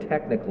masks, so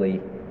technically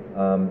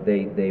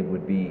they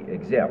would be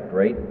exempt,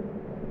 right?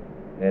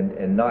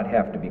 And not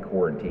have to be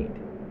quarantined.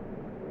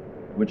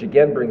 Which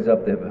again brings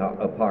up the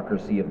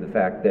hypocrisy of the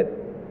fact that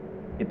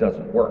it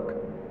doesn't work.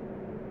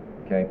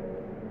 Okay?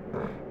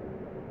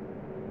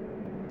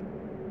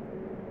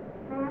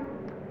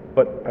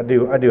 But I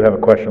do have a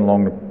question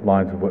along the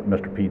lines of what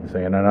Mr. Peden's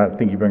saying, and I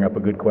think you bring up a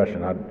good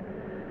question.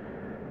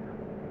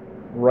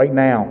 Right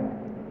now,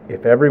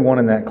 if everyone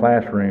in that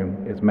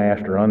classroom is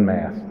masked or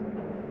unmasked,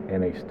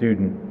 and a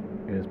student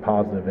is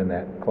positive in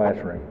that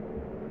classroom,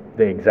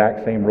 the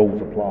exact same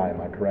rules apply, am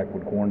I correct,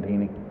 with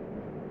quarantining?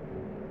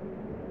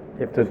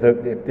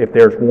 If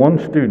there's one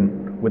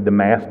student with the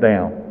mask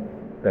down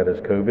that is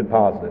COVID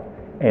positive,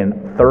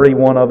 and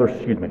 31 other,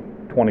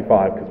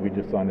 25, because we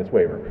just signed this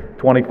waiver,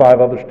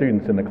 25 other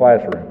students in the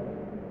classroom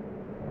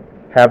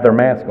have their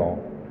mask on,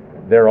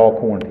 they're all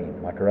quarantined,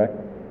 am I correct?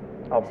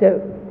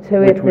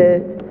 So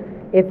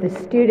if the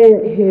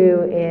student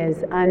who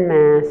is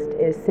unmasked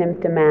is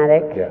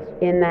symptomatic Yes.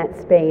 in that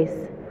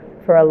space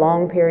for a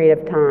long period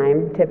of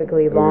time,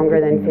 typically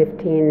longer than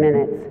 15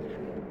 minutes,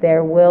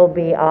 there will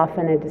be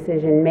often a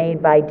decision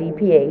made by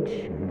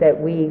DPH that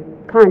we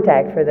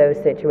contact for those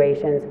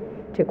situations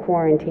to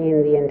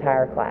quarantine the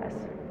entire class.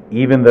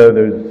 Even though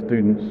those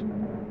students,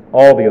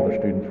 all the other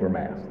students were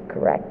masked?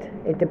 Correct.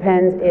 It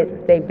depends,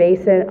 they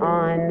base it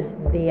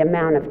on the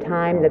amount of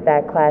time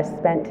that class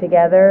spent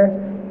together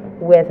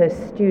with a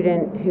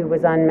student who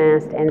was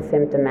unmasked and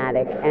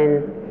symptomatic.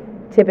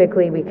 And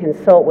typically we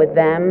consult with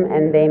them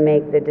and they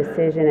make the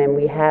decision, and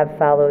we have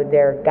followed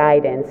their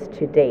guidance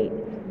to date.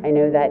 I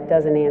know that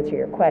doesn't answer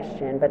your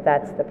question, but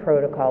that's the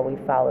protocol we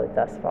followed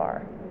thus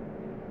far.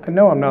 I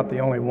know I'm not the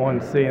only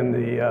one seeing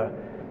the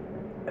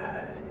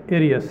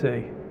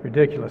idiocy,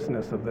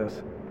 ridiculousness of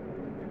this.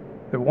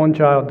 That one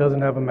child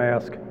doesn't have a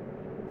mask,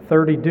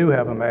 30 do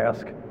have a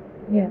mask,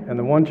 Yeah. and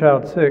the one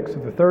child's sick, so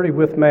the 30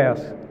 with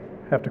masks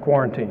have to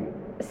quarantine.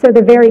 So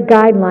the very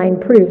guideline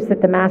proves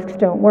that the masks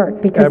don't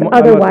work, because I must-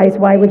 otherwise,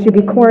 why would you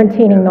be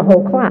quarantining the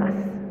whole class?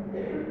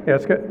 Yeah,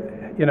 it's good.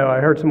 You know, I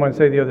heard someone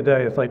say the other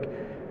day, it's like,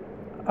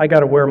 I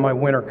got to wear my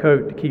winter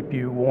coat to keep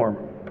you warm.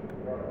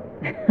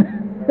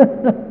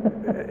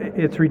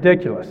 It's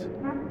ridiculous.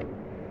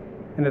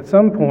 And at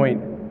some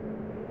point,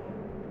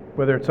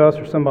 whether it's us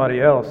or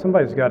somebody else,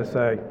 somebody's got to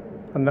say,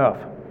 enough.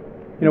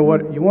 You know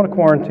what, you want to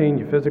quarantine,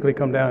 you physically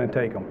come down and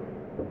take them.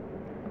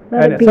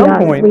 Let And it at be some us.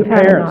 point, We've the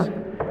had parents,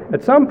 enough.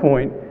 at some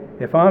point,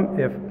 if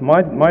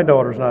my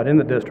daughter's not in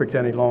the district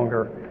any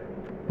longer,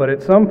 but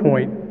at some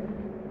point,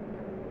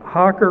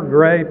 Hocker,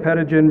 Gray,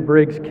 Pettigen,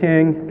 Briggs,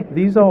 King,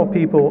 these all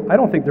people, I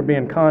don't think they're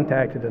being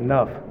contacted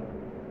enough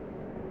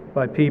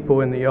by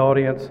people in the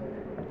audience,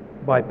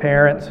 by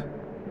parents.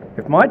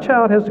 If my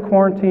child has to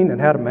quarantine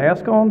and had a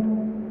mask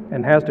on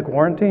and has to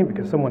quarantine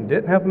because someone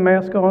didn't have a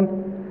mask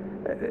on,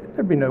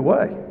 there'd be no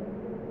way.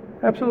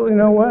 Absolutely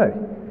no way.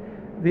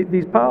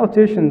 These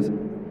politicians,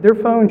 their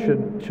phone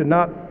should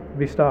not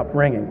be stopped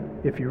ringing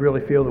if you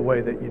really feel the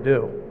way that you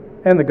do,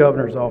 and the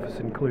governor's office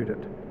included.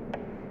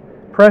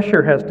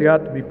 Pressure has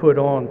got to be put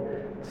on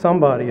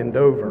somebody in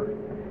Dover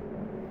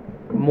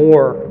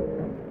more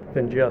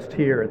than just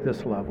here at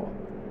this level.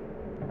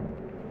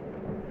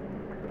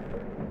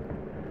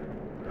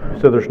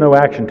 So there's no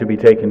action to be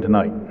taken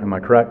tonight, am I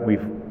correct?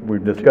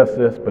 We've discussed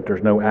this, but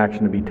there's no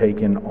action to be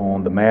taken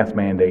on the mask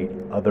mandate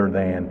other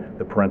than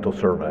the parental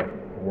survey.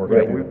 We're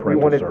working through the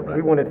parental survey.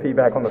 We wanted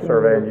feedback on the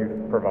survey, and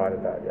you've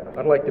provided that, yes.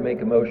 I'd like to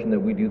make a motion that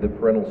we do the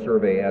parental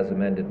survey as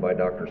amended by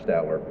Dr.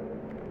 Statler.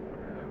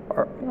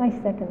 I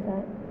second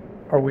that.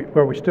 Are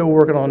we still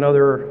working on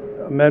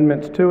other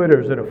amendments to it,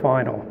 or is it a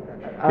final?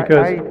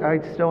 Because I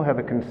still have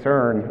a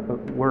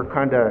concern. We're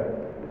kind of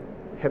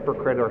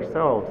hypocrite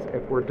ourselves.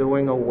 If we're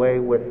doing away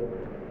with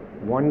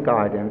one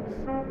guidance,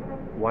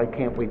 why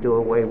can't we do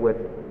away with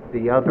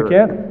the other? We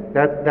can.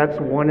 That's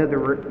one of the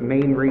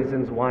main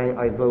reasons why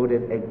I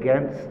voted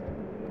against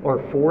or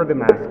for the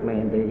mask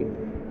mandate,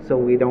 so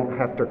we don't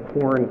have to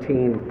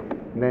quarantine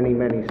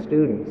many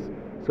students.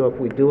 So if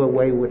we do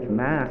away with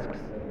masks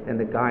and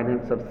the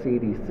guidance of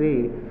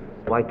CDC,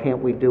 why can't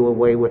we do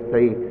away with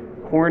the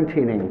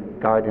quarantining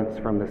guidance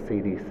from the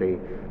CDC,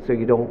 so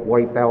you don't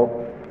wipe out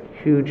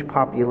huge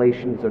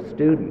populations of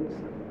students?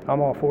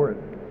 I'm all for it.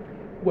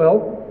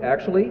 Well,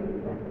 actually,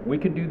 we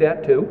could do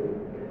that too.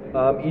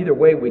 Either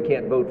way, we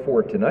can't vote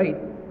for it tonight.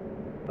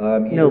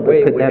 Either but way,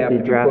 it could would that have be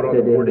to be put on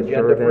the drafted in board the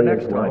agenda for survey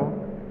next as time.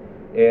 well?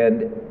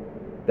 And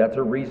that's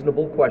a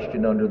reasonable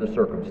question under the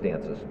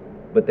circumstances,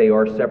 but they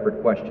are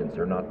separate questions,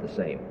 they're not the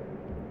same.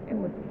 It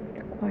would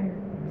require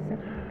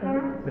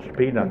separate. Mr.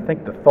 Peden, I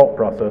think the thought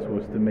process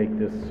was to make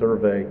this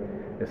survey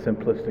as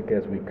simplistic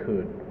as we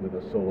could with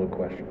a solo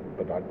question,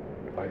 but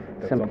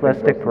that's something for us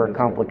Simplistic to for a discuss.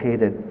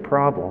 complicated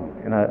problem,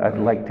 and I'd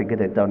like to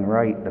get it done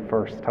right the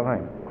first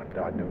time.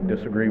 I don't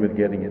disagree with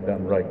getting it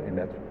done right, and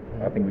that's,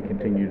 I think we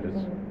continue to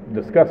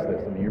discuss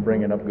this. I mean, you're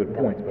bringing up good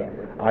points, but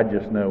I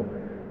just know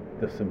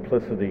the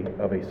simplicity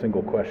of a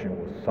single question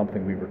was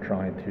something we were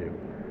trying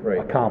to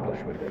accomplish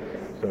with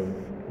this. So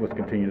let's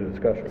continue the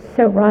discussion.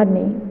 So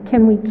Rodney,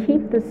 can we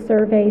keep the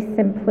survey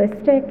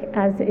simplistic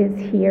as is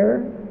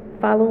here,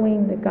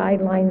 following the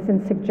guidelines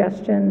and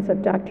suggestions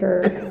of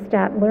Dr.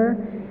 Statler,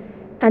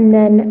 and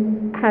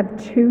then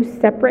have two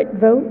separate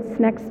votes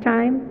next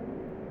time?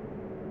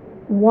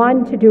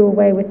 One to do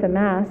away with the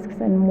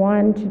masks and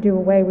one to do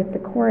away with the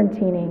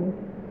quarantining,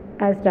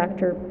 as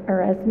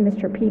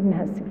Mr. Peden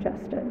has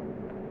suggested.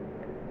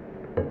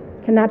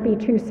 Can that be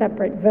two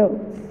separate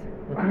votes?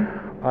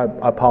 I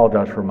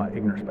apologize for my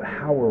ignorance, but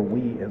how are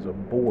we as a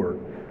board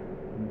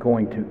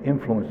going to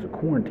influence the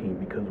quarantine?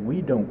 Because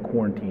we don't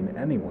quarantine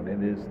anyone.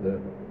 It is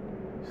the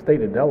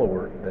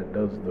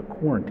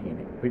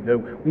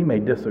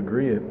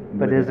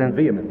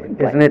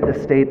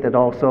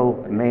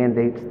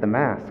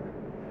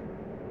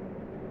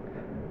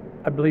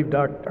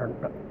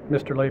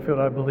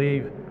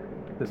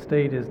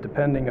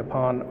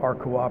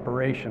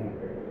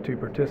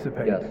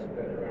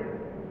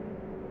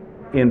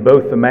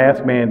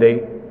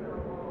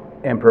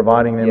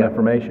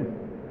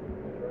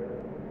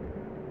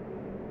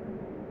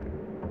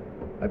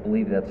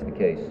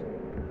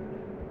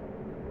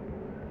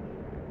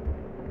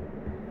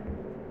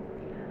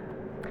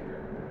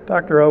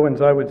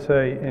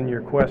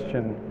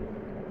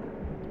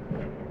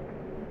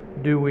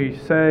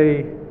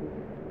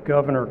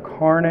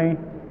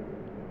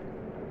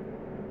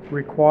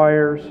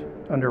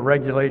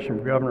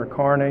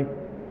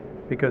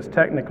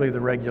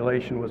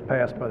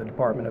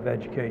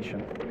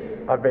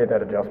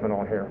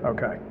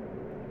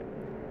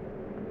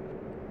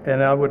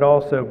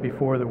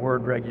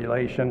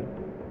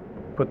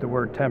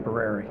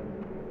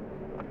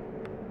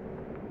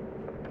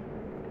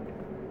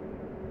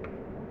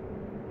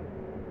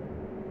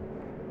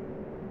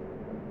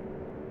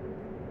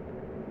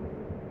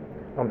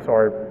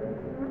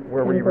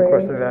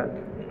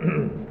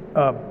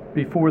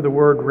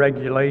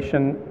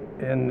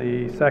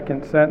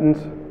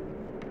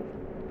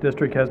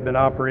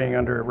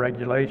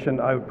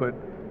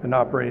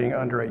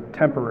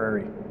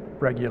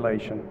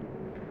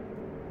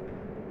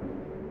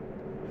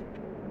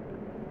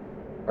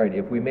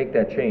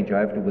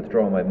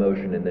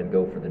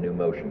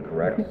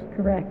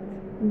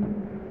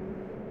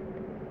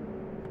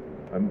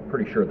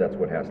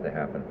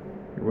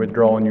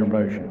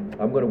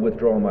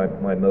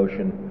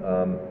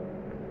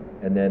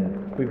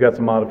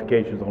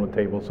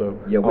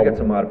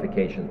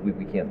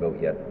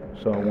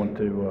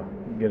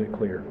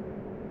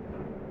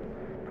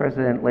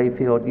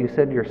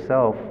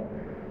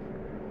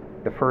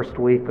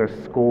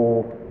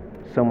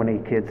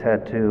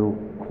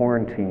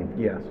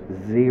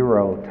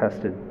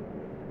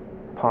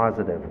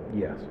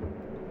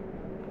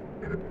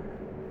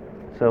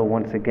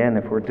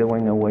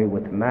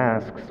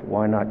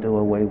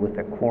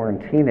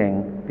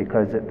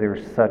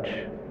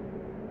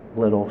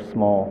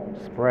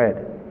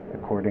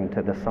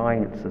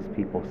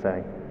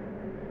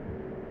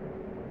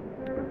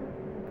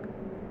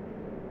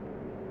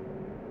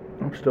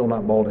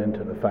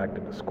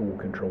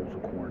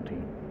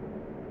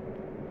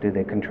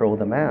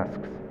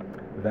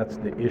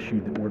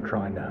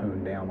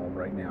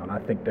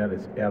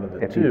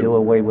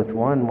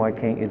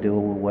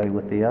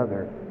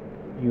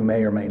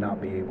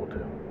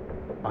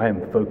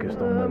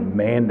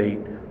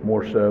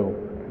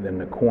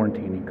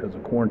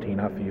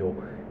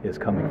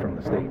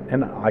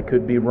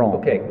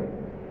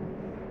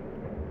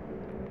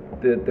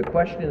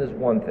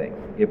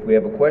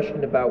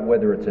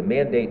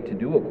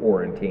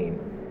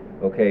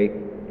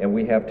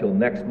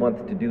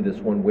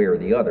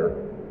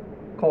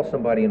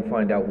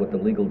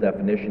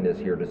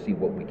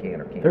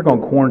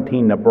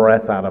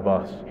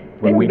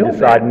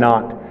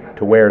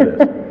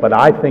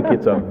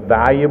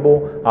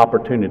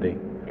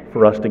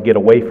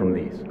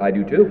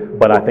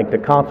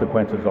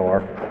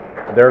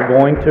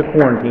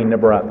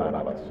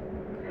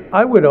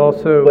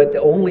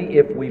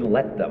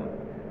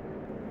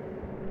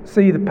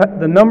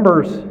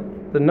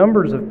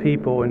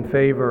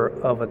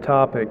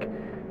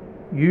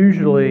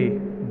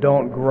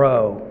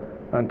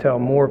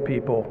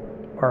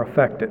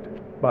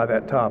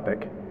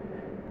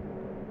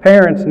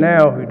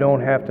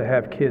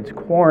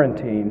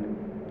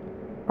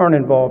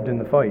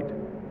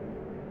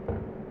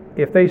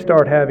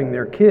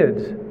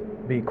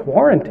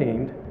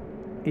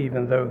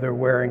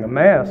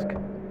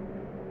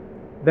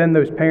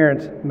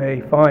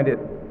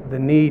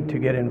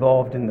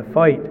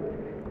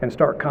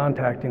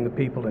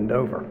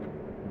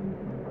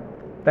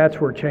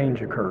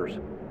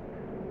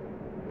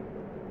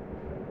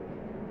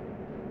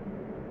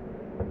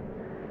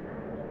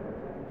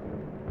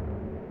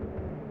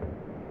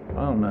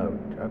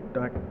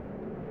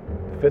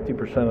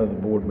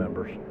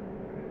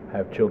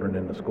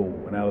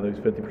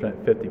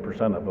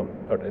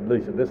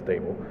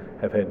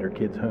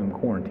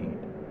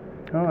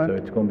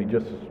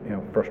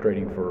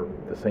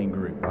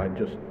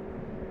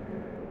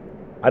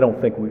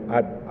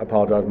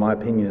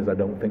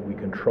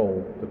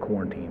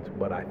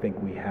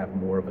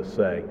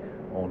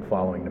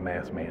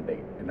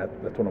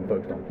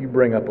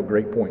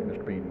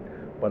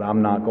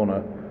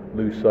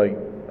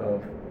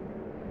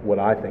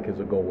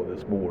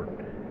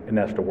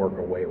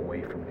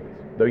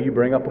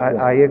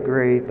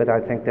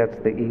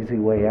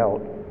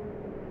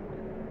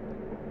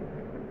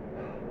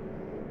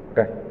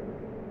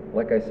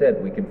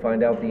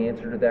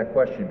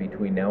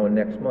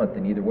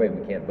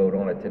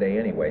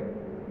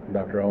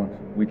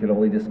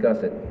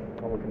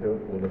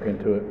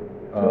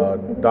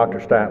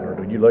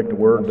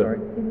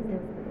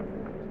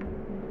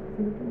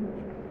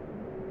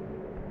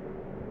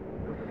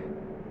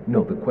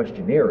No, the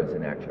questionnaire is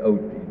an action. Oh,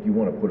 you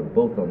want to put them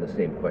both on the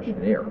same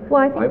questionnaire?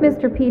 Well, I think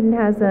Mr. Peden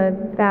has a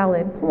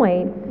valid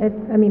point.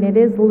 I mean, it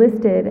is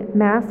listed,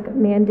 mask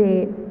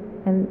mandate,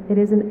 and it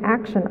is an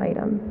action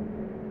item.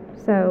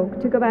 So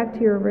to go back to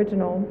your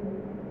original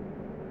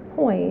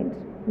point,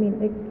 I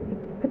mean,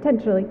 it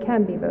potentially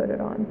can be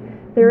voted on.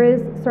 There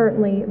is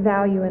certainly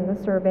value in the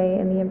survey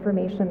and the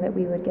information that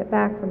we would get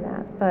back from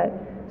that, but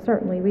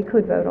certainly we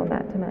could vote on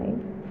that tonight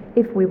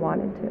if we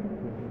wanted to.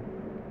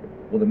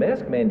 Well, the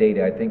mask mandate,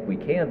 I think we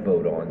can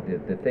vote on.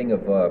 The thing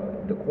of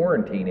the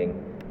quarantining,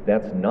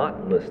 that's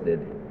not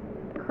listed.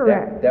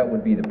 Correct. That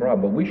would be the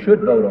problem. But we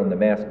should vote on the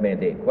mask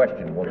mandate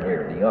question one way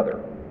or the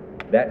other.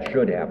 That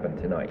should happen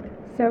tonight.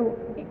 So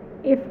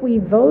if we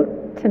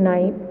vote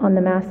tonight on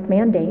the mask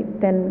mandate,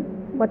 then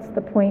what's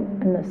the point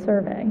in the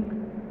survey?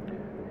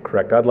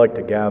 Correct. I'd like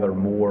to gather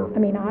more. I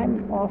mean,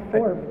 I'm all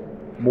for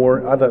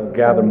I'd like to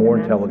gather Voting more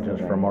the mask intelligence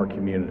survey. from our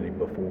community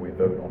before we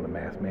vote on the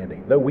mask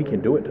mandate. Though we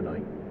can do it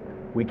tonight.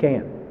 We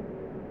can.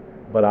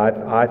 But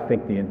I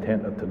think the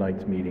intent of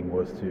tonight's meeting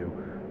was to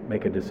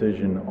make a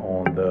decision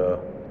on the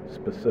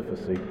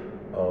specificity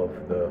of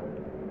the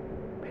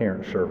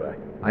parent survey.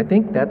 I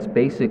think that's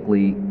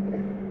basically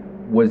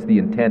was the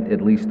intent,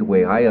 at least the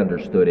way I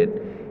understood it.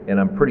 And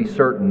I'm pretty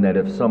certain that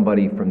if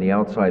somebody from the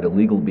outside, a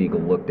legal beagle,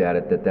 looked at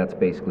it, that's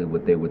basically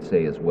what they would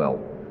say as well.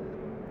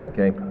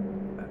 Okay?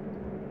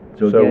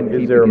 So again,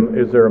 is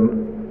there,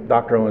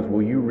 Dr. Owens,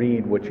 will you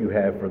read what you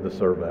have for the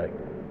survey?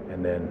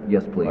 And then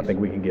yes, please. I think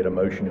we can get a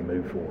motion to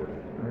move forward.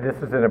 This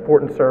is an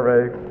important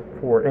survey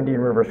for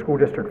Indian River School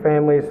District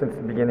families. Since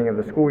the beginning of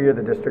the school year,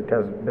 the district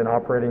has been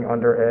operating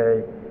under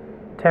a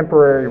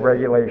temporary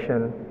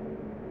regulation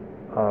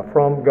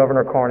from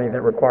Governor Carney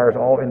that requires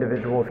all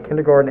individuals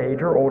kindergarten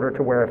age or older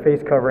to wear a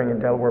face covering in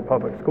Delaware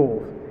public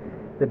schools.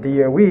 The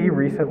DOE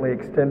recently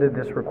extended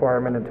this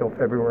requirement until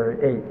February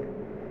 8th.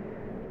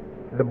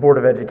 The Board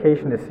of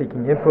Education is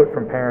seeking input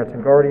from parents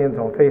and guardians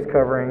on face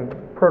covering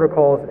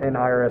protocols in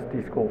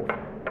IRSD schools.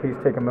 Please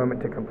take a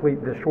moment to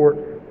complete this short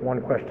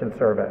one-question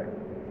survey.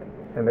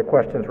 And the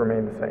questions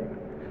remain the same.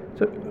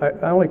 So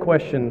I only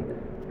question,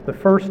 the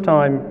first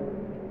time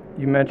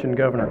you mentioned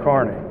Governor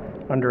Carney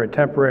under a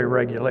temporary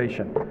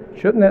regulation,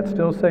 shouldn't that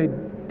still say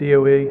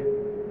DOE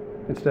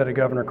instead of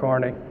Governor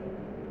Carney?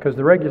 Because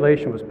the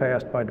regulation was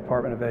passed by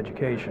Department of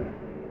Education.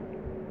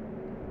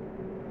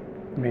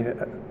 I mean,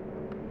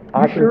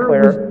 I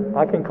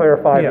can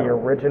clarify Yeah. the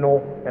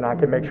original, and I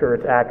can make sure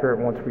it's accurate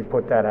once we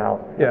put that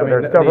out. Yeah, I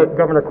Whether mean, it's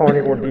Governor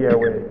Carney or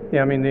DOE.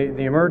 Yeah, I mean,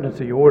 the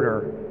emergency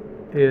order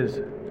is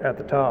at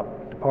the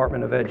top,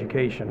 Department of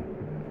Education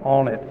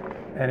on it,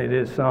 and it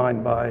is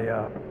signed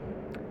by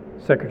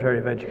Secretary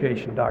of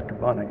Education, Dr.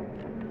 Bunning.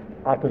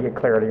 I can get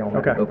clarity on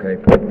that. Okay.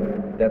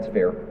 Okay, that's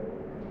fair.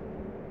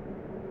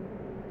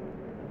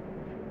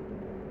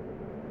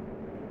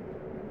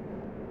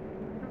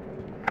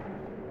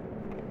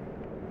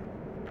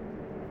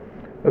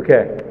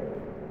 Okay.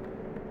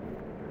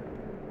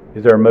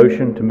 Is there a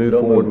motion to move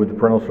forward with the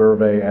parental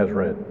survey as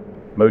read?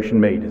 Motion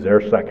made. Is there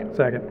a second?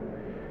 Second.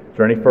 Is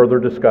there any further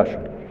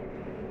discussion?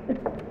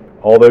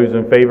 All those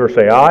in favor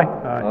say aye.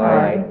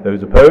 Aye.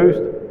 Those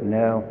opposed?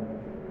 No.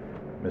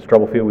 Ms.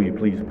 Troublefield, will you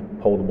please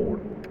poll the board?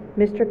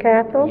 Mr.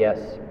 Cathell?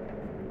 Yes.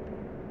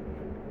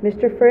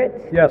 Mr.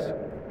 Fritz? Yes.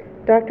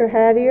 Dr.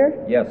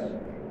 Hattier? Yes.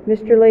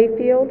 Mr.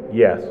 Layfield?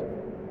 Yes.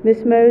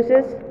 Ms.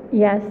 Moses?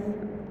 Yes.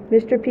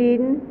 Mr.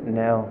 Peden?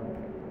 No.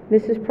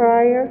 Mrs.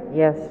 Pryor?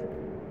 Yes.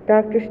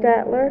 Dr.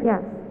 Statler?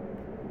 Yes.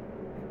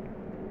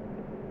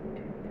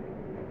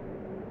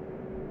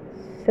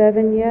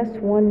 7 yes,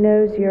 1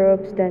 no, 0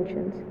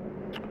 abstentions.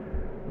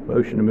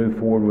 Motion to move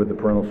forward with the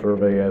parental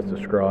survey as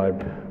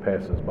described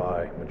passes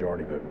by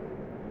majority vote.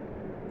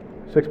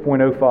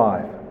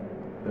 6.05,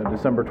 the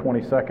December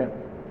 22nd,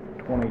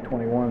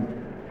 2021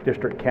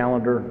 district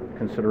calendar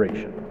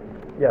consideration.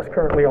 Yes,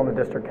 currently on the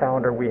district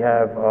calendar, we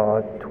have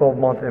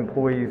 12-month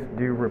employees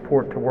due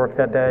report to work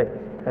that day,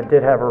 and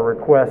did have a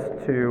request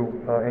to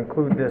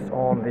include this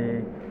on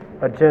the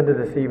agenda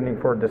this evening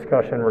for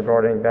discussion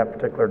regarding that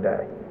particular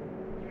day.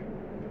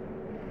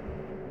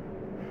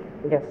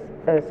 Yes,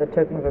 as a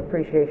token of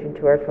appreciation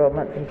to our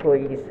 12-month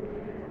employees,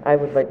 I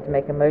would like to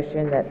make a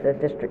motion that the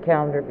district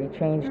calendar be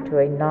changed to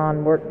a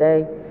non-work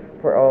day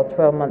for all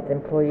 12-month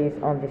employees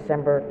on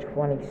December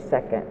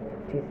 22nd,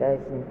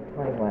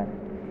 2021.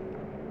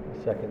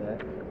 Second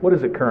that. What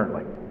is it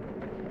currently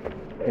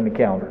in the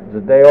calendar? Is it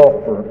a day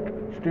off for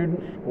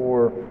students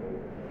or?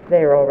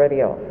 They are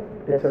already off.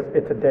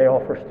 It's a day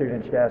off for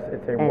students, yes.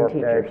 It's a And work day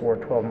teachers. for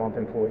 12-month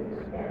employees.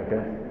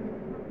 Okay.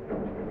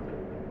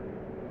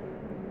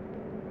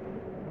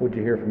 What'd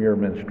you hear from your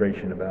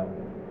administration about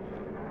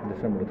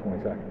December the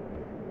 22nd?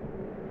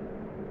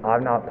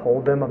 I've not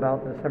told them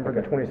about December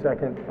the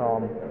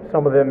 22nd.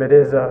 Some of them, it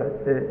is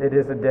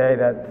a day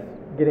that's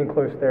getting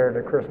close there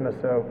to Christmas,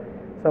 so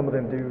some of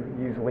them do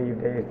use leave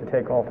days to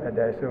take off that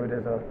day. So it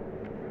is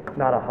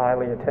not a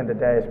highly attended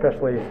day,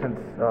 especially since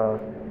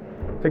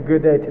it's a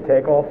good day to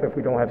take off if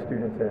we don't have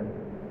students in.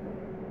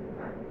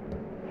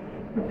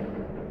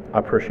 I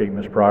appreciate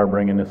Ms. Pryor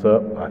bringing this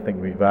up. I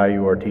think we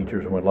value our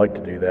teachers and would like to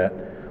do that.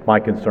 My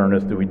concern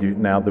is, do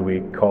we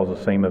cause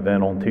the same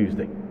event on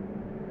Tuesday?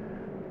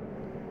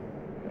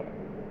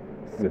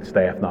 With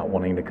staff not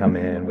wanting to come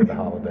in with the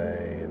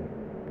holiday, and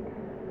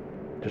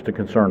just a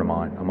concern of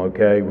mine. I'm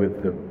okay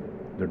with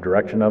the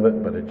direction of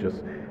it, but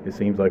it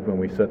seems like when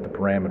we set the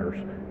parameters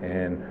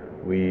and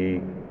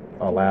we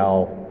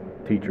allow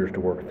teachers to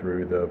work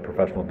through the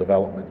professional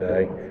development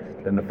day,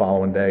 then the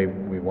following day,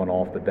 we want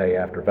off the day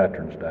after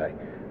Veterans Day.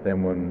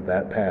 Then when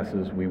that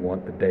passes, we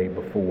want the day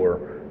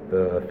before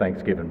the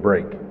Thanksgiving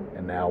break.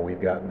 And now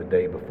we've got the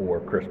day before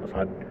Christmas.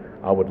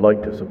 I would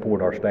like to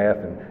support our staff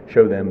and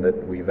show them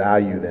that we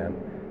value them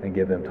and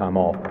give them time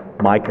off.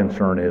 My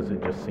concern is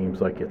it just seems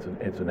like it's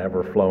an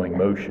ever-flowing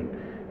motion.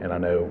 And I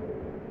know,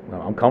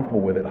 I'm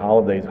comfortable with it.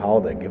 Holiday's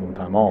holiday, give them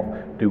time off.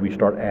 Do we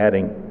start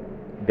adding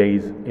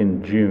days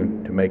in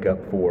June to make up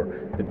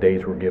for the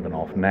days we're giving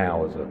off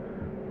now as a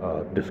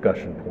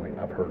discussion point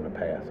I've heard in the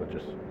past?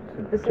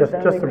 Just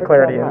some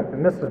clarity,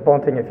 and Mrs.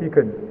 Bunting, if you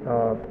could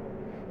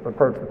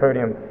approach the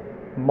podium.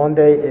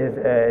 Monday is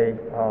a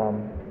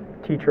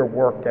teacher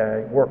work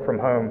day, work from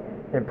home,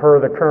 and per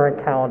the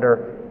current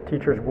calendar,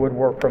 teachers would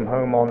work from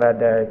home on that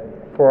day.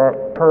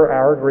 Per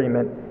our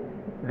agreement,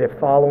 the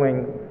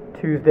following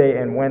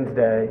Tuesday and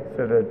Wednesday,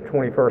 so the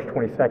 21st,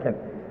 22nd,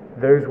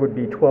 those would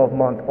be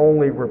 12-month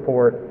only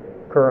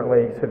report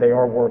currently, so they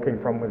are working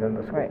from within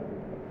the school. Right.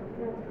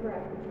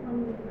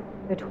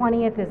 The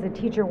 20th is a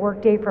teacher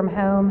workday from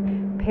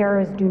home.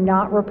 Paras do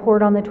not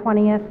report on the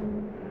 20th.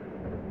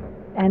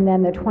 And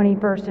then the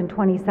 21st and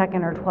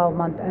 22nd are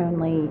 12-month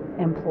only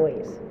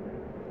employees.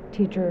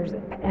 Teachers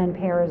and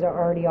paras are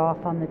already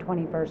off on the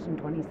 21st and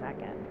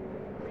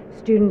 22nd.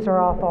 Students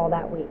are off all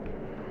that week.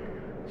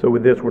 So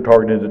with this, we're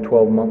targeted to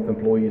 12-month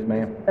employees,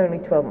 ma'am? Only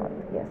 12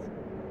 months, yes.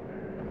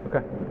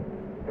 Okay.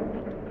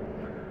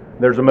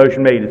 There's a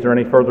motion made. Is there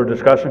any further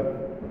discussion?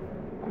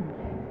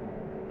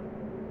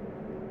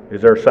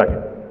 Is there a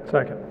second?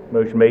 Second.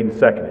 Motion made and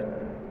seconded.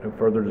 No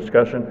further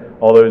discussion.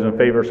 All those in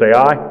favor say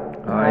aye.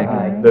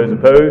 Aye. Those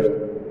opposed?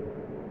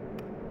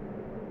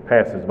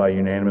 Passes by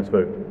unanimous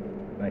vote.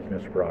 Thank you,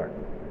 Mr. Pryor.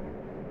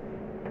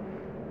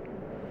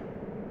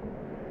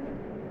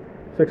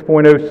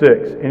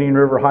 6.06, Indian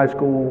River High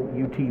School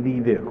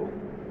UTV vehicle.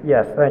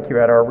 Yes, thank you.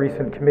 At our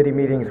recent committee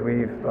meetings,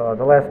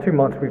 the last 2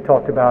 months, we've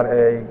talked about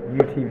a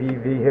UTV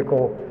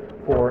vehicle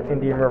for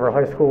Indian River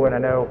High School, and I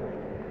know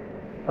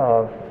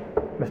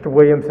Mr.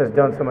 Williams has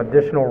done some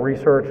additional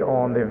research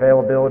on the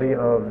availability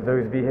of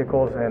those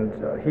vehicles, and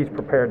he's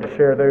prepared to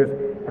share those.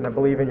 And I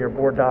believe in your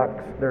board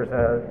docs, there's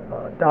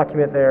a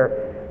document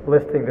there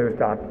listing those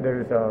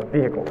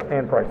vehicles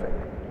and pricing.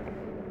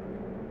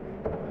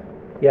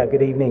 Yeah,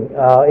 good evening.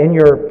 In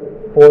your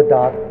board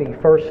doc, the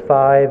first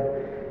 5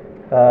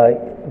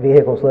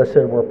 vehicles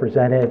listed were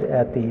presented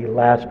at the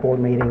last board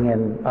meeting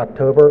in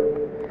October.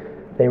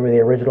 They were the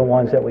original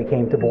ones that we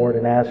came to board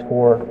and asked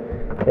for.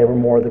 They were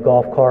more the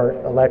golf cart,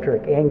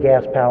 electric, and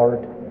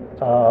gas-powered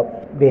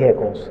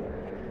vehicles.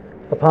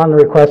 Upon the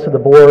request of the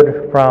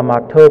board from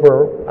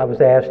October, I was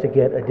asked to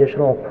get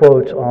additional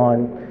quotes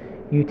on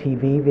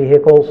UTV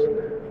vehicles,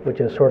 which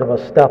is sort of a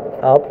step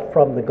up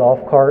from the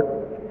golf cart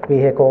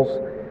vehicles.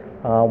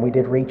 We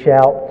did reach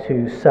out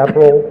to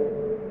several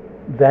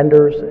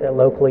vendors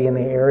locally in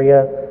the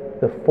area.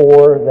 The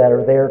 4 that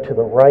are there to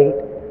the right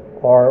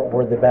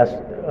were the best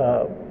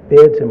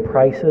bids and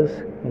prices,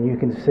 and you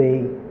can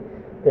see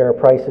there are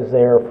prices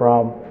there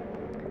from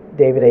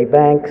David A.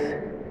 Banks,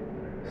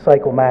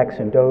 Cycle Max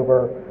in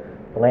Dover,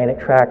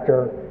 Atlantic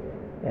Tractor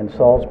in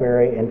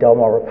Salisbury, and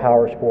Delmarva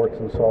Power Sports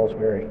in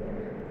Salisbury.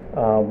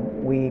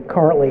 We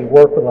currently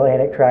work with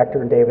Atlantic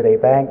Tractor and David A.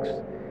 Banks,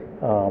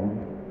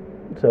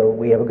 so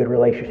we have a good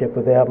relationship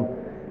with them.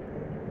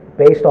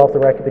 Based off the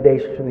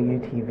recommendations from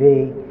the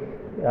UTV,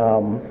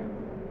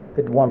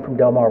 the one from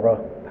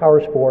Delmarva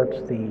Power Sports,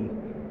 the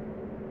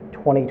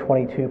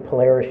 2022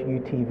 Polaris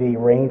UTV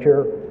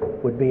Ranger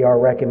would be our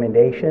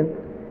recommendation.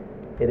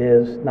 It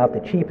is not the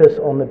cheapest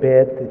on the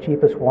bid. The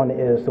cheapest one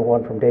is the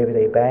one from David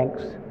A.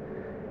 Banks.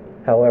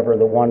 However,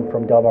 the one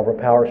from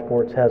Delmarva Power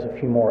Sports has a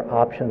few more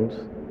options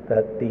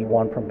that the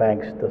one from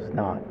Banks does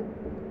not.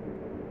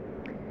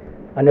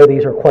 I know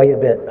these are quite a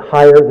bit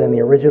higher than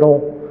the original,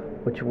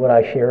 which is what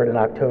I shared in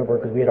October,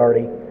 because we had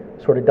already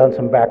sort of done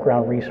some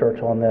background research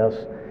on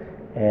this,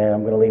 and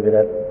I'm going to leave it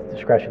at the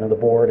discretion of the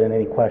board and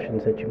any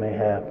questions that you may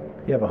have.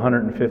 You have a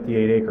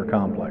 158-acre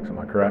complex, am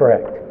I correct?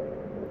 Correct.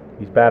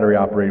 These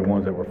battery-operated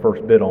ones that were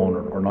first bid on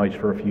are nice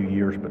for a few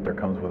years, but there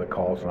comes with a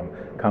cost, and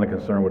I'm kind of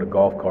concerned with a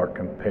golf cart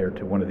compared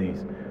to one of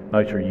these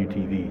nicer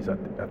UTVs.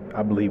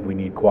 I believe we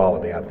need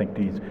quality. I think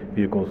these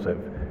vehicles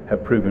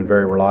have proven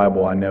very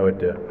reliable. I know at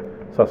the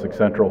Sussex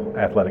Central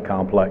Athletic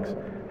Complex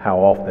how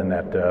often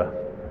that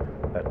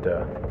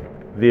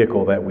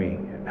vehicle that we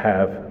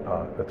have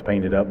that's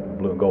painted up in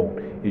blue and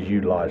gold is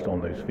utilized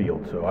on those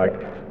fields. So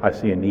I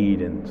see a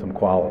need in some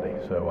quality.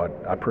 So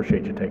I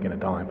appreciate you taking the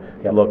time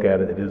to look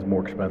at it. It is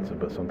more expensive,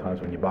 but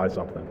sometimes when you buy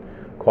something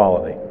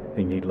quality,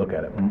 then you need to look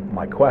at it.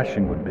 My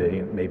question would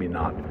be, maybe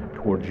not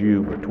towards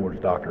you, but towards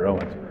Dr.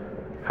 Owens,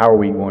 how are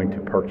we going to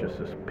purchase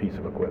this piece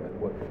of equipment?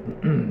 What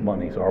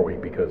monies are we?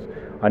 Because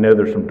I know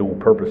there's some dual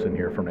purpose in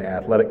here from the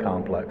athletic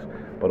complex,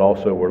 but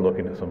also we're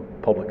looking at some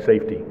public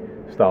safety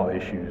style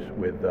issues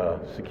with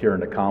securing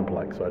the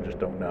complex. So I just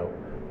don't know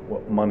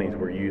what monies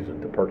we're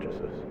using to purchase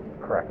this.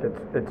 Correct.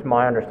 It's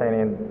my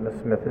understanding, and Ms.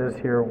 Smith is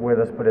here with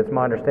us, but it's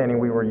my understanding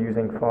we were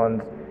using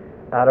funds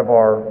out of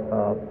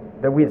our,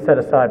 that we had set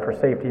aside for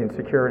safety and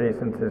security,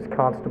 since as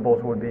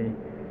constables would be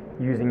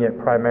using it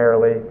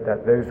primarily,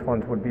 that those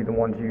funds would be the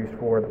ones used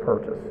for the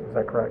purchase. Is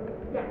that correct?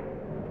 Yes.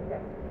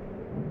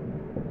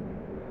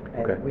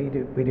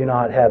 And we do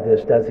not have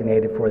this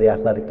designated for the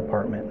athletic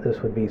department.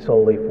 This would be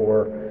solely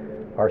for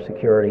our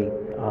security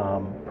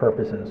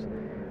purposes.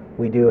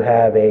 We do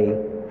have a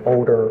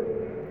older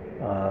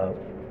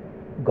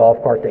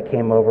golf cart that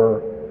came over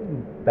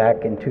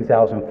back in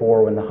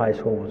 2004 when the high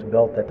school was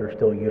built that they're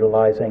still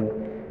utilizing,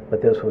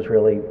 but this was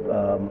really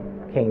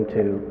came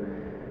to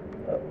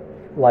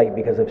light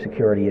because of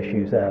security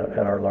issues at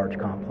our large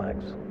complex.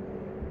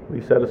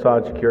 We set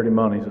aside security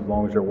monies as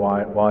long as they're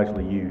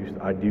wisely used.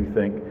 I do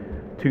think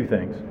two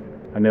things.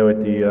 I know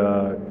at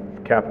the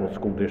Capital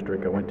School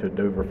District, I went to a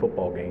Dover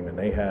football game, and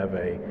they have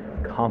a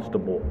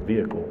constable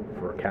vehicle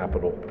for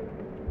Capital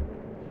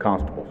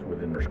constables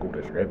within their school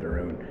district. They have their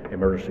own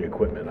emergency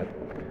equipment.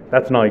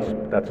 That's nice.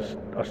 That's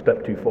a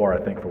step too far,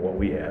 I think, for what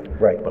we have.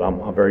 Right. But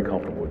I'm very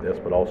comfortable with this.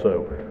 But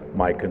also,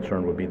 my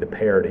concern would be the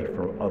parity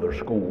from other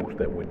schools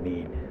that would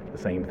need the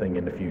same thing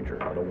in the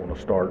future. I don't want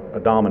to start a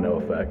domino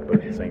effect, but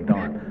at the same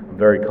time, I'm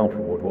very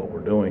comfortable with what we're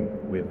doing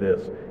with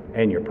this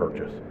and your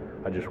purchase.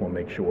 I just want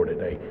to make sure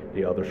that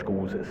the other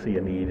schools that see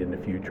a need in the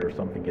future, if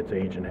something gets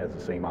aging, has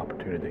the same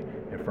opportunity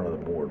in front of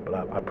the board. But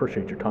I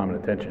appreciate your time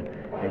and attention.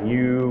 And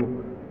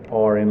you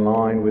are in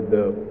line with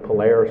the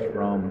Polaris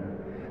from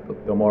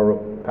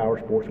Delmarva Power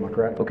Sports, am I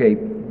correct? Okay,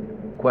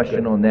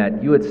 question on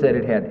that. You had said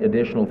it had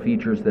additional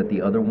features that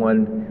the other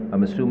one,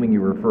 I'm assuming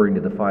you're referring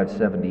to the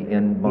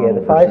 570N model Yeah,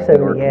 the versus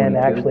 570N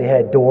R22? actually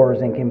had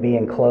doors and can be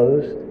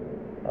enclosed.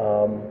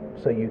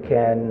 So you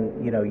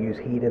can, use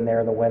heat in there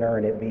in the winter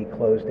and it be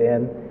closed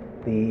in.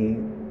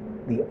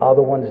 The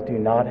other ones do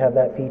not have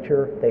that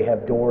feature. They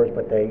have doors,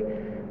 but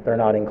they're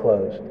not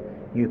enclosed.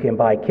 You can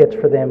buy kits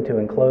for them to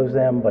enclose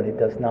them, but it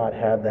does not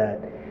have that.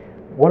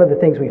 One of the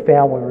things we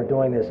found when we were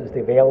doing this is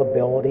the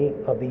availability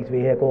of these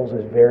vehicles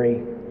is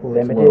very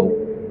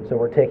limited. So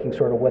we're taking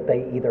sort of what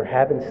they either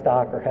have in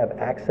stock or have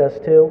access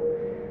to.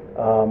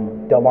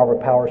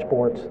 Delmarva Power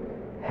Sports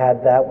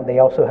had that one. They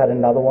also had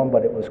another one,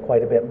 but it was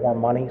quite a bit more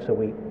money, so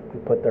we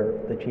put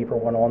the cheaper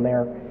one on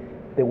there.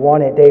 The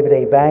one at David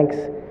A. Banks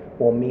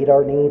will meet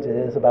our needs. It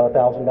is about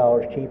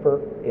 $1,000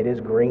 cheaper. It is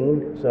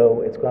green,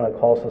 so it's going to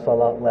cost us a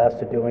lot less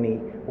to do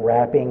any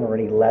wrapping or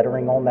any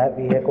lettering on that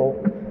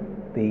vehicle.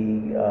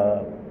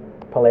 The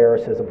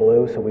Polaris is a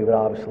blue, so we would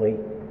obviously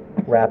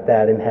wrap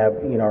that and have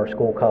our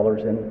school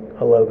colors and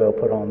a logo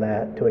put on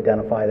that to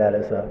identify that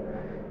as a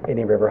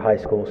Indian River High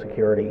School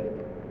security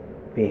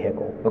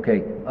vehicle. Okay,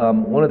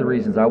 one of the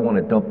reasons I want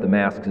to dump the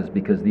masks is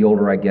because the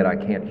older I get, I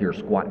can't hear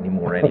squat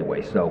anymore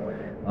anyway. So,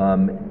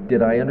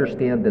 did I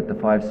understand that the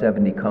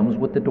 570 comes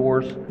with the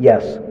doors?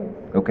 Yes.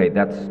 Okay,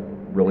 that's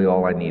really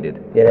all I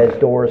needed. It has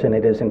doors and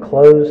it is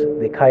enclosed.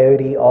 The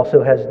Coyote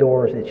also has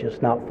doors, it's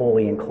just not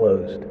fully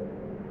enclosed.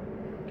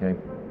 Okay.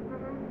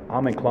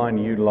 I'm inclined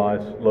to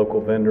utilize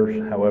local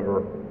vendors.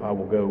 However, I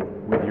will go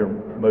with your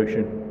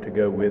motion to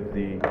go with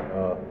the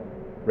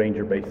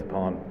Ranger based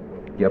upon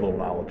the little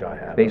knowledge I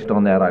have. Based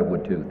on that, I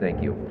would too.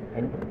 Thank you.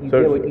 And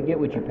you get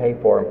what you pay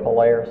for, and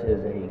Polaris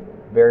is a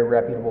very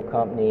reputable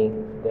company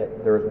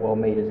that they're as well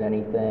made as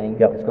anything.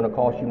 Yep. It's going to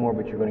cost you more,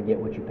 but you're going to get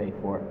what you pay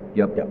for.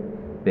 Yep.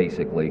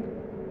 Basically.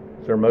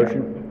 Is there a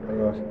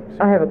motion?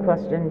 I have a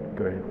question.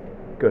 Go ahead.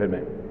 Go ahead,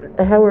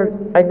 ma'am.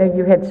 Howard, I know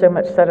you had so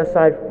much set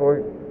aside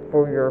for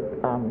your,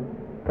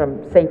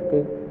 from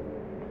safety,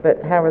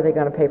 but how are they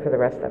going to pay for the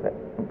rest of it?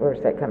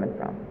 Where's that coming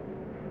from?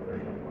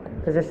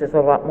 Because this is a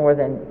lot more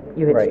than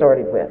you had Right.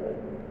 started with.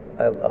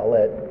 I'll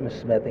let Ms.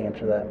 Smith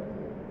answer that.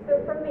 So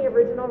from the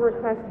original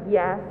request,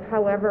 yes.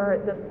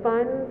 However, the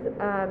funds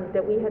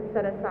that we had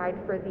set aside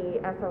for the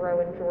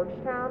SRO in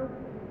Georgetown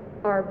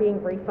are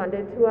being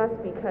refunded to us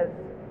because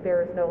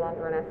there is no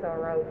longer an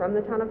SRO from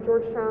the town of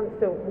Georgetown.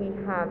 So we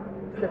have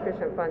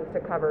sufficient funds to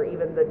cover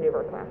even the new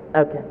request.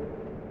 Okay.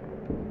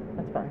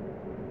 That's fine.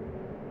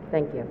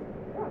 Thank you.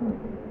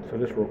 So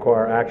this will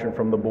require action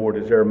from the board.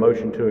 Is there a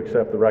motion to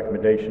accept the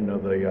recommendation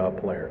of the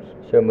Polaris?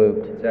 So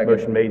moved. Second.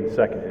 Motion made and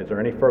seconded. Is there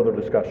any further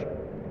discussion?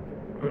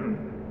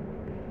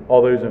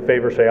 All those in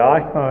favor say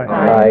aye.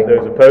 Aye.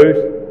 Those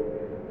opposed?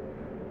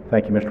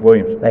 Thank you, Mr.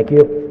 Williams. Thank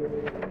you.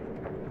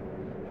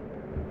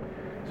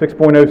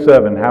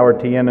 6.07, Howard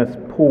T. Ennis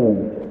Pool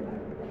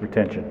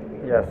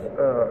Retention. Yes,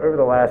 over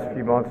the last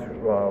few months,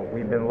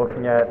 we've been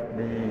looking at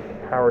the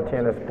Howard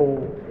Tennis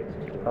Pool,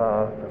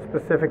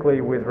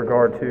 specifically with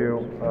regard to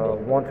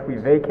once we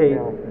vacate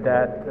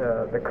that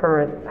the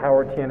current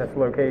Howard Tennis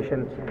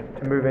location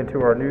to move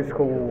into our new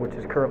school, which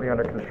is currently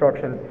under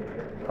construction.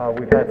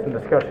 We've had some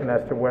discussion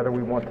as to whether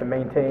we want to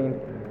maintain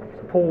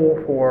the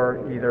pool for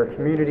either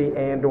community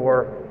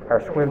and/or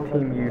our swim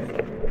team use.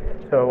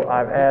 So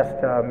I've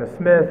asked Ms.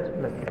 Smith,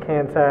 Mrs.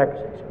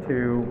 Kansak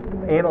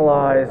to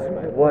analyze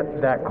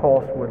what that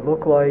cost would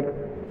look like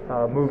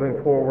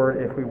moving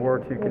forward if we were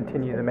to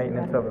continue the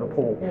maintenance of the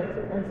pool.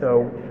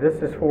 So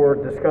this is for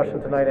discussion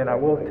tonight, and I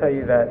will tell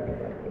you that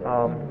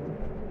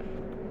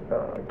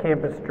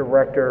Campus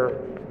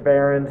Director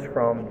Behrens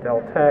from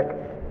Del Tech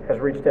has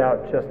reached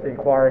out just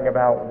inquiring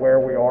about where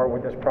we are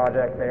with this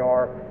project. They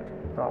are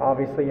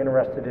obviously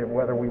interested in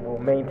whether we will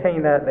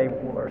maintain that. They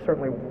are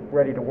certainly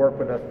ready to work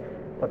with us,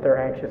 but they're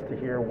anxious to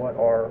hear what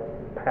our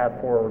path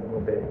forward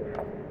will be.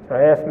 So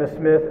I asked Ms.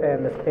 Smith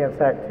and Ms.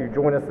 Kansak to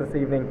join us this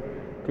evening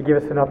to give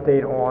us an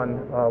update on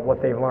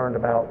what they've learned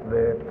about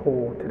the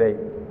pool to date.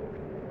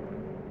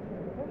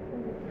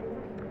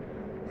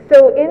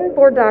 So in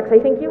board docs, I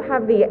think you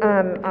have the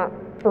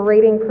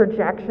operating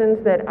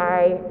projections that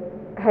I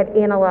had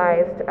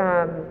analyzed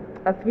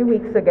a few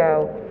weeks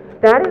ago.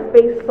 That is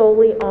based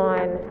solely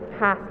on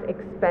past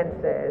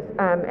expenses,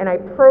 and I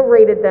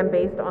prorated them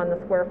based on the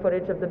square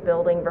footage of the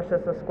building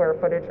versus the square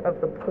footage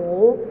of the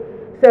pool.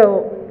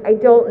 So I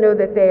don't know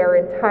that they are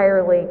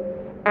entirely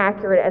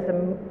accurate as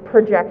a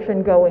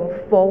projection going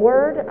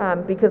forward,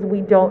 because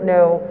we don't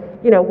know,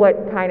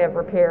 what kind of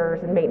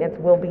repairs and maintenance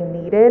will be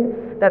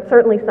needed. That's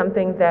certainly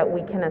something that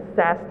we can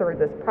assess through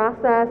this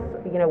process,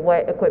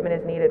 what equipment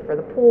is needed for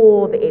the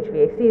pool, the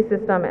HVAC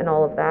system, and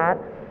all of that.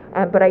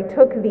 But I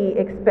took the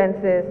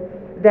expenses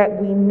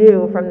that we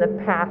knew from the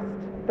past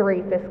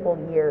 3 fiscal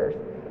years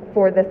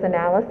for this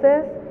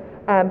analysis,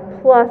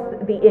 plus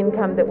the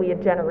income that we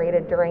had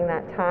generated during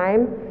that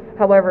time.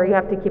 However, you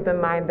have to keep in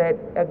mind that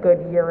a good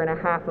year and a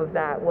half of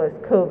that was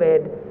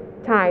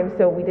COVID time,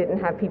 so we didn't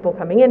have people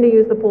coming in to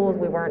use the pools.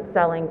 We weren't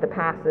selling the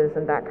passes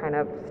and that kind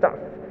of stuff.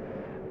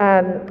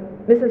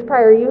 Mrs.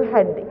 Pryor, you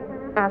had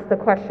asked the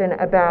question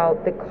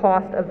about the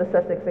cost of the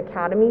Sussex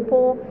Academy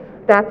pool.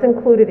 That's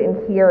included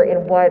in here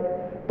in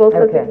what both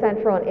Sussex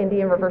Central and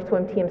Indian River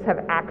swim teams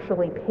have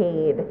actually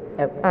paid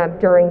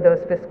during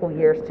those fiscal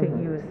years to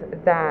use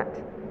that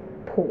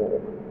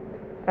pool.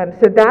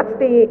 So that's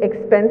the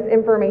expense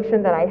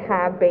information that I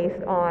have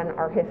based on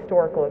our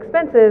historical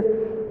expenses,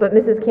 but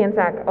Mrs.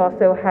 Kansak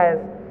also has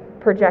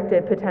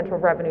projected potential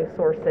revenue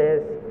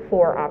sources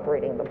for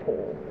operating the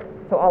pool.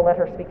 So I'll let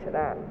her speak to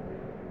that.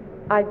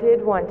 I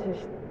did want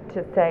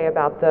to say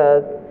about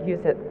the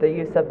use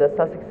of the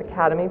Sussex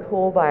Academy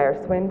pool by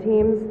our swim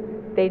teams.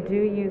 They do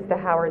use the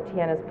Howard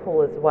Tiennes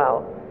pool as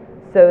well.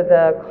 So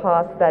the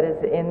cost that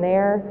is in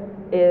there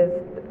is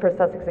for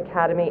Sussex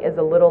Academy is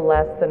a little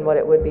less than what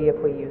it would be if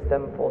we use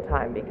them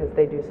full-time, because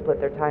they do split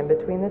their time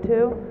between the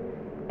two.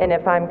 And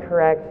if I'm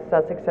correct,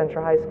 Sussex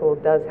Central High School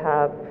does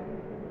have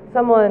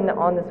someone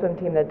on the swim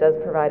team that does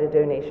provide a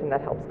donation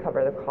that helps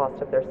cover the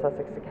cost of their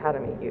Sussex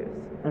Academy use.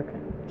 Okay.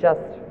 Just,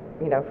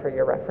 for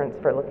your reference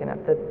for looking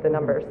at the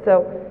numbers.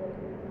 So,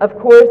 of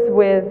course,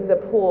 with the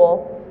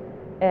pool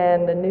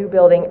and the new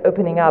building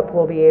opening up,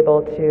 we'll be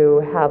able to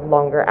have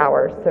longer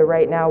hours. So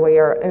right now we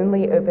are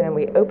only open, and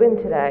we opened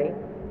today,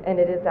 and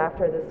it is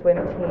after the swim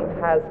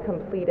team has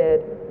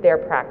completed their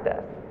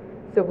practice.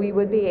 So we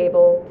would be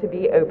able to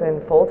be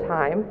open full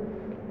time.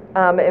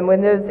 And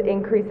when those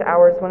increased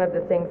hours, one of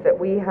the things that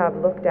we have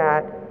looked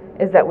at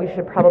is that we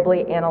should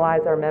probably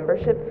analyze our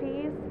membership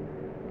fees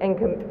in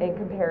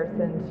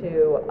comparison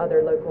to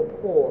other local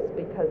pools,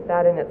 because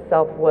that in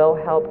itself will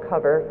help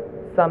cover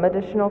some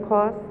additional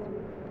costs.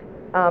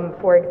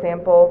 For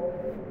example,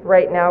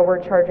 right now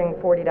we're charging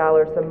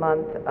 $40 a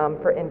month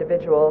for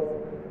individuals,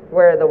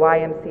 where the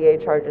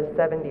YMCA charges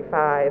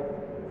 $75,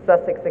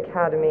 Sussex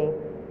Academy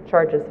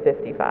charges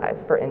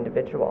 $55 for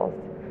individuals.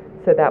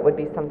 So that would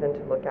be something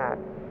to look at.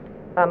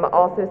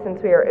 Also,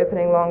 since we are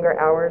opening longer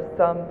hours,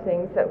 some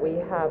things that we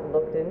have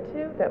looked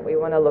into that we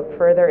want to look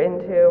further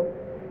into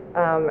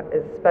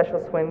is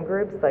special swim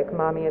groups like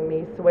Mommy and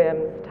Me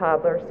swims,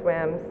 toddler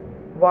swims,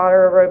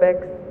 water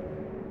aerobics.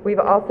 We've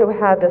also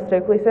had the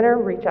Stokely Center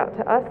reach out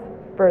to us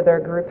for their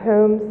group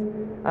homes,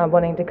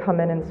 wanting to come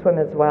in and swim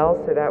as well,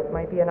 so that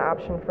might be an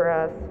option for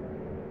us.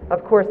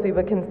 Of course, we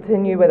would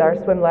continue with our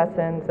swim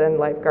lessons and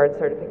lifeguard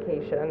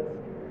certifications.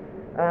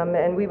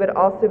 And we would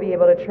also be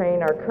able to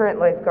train our current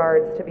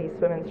lifeguards to be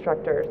swim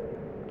instructors.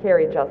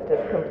 Carrie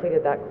Justice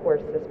completed that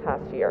course this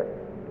past year,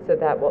 so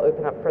that will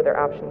open up further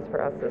options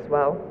for us as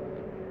well.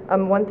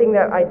 One thing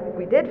that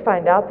we did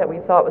find out that we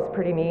thought was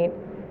pretty neat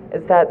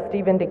is that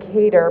Stephen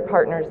Decatur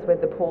partners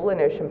with the pool in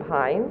Ocean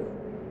Pines,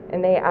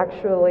 and they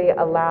actually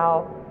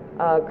allow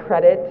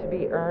credit to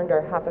be earned,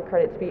 or half a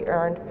credit to be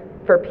earned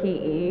for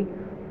PE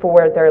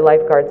for their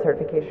lifeguard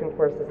certification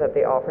courses that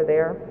they offer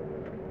there.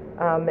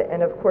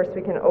 And of course,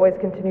 we can always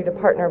continue to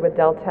partner with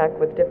Del Tech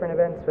with different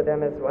events with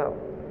them as well.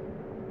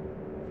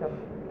 So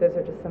those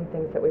are just some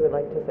things that we would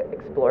like to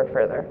explore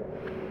further.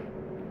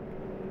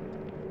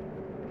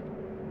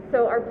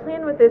 So our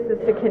plan with this is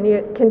to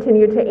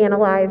continue to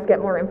analyze,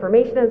 get more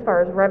information as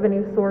far as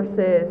revenue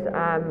sources,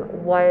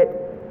 what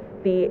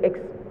the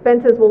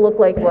expenses will look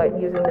like, what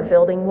using the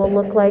building will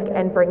look like,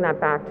 and bring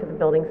that back to the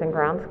Buildings and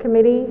Grounds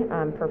Committee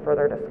for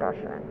further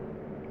discussion.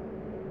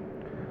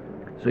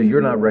 So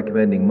you're not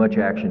recommending much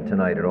action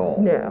tonight at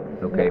all? No.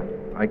 Okay,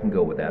 I can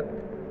go with that.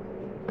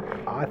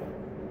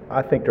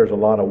 I think there's a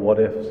lot of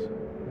what-ifs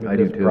I with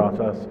do this too.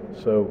 process,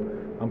 so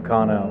I'm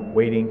kind of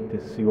waiting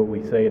to see what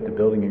we say at the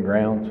Building and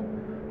Grounds.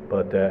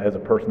 But as a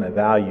person that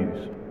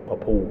values a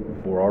pool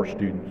for our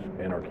students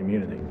and our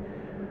community,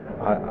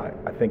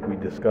 I think we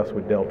discuss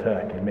with Del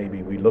Tech, and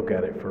maybe we look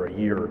at it for a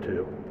year or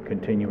two,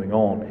 continuing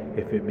on.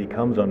 If it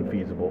becomes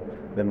unfeasible,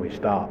 then we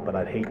stop. But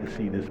I'd hate to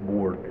see this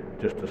board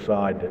just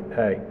decide that,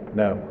 hey,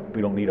 no,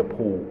 we don't need a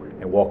pool,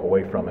 and walk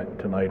away from it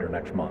tonight or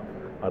next month.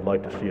 I'd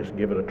like to see us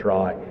give it a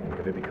try.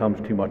 If it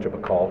becomes too much of a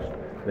cost,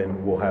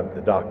 then we'll have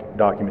the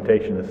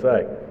documentation to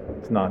say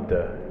it's not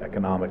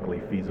economically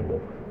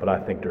feasible. But I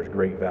think there's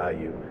great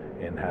value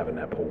in having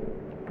that pool.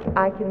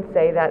 I can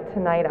say that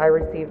tonight I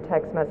received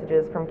text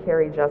messages from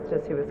Carrie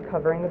Justice, who was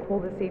covering the pool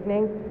this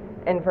evening.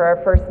 And for our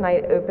first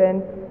night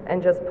open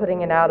and just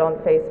putting it out on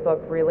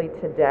Facebook really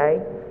today,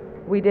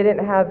 we didn't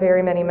have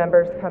very many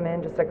members come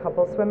in, just a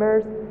couple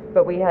swimmers,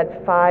 but we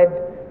had 5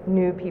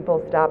 new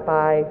people stop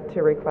by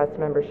to request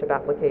membership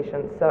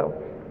applications. So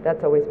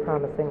that's always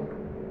promising.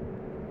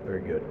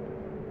 Very good.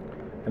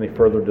 Any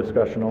further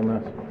discussion on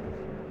this?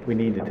 We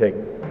need to take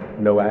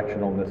no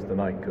action on this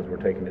tonight because we're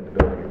taking it to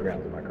Building and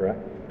Grounds, am I correct?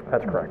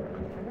 That's correct.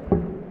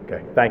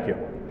 Okay, thank you.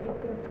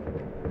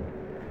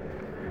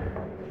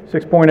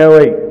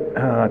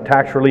 6.08,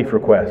 tax relief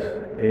requests.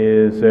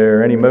 Is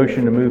there any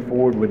motion to move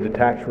forward with the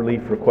tax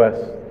relief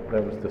request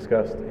that was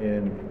discussed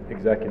in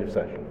executive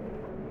session?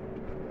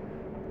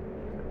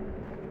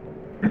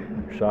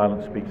 Your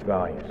silence speaks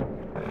volumes.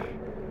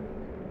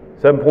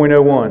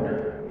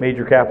 7.01,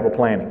 major capital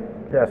planning.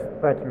 Yes,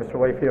 thank you, Mr.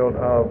 Layfield.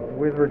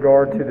 With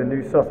regard to the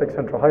new Sussex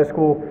Central High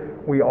School,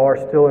 we are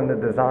still in the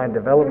design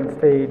development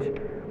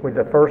stage, with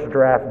the first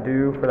draft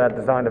due for that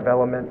design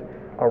development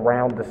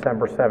around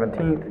December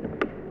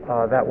 17th.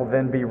 That will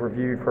then be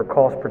reviewed for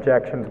cost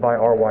projections by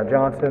R.Y.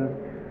 Johnson.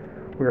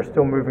 We are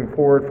still moving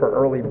forward for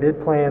early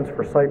bid plans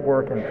for site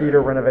work and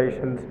theater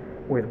renovations,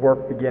 with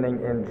work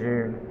beginning in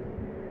June.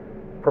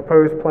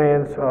 Proposed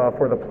plans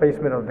for the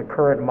placement of the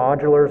current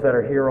modulars that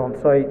are here on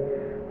site.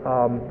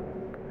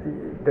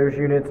 Those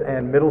units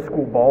and middle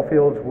school ball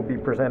fields will be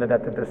presented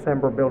at the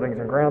December Buildings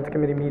and Grounds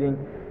Committee meeting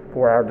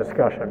for our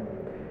discussion.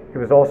 It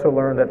was also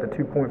learned that the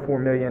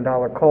 $2.4 million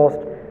cost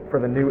for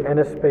the new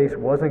Ennis space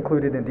was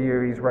included in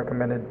DOE's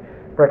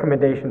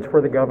recommendations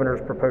for the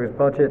governor's proposed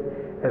budget,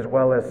 as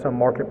well as some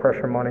market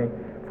pressure money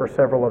for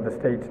several of the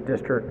state's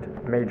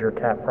district major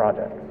cap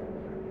projects.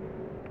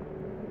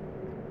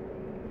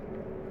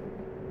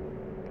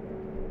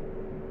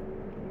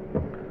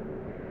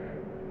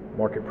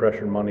 Market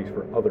pressure monies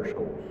for other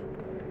schools.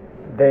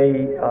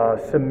 They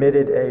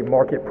submitted a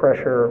market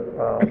pressure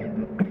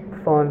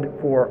fund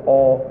for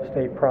all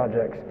state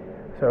projects.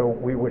 So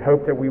we would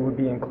hope that we would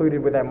be included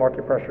with that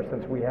market pressure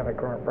since we have a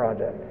current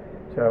project.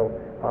 So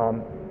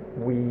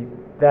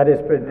that is,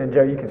 and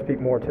Joe, you can speak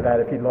more to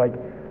that if you'd like,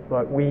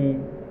 but we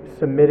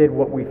submitted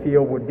what we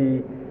feel would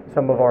be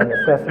some of our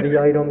necessity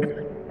items,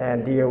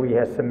 and DOE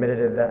has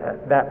submitted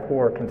that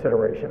for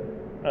consideration.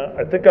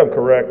 I think I'm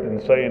correct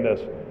in saying this,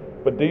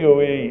 but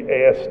DOE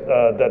asked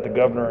that the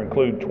governor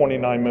include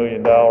 $29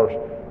 million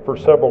for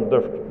several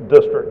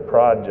district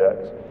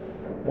projects.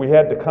 We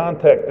had to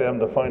contact them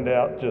to find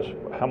out just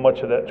how much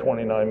of that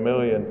 $29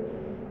 million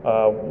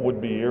would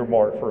be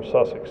earmarked for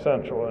Sussex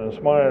Central. And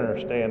it's my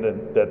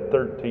understanding that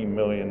 $13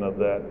 million of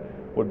that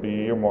would be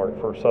earmarked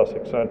for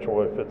Sussex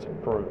Central if it's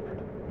approved.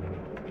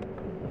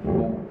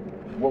 Well,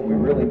 what we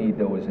really need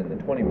though is in the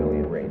 20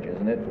 million range,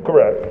 isn't it?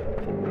 Correct.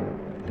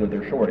 So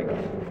they're shorting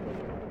us.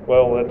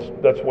 Well,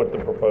 that's what the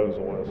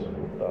proposal is.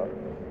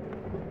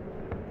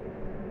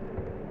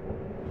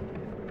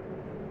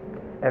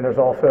 And there's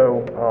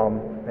also,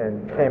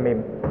 and Tammy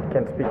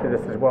can speak to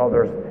this as well,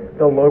 there's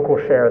the local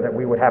share that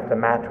we would have to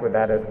match with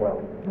that as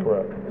well.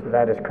 Correct. So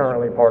that is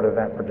currently part of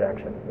that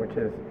projection, which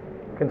is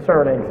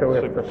concerning. So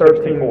if the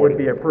 13 would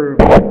be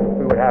approved,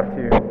 we would have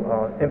to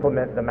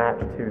implement the match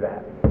to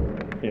that.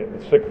 Yeah,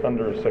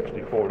 under a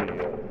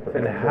 60-40.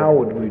 And how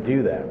would we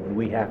do that? Would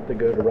we have to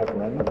go to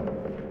referendum?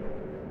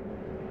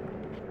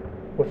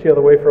 What's the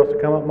other way for us to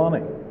come up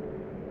money?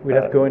 We'd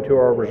have to go into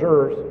our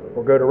reserves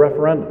or go to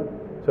referendum.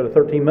 So the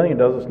 13 million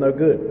does us no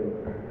good.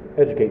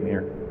 Educate me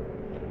here.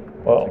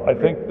 Well, I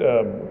think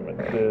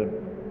the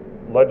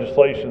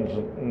legislation's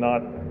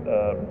not,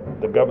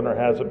 the governor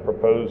hasn't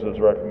proposed his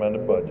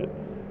recommended budget.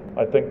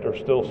 I think there's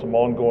still some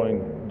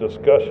ongoing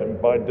discussion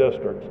by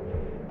districts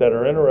that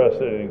are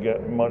interested in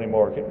getting money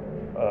market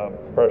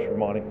pressure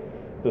money,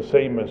 the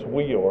same as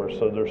we are.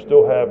 So they're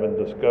still having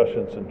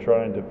discussions and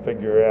trying to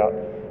figure out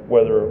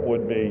whether it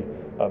would be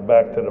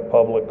back to the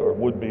public or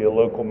would be a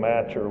local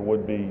match or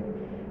would be,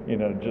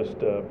 just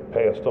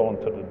passed on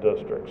to the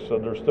districts. So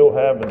they're still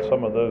having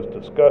some of those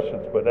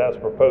discussions, but as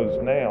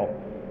proposed now,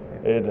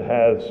 it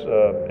has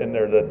in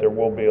there that there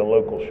will be a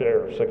local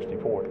share of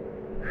 60-40.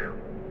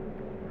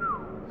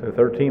 So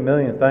 13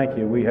 million, thank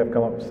you. We have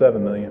come up with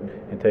 7 million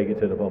and take it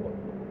to the public.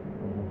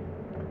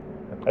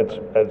 That's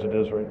as it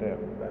is right now.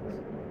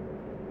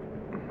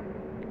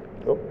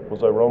 Oh,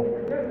 was I wrong?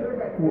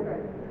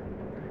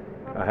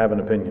 I have an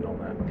opinion on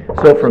that.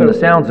 So from the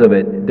sounds of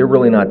it, they're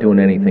really not doing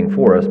anything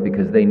for us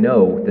because they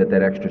know that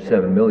that extra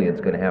 7 million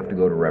is going to have to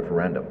go to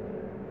referendum.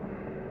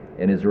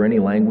 And is there any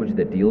language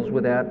that deals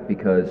with that?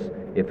 Because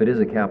if it is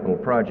a capital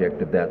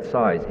project of that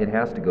size, it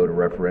has to go to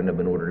referendum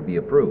in order to be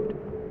approved.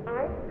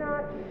 I'm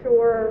not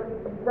sure,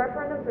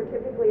 referendums are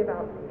typically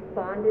about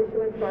bond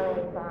issuance,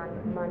 borrowing bond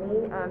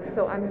money,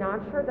 so I'm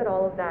not sure that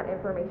all of that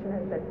information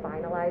has been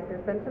finalized.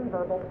 There's been some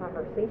verbal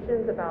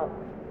conversations about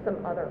some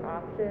other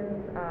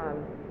options,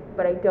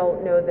 but I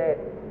don't know that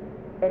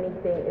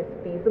anything is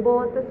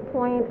feasible at this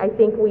point. I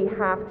think we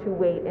have to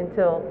wait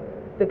until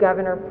the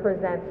governor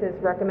presents his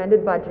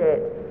recommended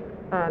budget,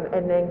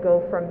 and then go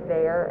from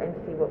there and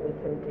see what we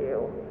can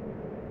do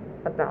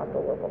about the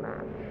local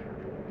match.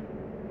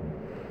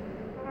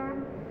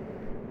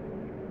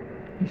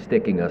 He's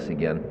sticking us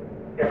again.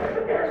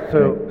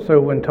 So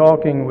when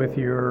talking with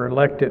your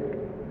elected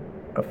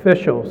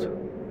officials,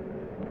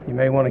 you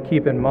may want to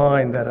keep in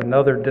mind that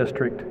another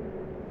district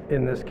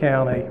in this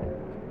county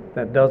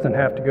that doesn't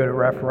have to go to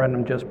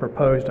referendum just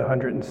proposed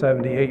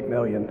 $178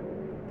 million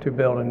to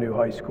build a new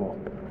high school.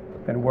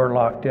 And we're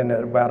locked in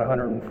at about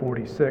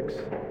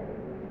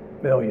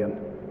 $146 million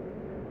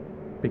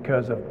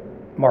because of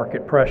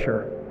market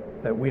pressure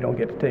that we don't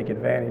get to take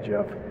advantage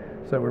of.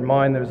 So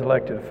remind those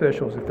elected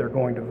officials, if they're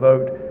going to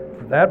vote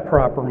for that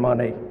proper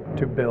money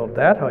to build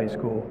that high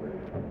school,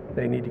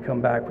 they need to come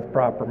back with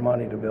proper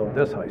money to build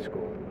this high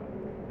school.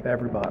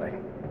 Everybody.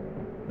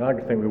 I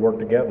think we work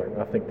together.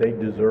 I think they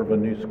deserve a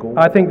new school.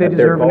 I think they at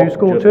their deserve a new cost,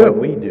 school just too. like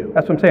we do.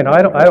 That's what I'm saying.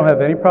 I don't have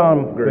any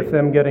problem Agreed. with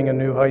them getting a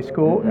new high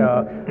school,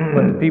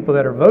 but the people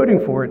that are voting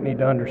for it need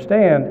to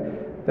understand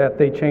that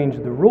they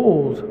changed the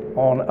rules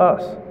on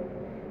us.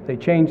 They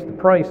changed the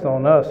price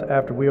on us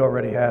after we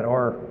already had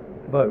our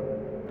vote,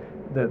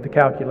 the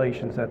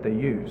calculations that they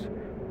use.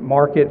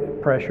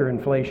 Market pressure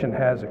inflation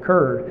has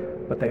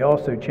occurred, but they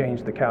also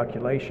changed the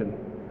calculation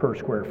per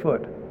square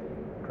foot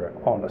Correct.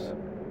 on us.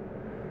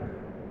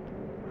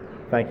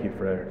 Thank you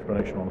for that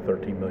explanation on the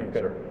 13 million,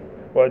 sir.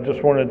 Well, I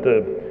just wanted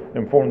to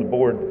inform the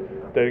board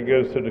that it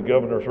goes through the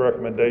governor's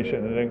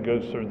recommendation and then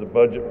goes through the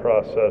budget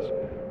process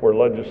where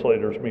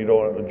legislators meet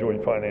on a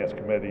joint finance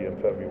committee in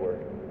February.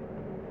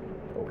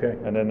 Okay.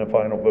 And then the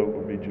final vote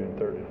will be June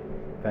 30th.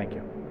 Thank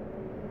you.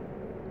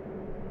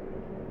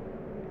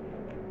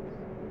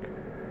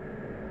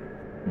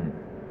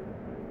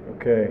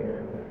 Okay,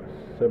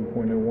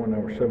 7.01, now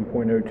we're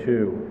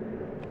 7.02.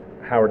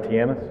 Howard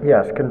Tianis?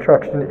 Yes,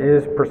 construction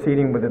is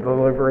proceeding with the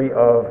delivery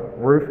of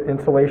roof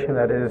insulation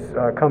that is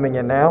coming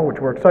in now, which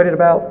we're excited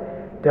about.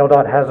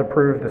 DelDOT has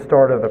approved the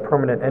start of the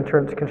permanent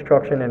entrance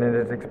construction, and it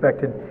is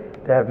expected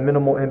to have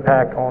minimal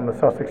impact on the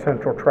Sussex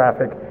Central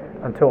traffic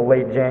until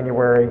late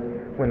January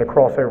when the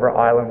crossover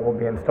island will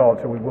be installed.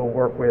 So we will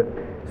work with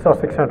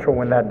Sussex Central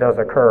when that does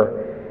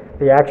occur.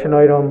 The action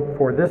item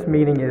for this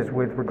meeting is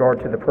with regard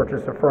to the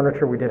purchase of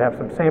furniture. We did have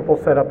some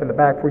samples set up in the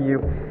back for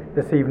you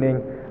this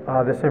evening.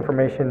 This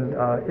information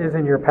is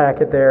in your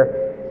packet there,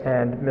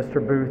 and Mr.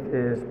 Booth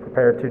is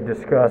prepared to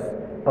discuss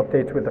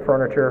updates with the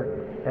furniture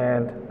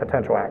and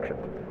potential action.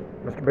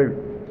 Mr. Booth.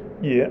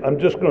 Yeah, I'm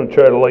just going to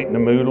try to lighten the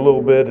mood a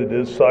little bit. It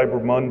is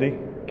Cyber Monday,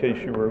 in case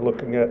you were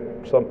looking at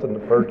something to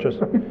purchase.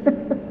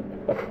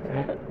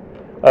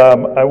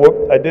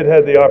 I did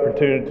have the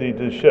opportunity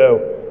to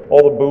show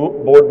all the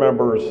board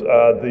members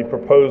the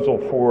proposal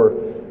for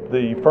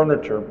the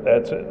furniture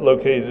that's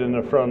located in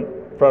the front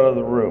of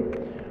the room.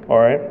 All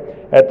right.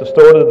 At the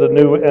start of the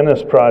new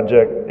Ennis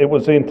project, it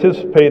was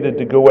anticipated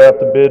to go out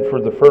to bid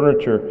for the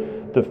furniture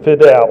to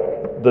fit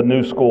out the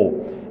new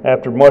school.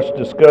 After much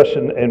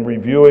discussion and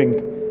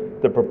reviewing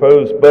the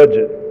proposed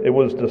budget, it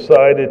was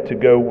decided to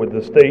go with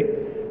the state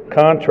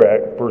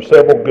contract for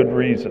several good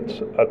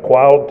reasons. A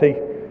quality,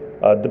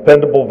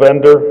 dependable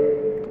vendor,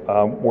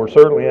 we're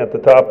certainly at the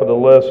top of the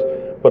list,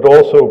 but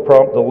also a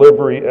prompt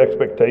delivery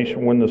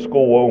expectation when the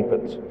school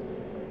opens.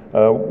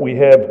 We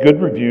have good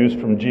reviews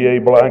from G.A.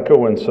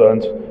 Blanco and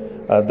Sons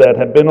that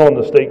have been on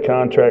the state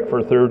contract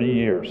for 30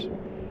 years.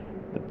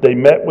 They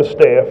met with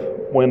staff,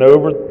 went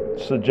over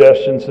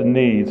suggestions and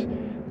needs,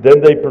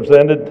 then they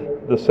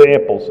presented the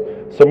samples,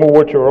 some of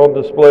which are on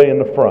display in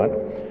the front,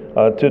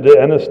 to the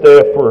Ennis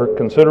staff for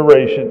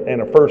consideration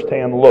and a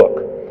first-hand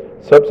look.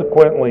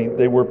 Subsequently,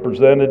 we were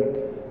presented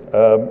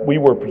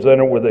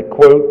with a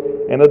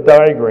quote and a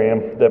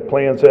diagram that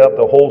plans out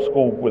the whole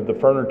school with the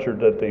furniture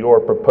that they are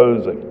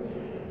proposing.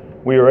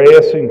 We are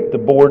asking the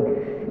board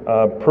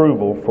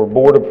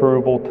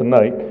approval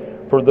tonight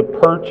for the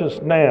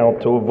purchase now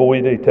to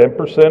avoid a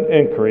 10%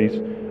 increase,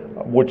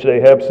 which they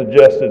have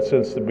suggested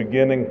since the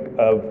beginning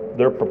of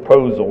their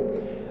proposal,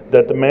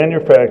 that the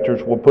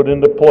manufacturers will put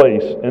into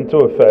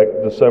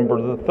effect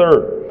December the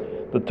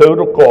 3rd. The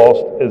total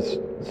cost is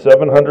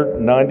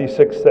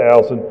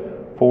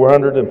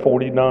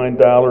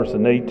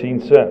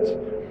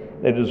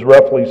 $796,449.18. It is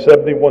roughly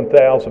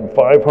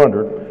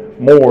 $71,500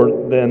 more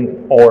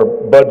than our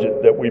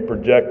budget that we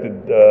projected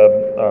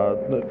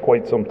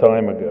quite some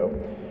time ago.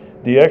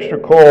 The extra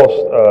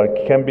cost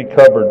can be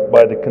covered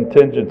by the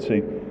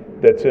contingency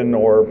that's in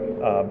our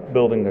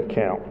building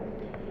account.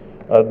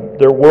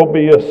 There will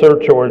be a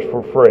surcharge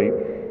for freight,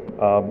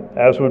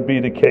 as would be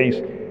the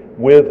case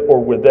with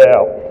or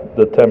without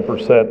the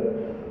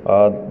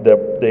 10%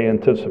 that they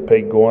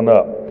anticipate going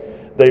up.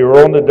 They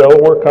are on the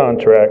Delaware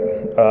contract,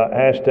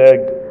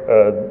 hashtag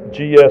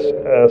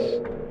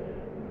GSS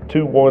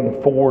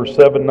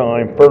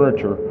 21479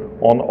 furniture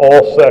on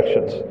all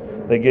sections.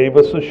 They gave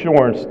us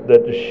assurance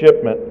that the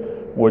shipment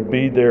would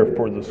be there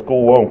for the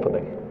school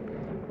opening.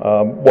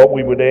 What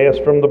we would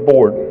ask from the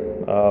board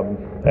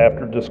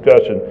after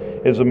discussion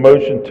is a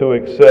motion to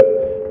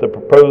accept the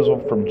proposal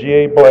from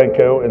G.A.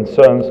 Blanco and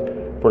Sons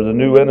for the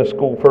new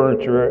end-of-school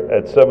furniture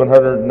at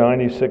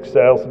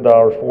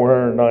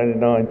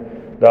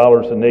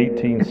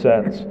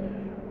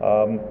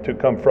 $796,499.18 to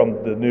come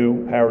from the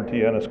new Howard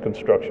T. Ennis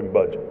construction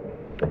budget.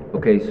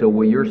 Okay, so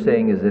what you're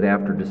saying is that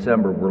after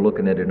December, we're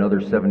looking at another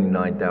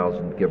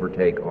 79,000, give or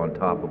take, on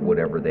top of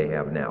whatever they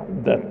have now?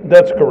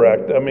 That's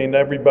correct. I mean,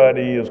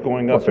 everybody is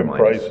going up Plus or in minus.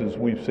 prices.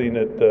 We've seen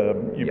it,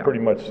 you pretty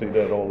much see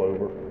that all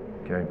over.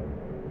 Okay.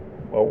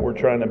 Well, we're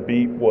trying to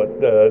beat what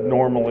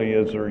normally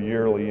is their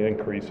yearly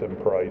increase in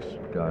price.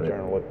 Got it.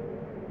 Generally.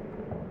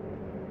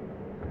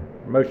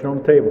 Motion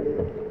on the table.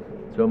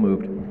 So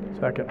moved.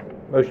 Second.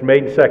 Motion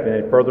made and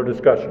seconded. Any further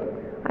discussion?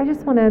 I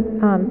just want to,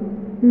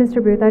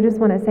 Mr. Booth, I just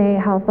want to say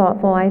how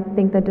thoughtful I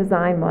think the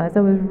design was. I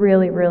was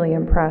really, really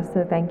impressed,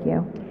 so thank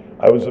you.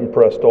 I was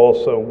impressed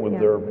also with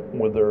their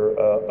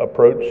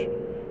approach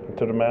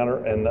to the matter,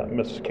 and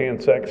Mrs.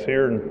 Kansek's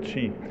here, and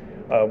she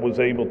was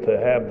able to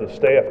have the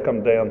staff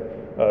come down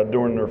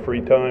during their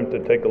free time to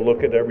take a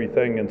look at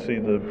everything and see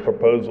the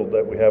proposal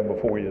that we have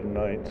before you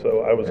tonight.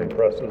 So I was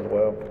impressed as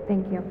well.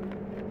 Thank you.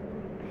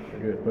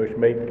 Very good. Motion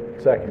made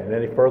and seconded.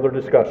 Any further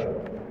discussion?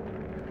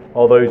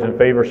 All those in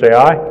favor say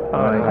aye.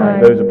 Aye.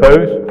 Those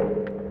opposed?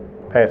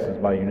 Passes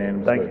by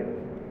unanimous vote. Thank you.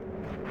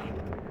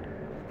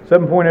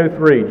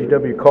 7.03,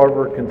 GW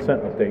Carver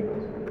consent update.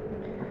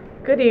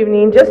 Good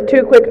evening. Just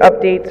two quick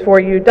updates for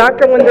you.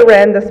 Dr. Linda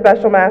Wren, the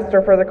special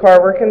master for the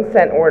Carver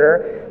consent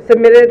order,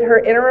 submitted her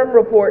interim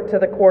report to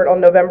the court on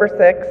November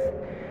 6th.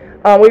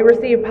 We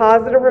received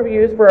positive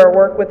reviews for our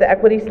work with the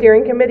Equity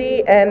Steering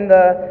Committee and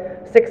the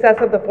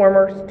success of the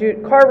former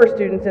Carver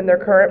students in their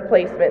current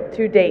placement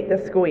to date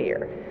this school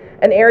year.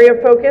 An area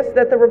of focus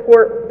that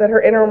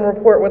her interim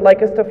report would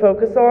like us to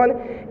focus on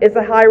is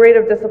the high rate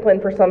of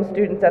discipline for some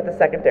students at the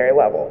secondary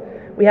level.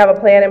 We have a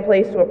plan in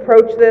place to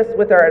approach this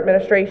with our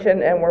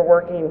administration, and we're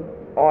working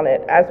on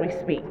it as we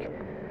speak.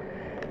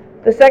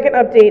 The second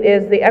update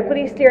is the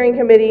Equity Steering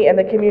Committee and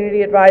the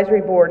Community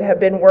Advisory Board have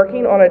been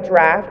working on a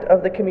draft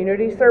of the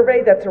community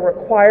survey that's a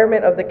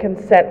requirement of the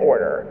consent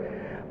order.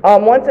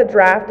 Once a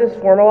draft is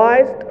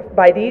formalized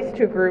by these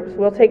two groups,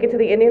 we'll take it to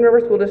the Indian River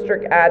School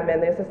District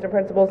admin, the assistant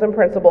principals and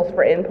principals,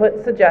 for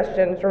input,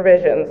 suggestions,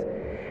 revisions,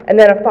 and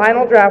then a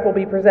final draft will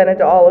be presented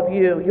to all of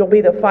you. You'll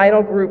be the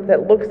final group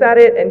that looks at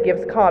it and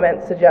gives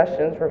comments,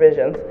 suggestions,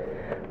 revisions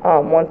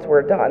once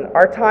we're done.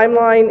 Our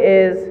timeline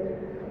is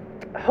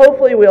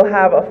hopefully we'll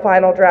have a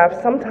final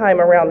draft sometime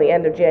around the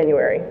end of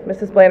January.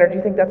 Mrs. Blanner, do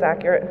you think that's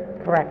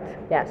accurate? Correct,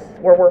 yes.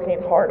 We're working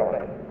hard on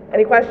it.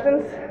 Any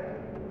questions?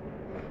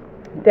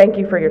 Thank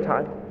you for your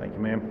time. Thank you,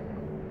 ma'am.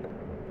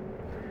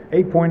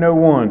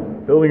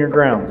 8.01, building and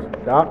grounds.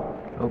 Doc?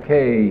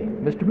 Okay,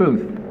 Mr.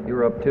 Booth,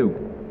 you're up too.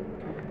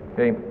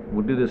 Okay,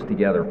 we'll do this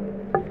together.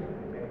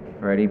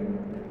 Alrighty.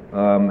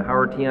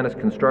 Howard T. Ennis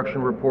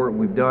construction report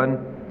we've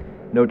done.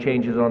 No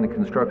changes on the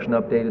construction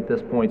update at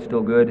this point,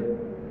 still good?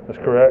 That's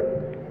correct.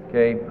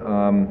 Okay.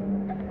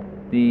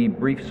 The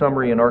brief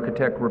summary and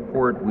architect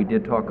report, we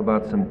did talk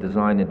about some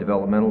design and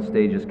developmental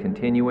stages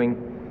continuing.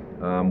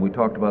 We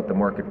talked about the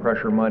market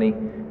pressure money,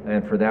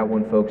 and for that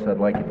one, folks, I'd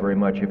like it very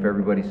much if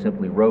everybody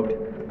simply wrote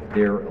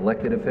their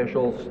elected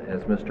officials.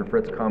 As Mr.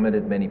 Fritz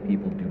commented, many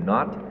people do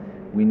not.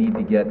 We need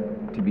to get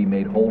to be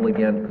made whole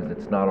again because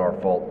it's not our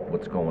fault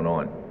what's going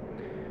on.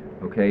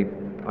 Okay,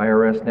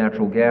 IRS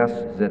natural gas,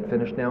 is that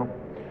finished now?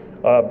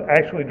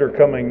 Actually, they're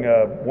coming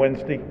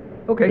Wednesday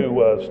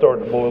to start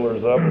the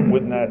boilers up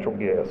with natural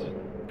gas.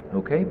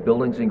 Okay,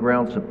 buildings and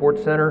grounds support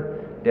center,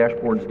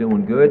 dashboard's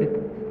doing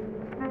good.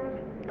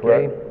 Correct.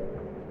 Okay.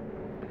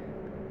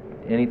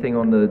 Anything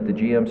on the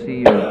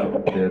GMC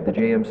or the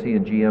JMC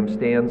and GM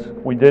stands?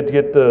 We did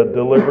get the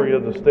delivery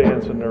of the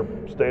stands, and their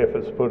staff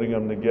is putting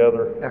them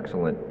together.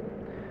 Excellent.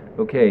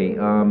 Okay,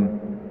 how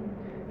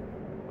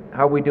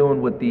are we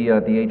doing with the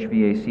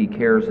HVAC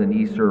CARES and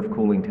eServe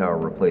cooling tower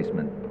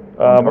replacement?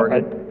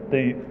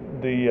 The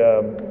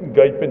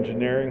GEIP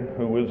Engineering,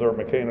 who is our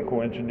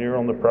mechanical engineer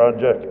on the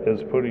project,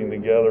 is putting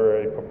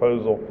together a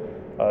proposal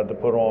to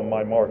put on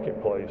my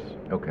marketplace.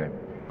 Okay.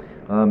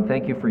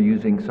 Thank you for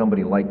using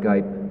somebody like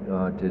GEIP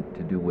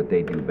to do what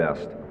they do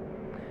best.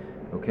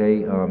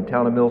 Okay,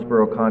 Town of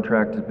Millsboro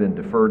contract has been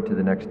deferred to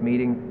the next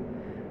meeting.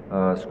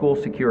 School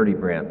security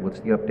grant, what's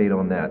the update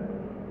on that?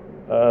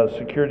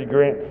 Security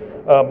grant.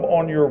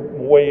 On your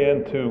way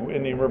into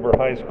Indian River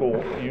High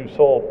School, you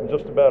saw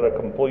just about a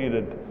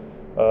completed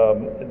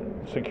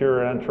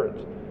secure entrance.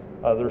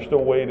 They're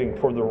still waiting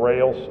for the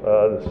rails.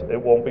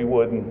 It won't be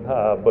wooden,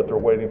 but they're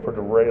waiting for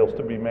the rails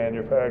to be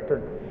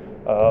manufactured.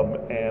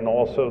 And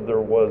also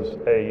there was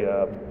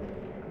a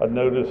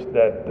notice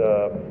that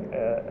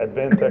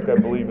Advantech, I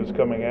believe, is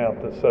coming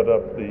out to set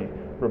up the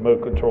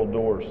remote control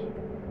doors.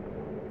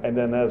 And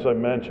then, as I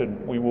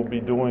mentioned, we will be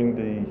doing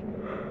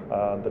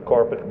the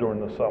carpet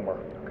during the summer.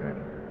 Okay.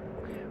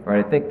 All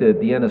right, I think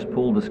the Ennis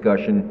Pool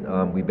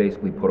discussion, we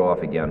basically put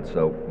off again,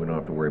 so we don't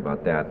have to worry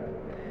about that.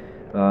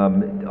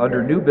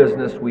 Under new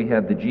business, we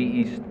had the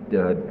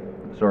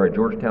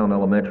Georgetown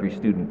Elementary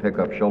student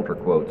pickup shelter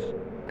quotes.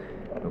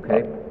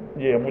 Okay?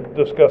 Yeah, we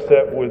discussed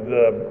that with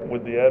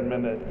the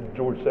admin at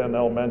Georgetown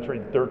Elementary.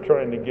 They're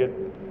trying to get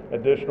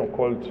additional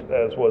quotes,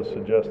 as was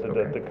suggested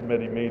at the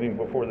committee meeting,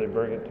 before they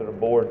bring it to the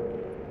board.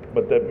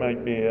 But that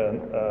might be,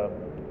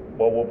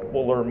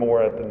 we'll learn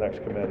more at the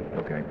next committee.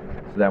 Okay,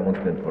 so that one's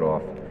been put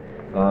off.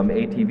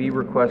 ATV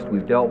request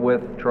we've dealt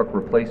with. Truck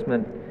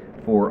replacement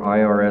for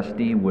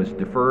IRSD was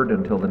deferred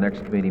until the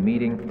next committee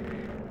meeting.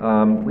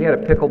 We had a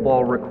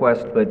pickleball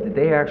request, but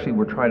they actually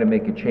were trying to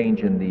make a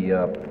change in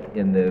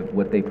the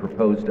what they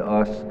proposed to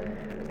us,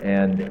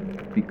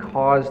 and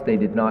because they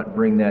did not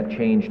bring that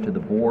change to the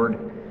board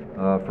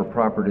for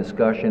proper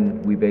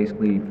discussion, we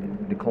basically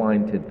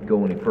declined to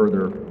go any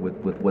further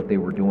with what they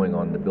were doing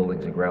on the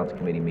Buildings and Grounds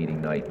Committee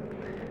meeting night.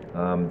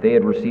 They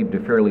had received a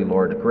fairly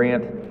large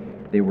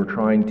grant. They were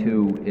trying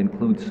to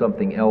include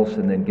something else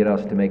and then get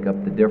us to make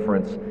up the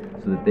difference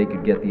so that they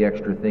could get the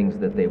extra things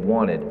that they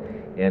wanted.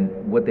 And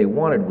what they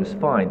wanted was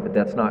fine, but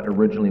that's not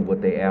originally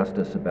what they asked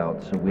us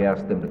about. So we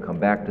asked them to come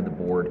back to the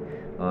board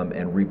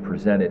and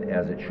re-present it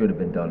as it should have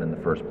been done in the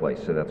first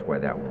place. So that's why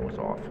that one was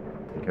off.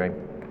 Okay?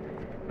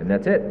 And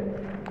that's it.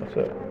 That's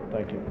it.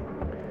 Thank you.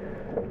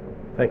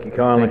 Thank you,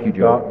 Conley. Thank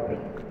you, Joe.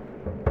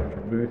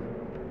 Dr. Booth.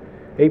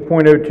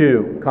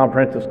 8.02,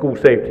 Comprehensive School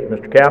Safety.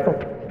 Mr.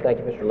 Cathell? Thank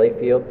you, Mr.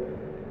 Layfield.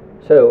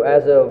 So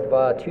as of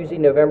Tuesday,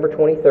 November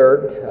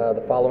 23rd,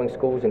 the following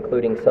schools,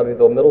 including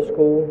Shelbyville Middle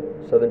School,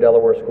 Southern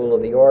Delaware School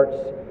of the Arts,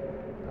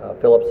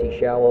 Philip C.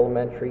 Schall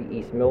Elementary,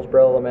 East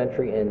Millsboro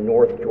Elementary, and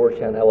North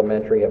Georgetown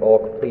Elementary have all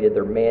completed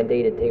their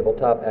mandated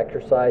tabletop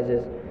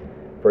exercises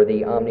for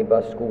the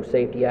Omnibus School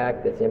Safety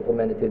Act that's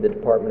implemented through the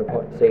Department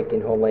of Safety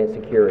and Homeland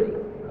Security.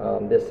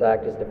 This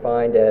act is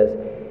defined as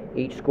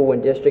each school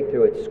and district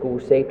through its school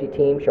safety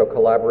team shall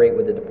collaborate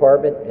with the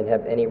department and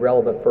have any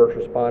relevant first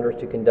responders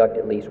to conduct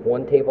at least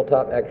one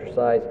tabletop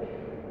exercise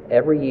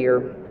every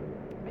year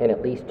and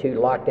at least 2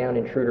 lockdown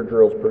intruder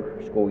drills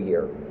per school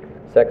year.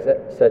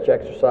 Such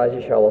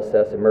exercises shall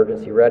assess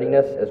emergency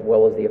readiness as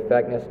well as the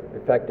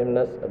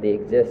effectiveness of the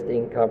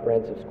existing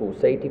comprehensive school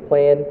safety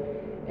plan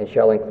and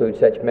shall include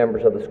such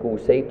members of the school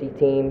safety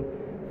team,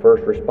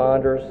 first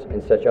responders,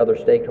 and such other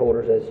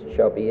stakeholders as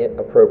shall be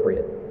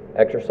appropriate.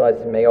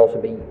 Exercises may also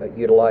be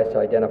utilized to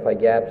identify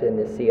gaps in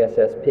the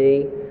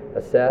CSSP,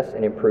 assess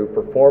and improve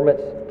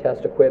performance,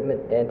 test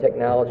equipment and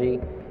technology,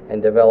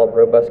 and develop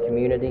robust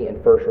community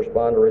and first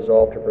responder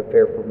resolve to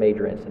prepare for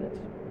major incidents.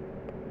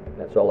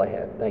 That's all I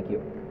have. Thank you.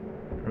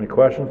 Any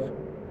questions?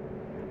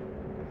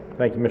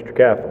 Thank you, Mr.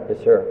 Cathell. Yes,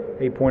 sir.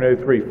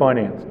 8.03,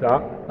 Finance.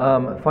 Doc?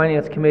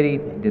 Finance Committee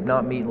did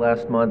not meet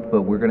last month,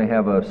 but we're going to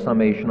have a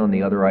summation on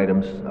the other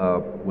items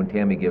when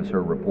Tammy gives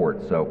her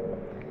report, so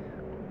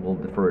we'll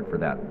defer it for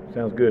that.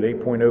 Sounds good.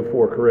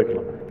 8.04,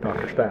 Curriculum.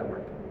 Dr. Statler.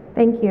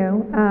 Thank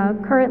you.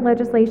 Current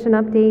legislation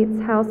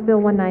updates, House Bill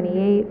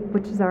 198,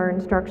 which is our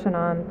instruction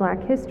on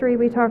Black history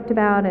we talked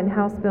about, and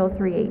House Bill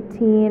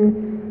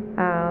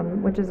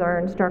 318, which is our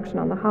instruction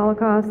on the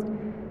Holocaust.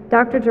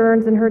 Dr.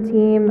 Jerns and her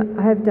team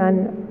have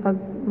done a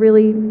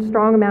really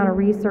strong amount of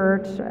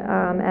research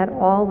at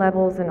all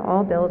levels in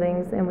all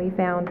buildings, and we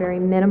found very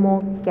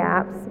minimal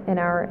gaps in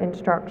our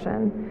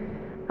instruction.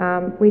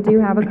 We do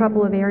have a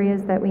couple of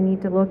areas that we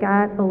need to look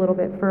at a little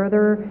bit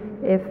further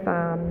if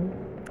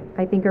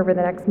I think over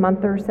the next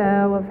month or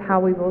so of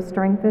how we will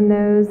strengthen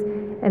those,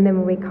 and then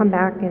when we come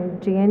back in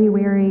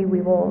January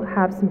we will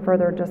have some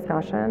further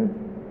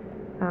discussion.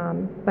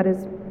 But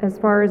as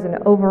far as an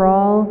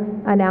overall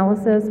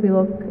analysis, we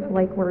look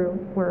like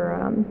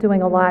we're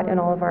doing a lot in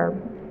all of our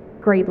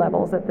grade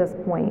levels at this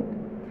point.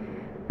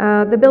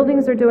 The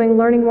buildings are doing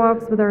learning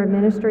walks with our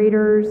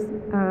administrators.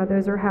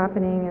 Those are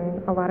happening,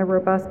 and a lot of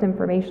robust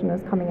information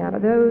is coming out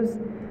of those.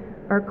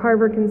 Our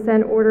Carver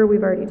consent order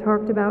we've already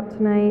talked about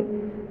tonight.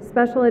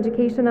 Special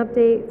education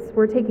updates,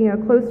 we're taking a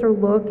closer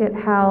look at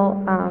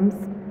how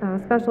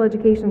special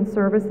education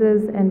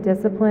services and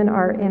discipline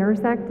are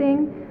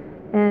intersecting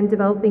and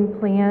developing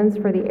plans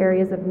for the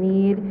areas of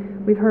need.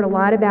 We've heard a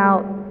lot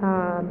about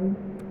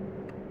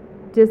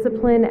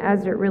discipline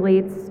as it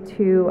relates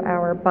to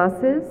our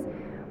buses.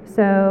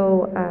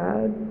 So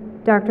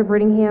Dr.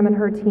 Brittingham and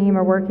her team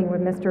are working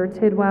with Mr.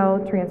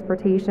 Tidwell,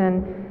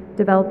 Transportation,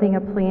 developing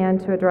a plan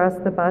to address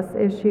the bus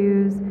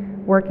issues,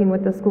 working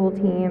with the school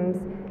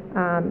teams,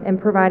 and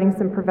providing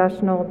some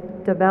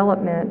professional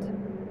development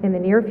in the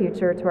near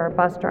future to our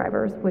bus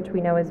drivers, which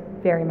we know is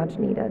very much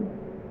needed.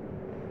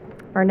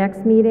 Our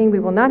next meeting, we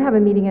will not have a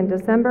meeting in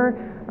December.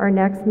 Our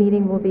next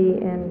meeting will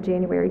be in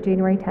January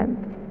 10th.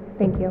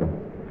 Thank you.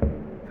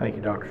 Thank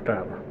you, Dr.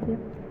 Statler.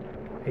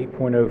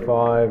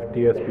 8.05,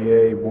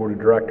 DSBA Board of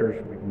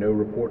Directors, no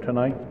report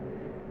tonight.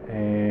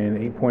 And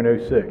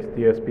 8.06,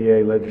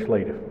 DSBA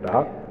Legislative.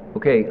 Doc?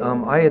 Okay,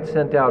 I had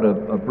sent out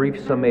a brief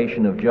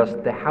summation of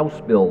just the House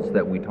bills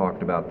that we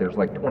talked about. There's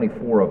like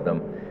 24 of them,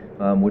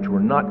 which we're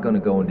not going to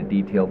go into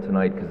detail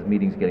tonight because the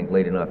meeting's getting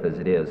late enough as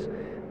it is.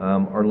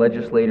 Our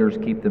legislators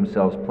keep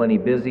themselves plenty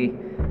busy.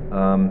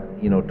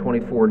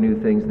 24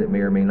 new things that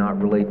may or may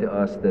not relate to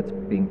us that's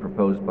being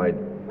proposed by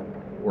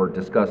or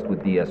discussed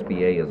with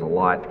DSBA is a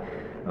lot.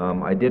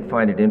 I did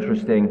find it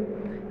interesting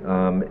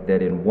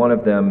that in one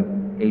of them,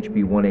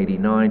 HB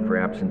 189 for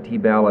absentee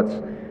ballots,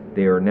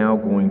 they are now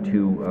going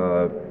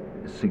to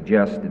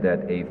suggest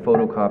that a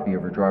photocopy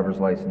of your driver's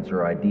license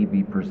or ID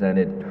be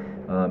presented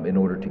in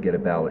order to get a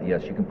ballot.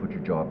 Yes, you can put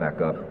your jaw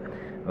back up.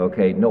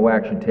 Okay, no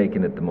action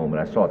taken at the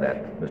moment. I saw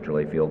that, Mr.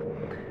 Layfield.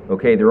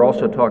 Okay, they're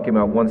also talking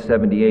about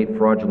 178,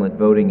 fraudulent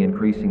voting,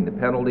 increasing the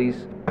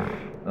penalties.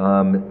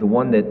 The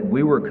one that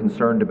we were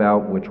concerned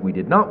about, which we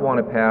did not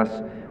want to pass,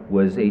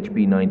 was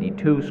HB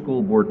 92.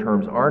 School board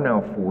terms are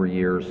now 4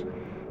 years.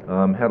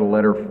 Had a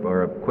letter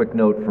or a quick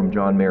note from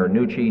John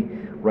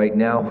Marinucci. Right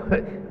now,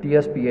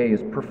 DSBA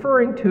is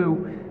preferring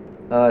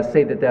to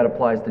say that that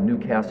applies to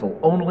Newcastle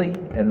only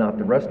and not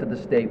the rest of the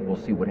state. We'll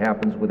see what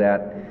happens with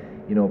that.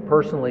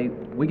 Personally,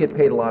 we get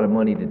paid a lot of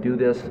money to do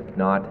this,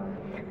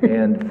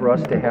 and for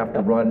us to have to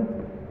run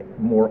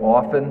more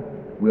often,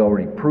 we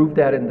already proved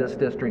that in this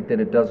district that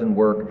it doesn't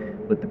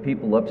work, but the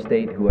people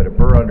upstate who had a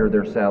burr under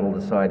their saddle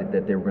decided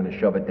that they were going to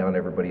shove it down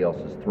everybody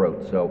else's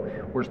throat. So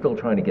we're still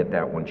trying to get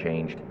that one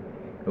changed.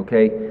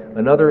 Okay,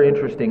 another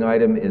interesting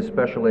item is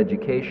special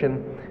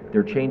education.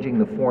 They're changing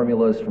the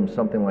formulas from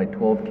something like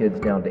 12 kids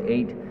down to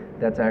 8.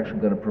 That's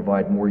actually going to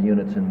provide more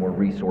units and more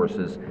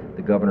resources.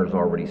 The governor's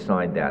already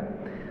signed that.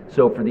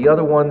 So for the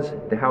other ones,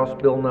 the House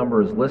bill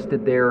number is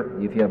listed there.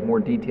 If you have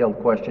more detailed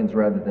questions,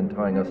 rather than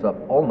tying us up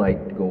all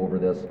night to go over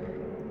this,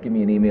 give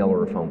me an email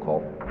or a phone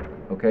call.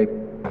 Okay?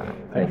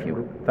 Thank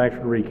you. Thanks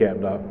for the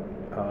recap, Doc.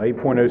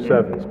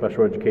 8.07,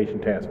 Special Education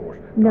Task Force.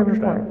 No Dr. report.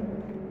 Steiner?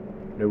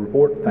 No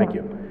report? Thank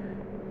you.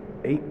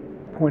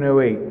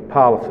 8.08,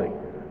 Policy.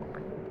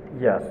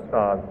 Yes,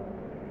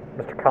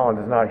 Mr. Collins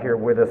is not here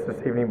with us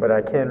this evening, but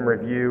I can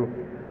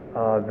review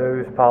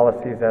those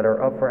policies that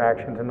are up for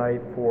action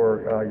tonight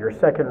for your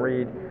second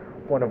read,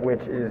 one of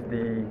which is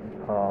the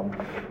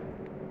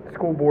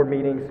school board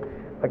meetings.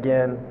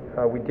 Again,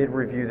 we did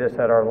review this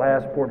at our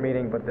last board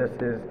meeting, but this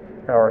is,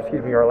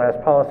 our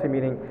last policy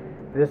meeting.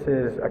 This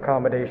is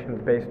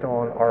accommodations based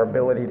on our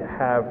ability to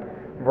have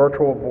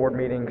virtual board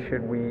meetings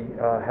should we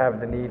have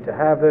the need to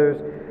have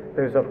those.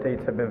 Those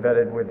updates have been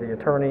vetted with the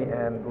attorney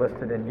and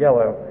listed in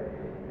yellow.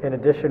 In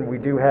addition, we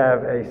do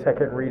have a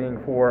second reading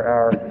for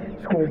our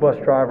school bus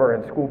driver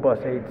and school bus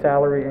aide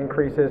salary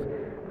increases.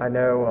 I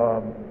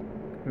know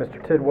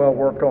Mr. Tidwell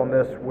worked on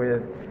this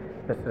with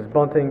Mrs.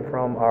 Bunting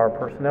from our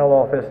personnel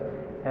office,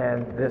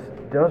 and this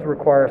does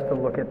require us to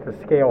look at the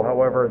scale.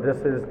 However, this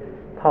is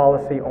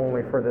policy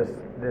only for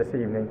this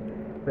evening.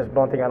 Ms.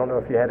 Bunting, I don't know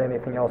if you had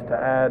anything else to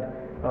add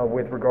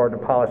with regard to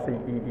policy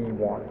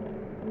EE1.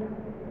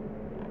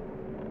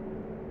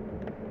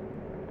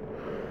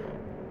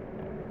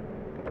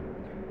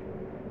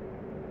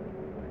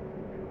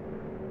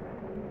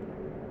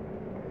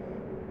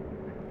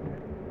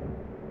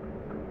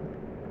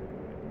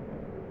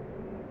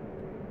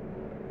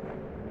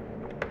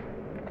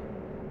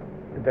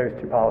 Those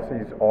two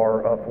policies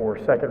are up for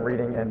second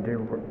reading, and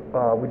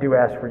we do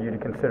ask for you to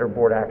consider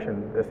board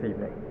action this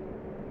evening.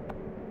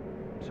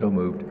 So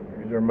moved.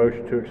 Is there a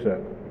motion to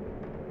accept?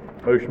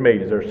 Motion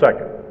made. Is there a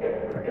second?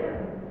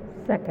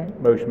 Second.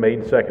 Motion made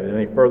and seconded.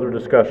 Any further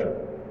discussion?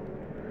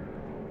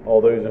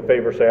 All those in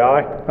favor say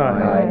aye.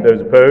 Aye.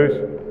 Those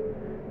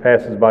opposed?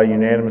 Passes by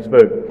unanimous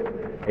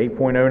vote.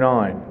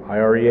 8.09,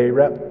 IREA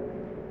rep.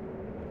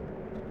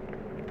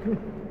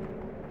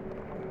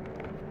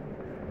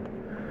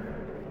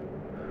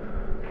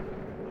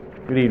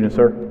 Good evening,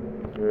 sir.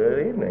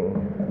 Good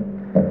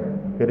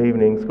evening. Good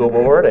evening, school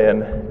board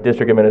and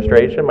district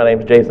administration. My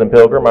name is Jason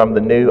Pilgrim. I'm the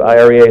new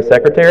IREA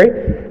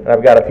secretary, and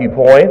I've got a few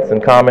points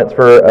and comments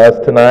for us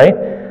tonight.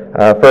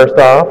 First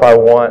off, I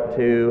want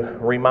to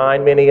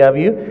remind many of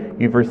you,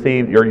 you've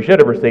received, or you should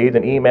have received,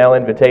 an email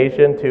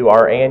invitation to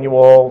our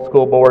annual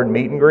school board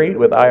meet and greet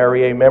with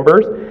IREA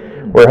members.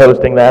 We're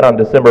hosting that on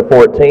December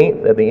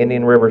 14th at the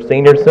Indian River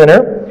Senior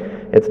Center.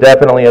 It's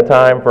definitely a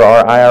time for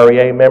our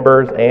IREA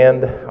members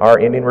and our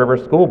Indian River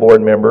School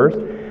Board members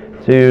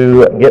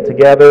to get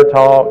together,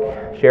 talk,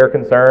 share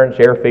concerns,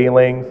 share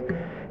feelings,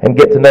 and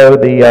get to know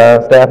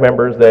the staff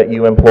members that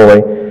you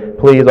employ.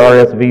 Please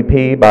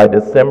RSVP by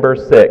December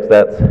 6th.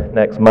 That's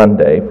next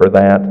Monday for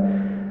that.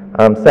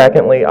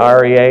 Secondly,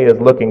 IREA is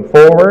looking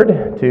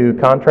forward to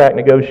contract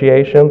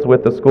negotiations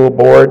with the school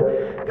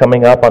board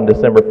coming up on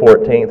December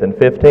 14th and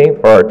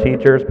 15th for our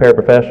teachers,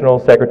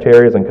 paraprofessionals,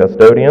 secretaries, and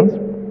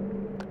custodians.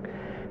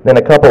 Then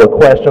a couple of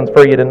questions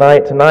for you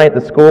tonight. Tonight,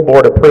 the school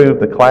board approved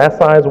the class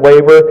size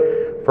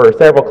waiver for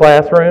several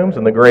classrooms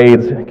in the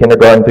grades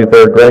kindergarten through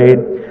third grade.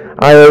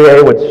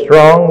 IRA would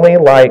strongly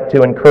like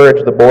to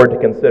encourage the board to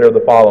consider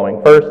the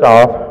following. First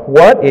off,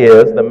 what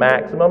is the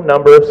maximum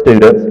number of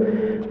students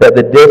that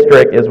the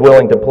district is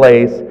willing to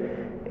place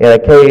in a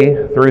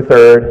K through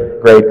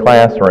third grade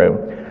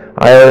classroom?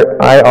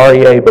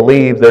 IREA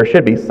believes there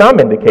should be some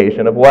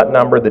indication of what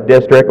number the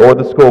district or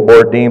the school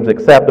board deems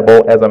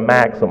acceptable as a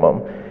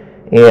maximum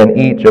in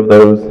each of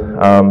those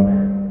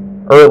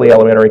early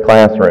elementary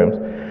classrooms.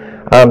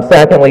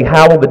 Secondly,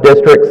 how will the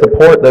district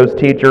support those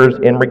teachers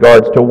in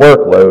regards to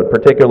workload,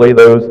 particularly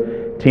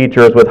those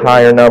teachers with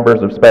higher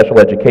numbers of special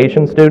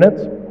education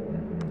students?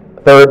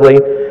 Thirdly,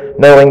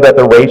 knowing that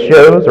the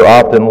ratios are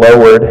often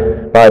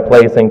lowered by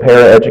placing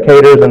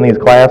paraeducators in these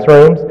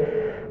classrooms,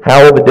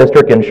 how will the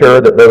district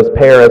ensure that those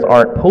paras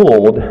aren't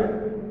pooled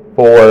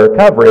for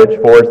coverage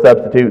for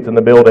substitutes in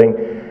the building,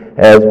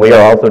 as we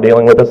are also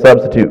dealing with a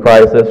substitute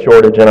crisis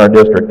shortage in our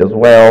district as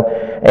well,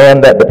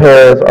 and that the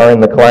paras are in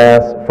the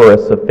class for a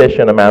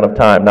sufficient amount of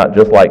time, not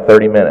just like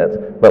 30 minutes,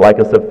 but like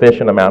a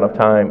sufficient amount of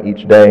time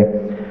each day.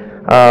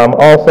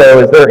 Also,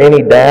 is there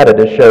any data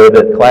to show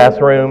that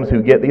classrooms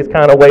who get these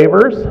kind of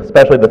waivers,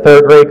 especially the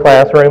third grade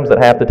classrooms that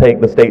have to take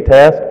the state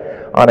test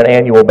on an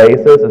annual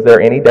basis, is there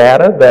any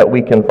data that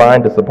we can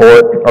find to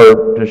support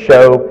or to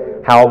show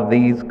how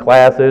these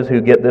classes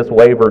who get this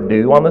waiver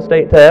do on the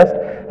state test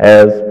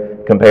as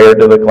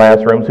compared to the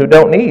classrooms who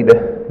don't need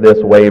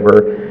this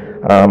waiver?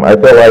 I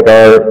feel like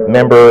our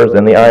members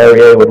and the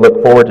IREA would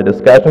look forward to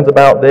discussions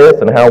about this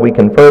and how we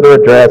can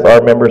further address our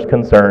members'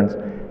 concerns.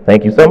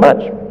 Thank you so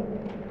much.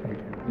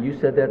 You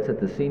said that's at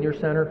the senior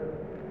center?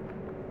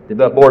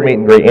 The board meet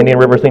and greet, Indian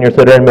River Senior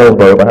Center in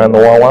Millsboro, behind the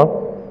Wawa.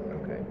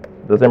 Okay.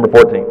 December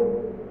 14th.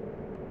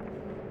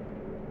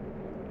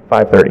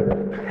 5:30.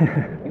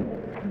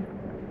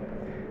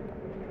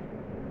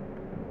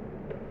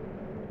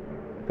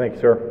 Thank you,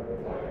 sir.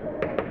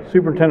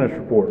 Superintendent's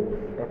report.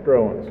 Dr.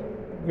 Owens.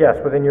 Yes,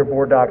 within your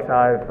board docs,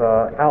 I've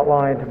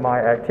outlined my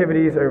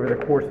activities over the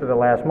course of the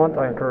last month.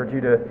 I encourage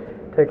you to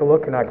take a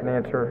look and I can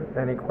answer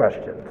any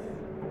questions.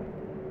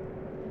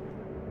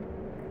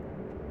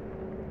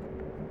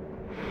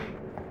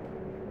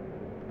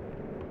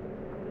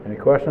 Any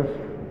questions?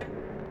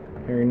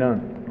 Hearing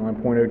none.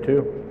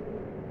 9.02.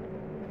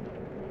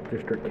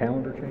 District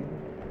calendar change?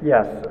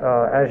 Yes,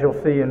 as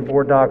you'll see in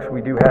board docs,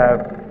 we do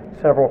have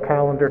several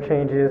calendar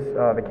changes.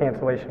 The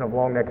cancellation of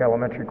Long Neck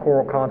Elementary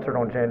Choral Concert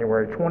on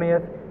January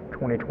 20th,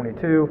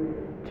 2022.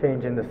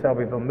 Change in the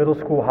Selbyville Middle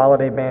School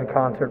Holiday Band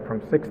Concert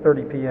from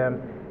 6:30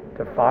 p.m.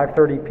 to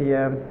 5:30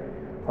 p.m.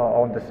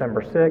 On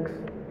December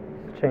 6th.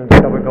 Change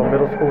Selbyville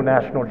Middle School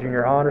National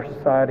Junior Honor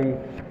Society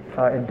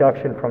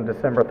induction from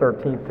December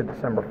 13th to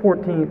December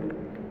 14th.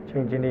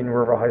 Change Indian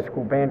River High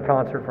School Band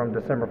Concert from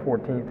December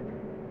 14th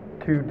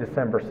to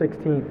December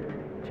 16th.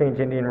 Change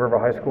Indian River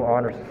High School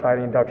Honor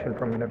Society induction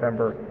from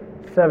November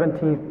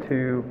 17th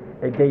to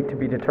a date to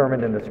be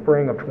determined in the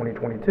spring of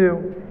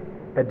 2022.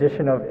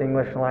 Addition of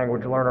English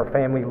Language Learner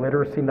Family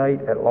Literacy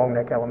Night at Long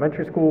Neck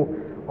Elementary School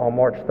on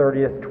March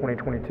 30th,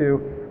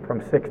 2022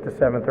 from 6 to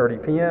 7:30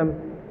 p.m.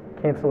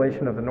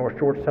 Cancellation of the North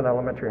Georgetown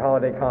Elementary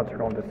Holiday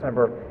Concert on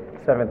December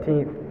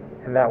 17th,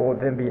 and that will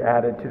then be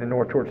added to the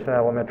North Georgetown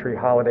Elementary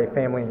Holiday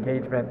Family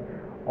Engagement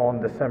on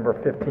December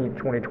 15th,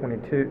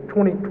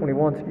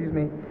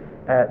 2021,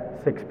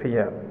 at 6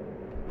 p.m.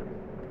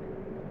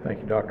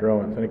 Thank you, Dr.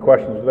 Owens. Any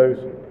questions of those?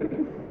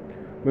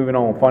 Moving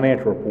on,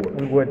 financial report.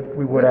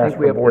 We would ask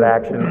for board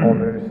action on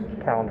those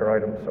calendar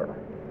items, sir.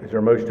 Is there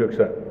a motion to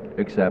accept?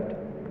 Accept.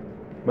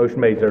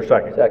 Motion made, is there a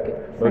second? Second.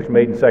 Motion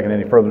made and second.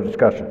 Any further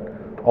discussion?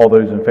 All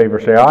those in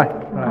favor say aye.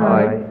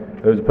 Aye.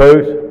 Those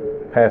opposed?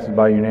 Passes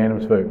by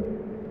unanimous vote.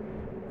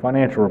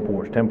 Financial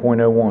reports,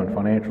 10.01,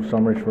 financial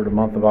summaries for the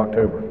month of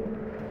October.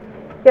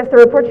 Yes, the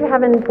reports you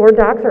have in board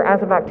docs are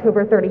as of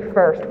October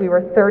 31st. We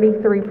were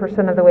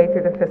 33% of the way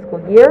through the fiscal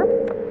year.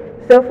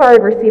 So far,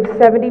 I've received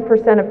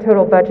 70% of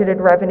total budgeted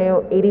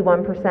revenue,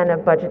 81%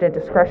 of budgeted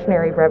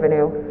discretionary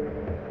revenue,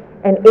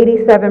 and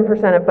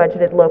 87% of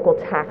budgeted local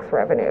tax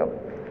revenue.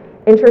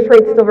 Interest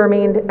rates still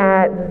remained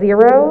at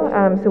zero,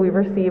 so we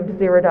received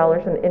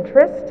 $0 in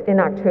interest in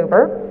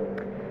October.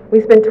 We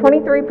spent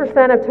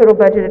 23% of total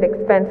budgeted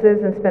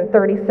expenses and spent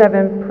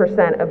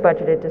 37% of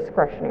budgeted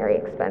discretionary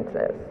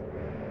expenses.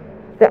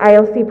 The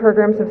ILC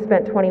programs have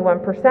spent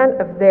 21%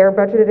 of their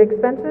budgeted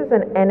expenses,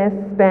 and NS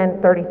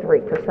spent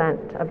 33%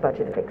 of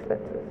budgeted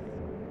expenses.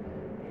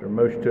 Is there a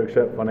motion to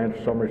accept financial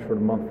summaries for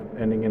the month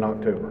ending in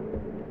October?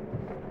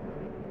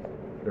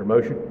 Is there a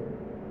motion?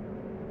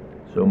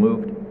 So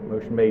moved.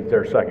 Motion made, is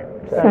there a second?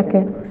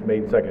 Second. Motion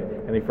made and second.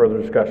 Any further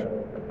discussion?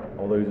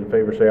 All those in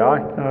favor say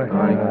aye.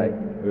 Aye.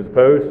 Those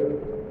opposed?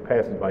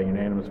 Passes by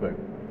unanimous vote.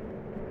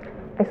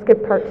 I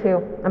skipped part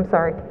 2. I'm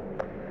sorry.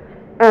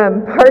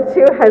 Part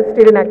 2 has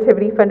student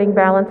activity funding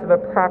balance of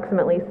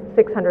approximately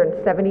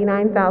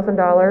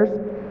 $679,000.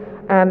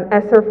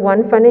 ESSERF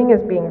 1 funding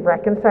is being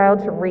reconciled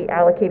to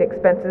reallocate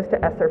expenses to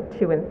ESSERF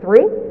 2 and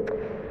 3.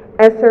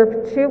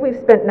 ESSERF 2, we've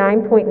spent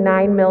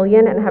 $9.9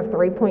 million and have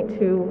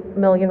 $3.2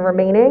 million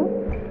remaining.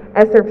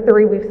 ESSERF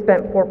 3, we've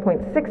spent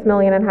 $4.6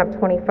 million and have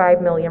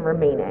 $25 million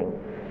remaining.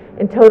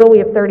 In total, we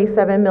have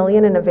 37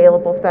 million in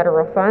available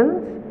federal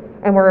funds,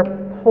 and we're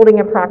holding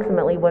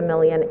approximately 1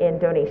 million in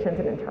donations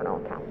and internal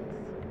accounts.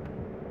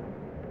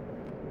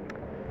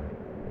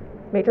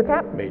 Major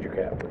cap? Major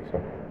cap,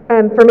 please.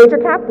 For major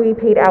cap, we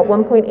paid out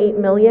 1.8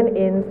 million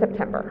in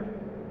September.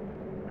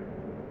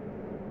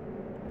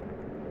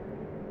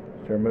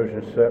 Is there a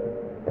motion to accept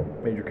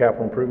major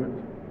capital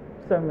improvements?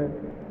 So moved.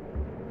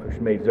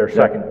 Motion made, is there a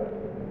second?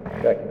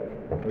 Second.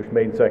 Motion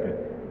made and seconded.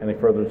 Any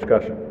further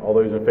discussion? All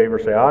those in favor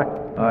say aye.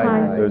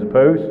 Aye. Those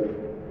opposed?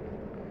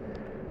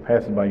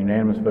 Passes by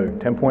unanimous vote.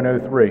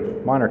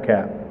 10.03, minor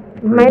cap.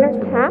 Minor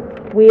cap,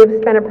 we have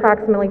spent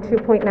approximately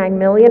 2.9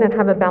 million and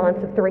have a balance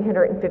of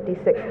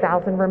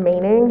 356,000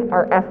 remaining.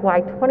 Our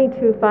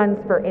FY22 funds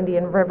for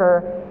Indian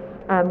River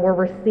were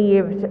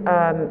received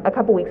a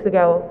couple weeks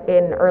ago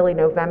in early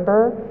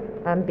November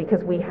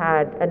because we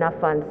had enough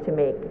funds to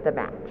make the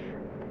match.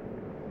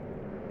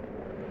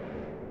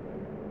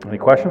 Any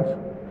questions?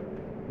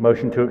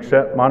 Motion to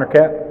accept minor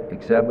cap?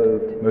 Accept.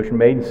 Moved. Motion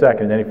made and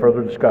seconded. Any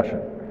further discussion?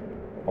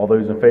 All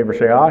those in favor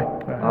say aye.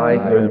 Aye.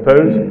 Those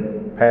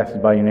opposed? Passes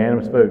by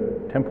unanimous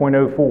vote.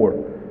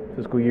 10.04,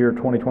 fiscal year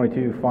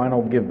 2022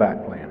 final give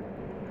back plan.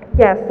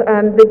 Yes,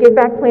 the Give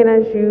Back Plan,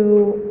 as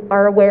you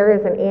are aware,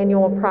 is an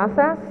annual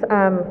process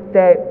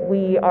that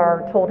we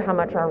are told how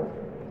much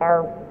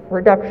our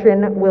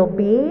reduction will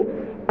be.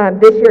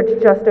 This year it's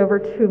just over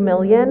 2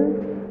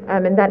 million,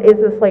 and that is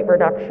a slight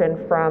reduction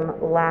from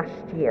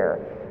last year.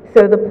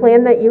 So the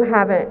plan that you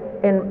have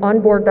on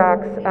board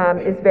docs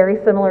is very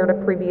similar to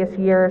previous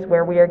years,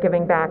 where we are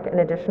giving back an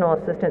additional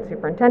assistant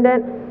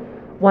superintendent,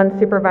 1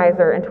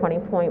 supervisor, and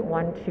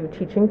 20.12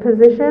 teaching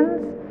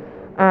positions.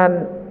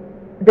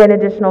 Then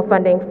additional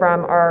funding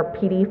from our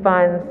PD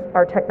funds,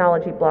 our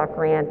technology block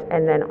grant,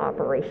 and then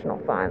operational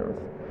funds.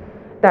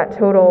 That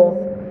totals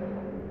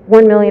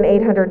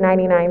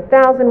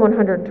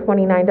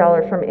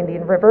 $1,899,129 from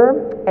Indian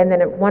River, and then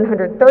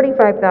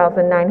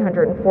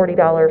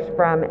 $135,940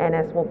 from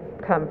NS will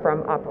come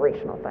from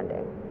operational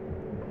funding.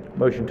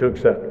 Motion to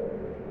accept.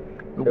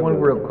 One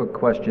real quick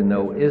question,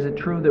 though. Is it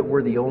true that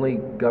we're the only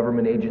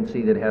government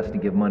agency that has to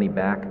give money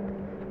back?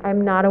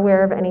 I'm not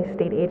aware of any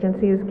state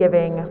agencies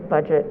giving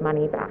budget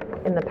money back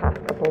in the past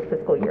couple of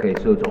fiscal years. Okay,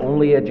 so it's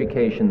only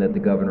education that the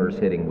governor is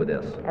hitting with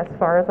this? As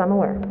far as I'm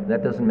aware.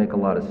 That doesn't make a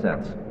lot of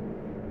sense.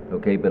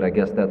 Okay, but I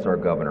guess that's our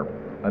governor.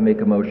 I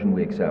make a motion,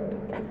 we accept.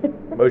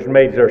 Motion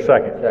made, is there a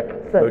second?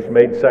 Second. Motion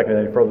made and seconded.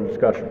 Any further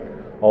discussion?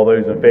 All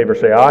those in favor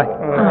say aye.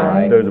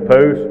 Aye. Those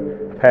opposed?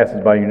 Passes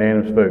by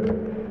unanimous vote.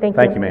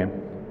 Thank you, ma'am.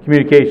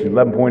 Communications,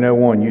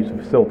 11.01, use of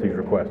facilities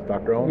request.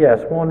 Dr. Owens?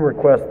 Yes, one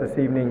request this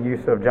evening,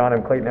 use of John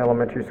M. Clayton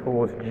Elementary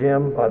School's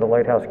gym by the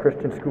Lighthouse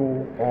Christian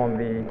School on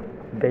the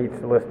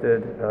dates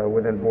listed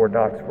within board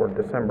docs for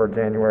December,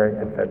 January,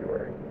 and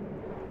February.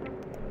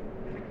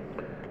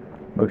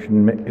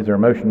 Is there a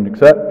motion to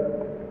accept?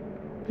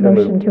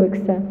 Motion to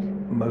accept.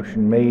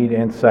 Motion made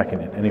and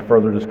seconded. Any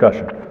further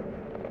discussion?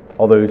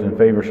 All those in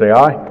favor say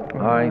aye.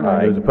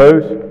 Aye. Those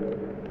opposed?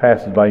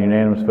 Passes by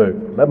unanimous vote.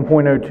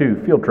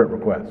 11.02, field trip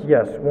request.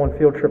 Yes, one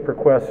field trip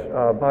request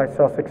by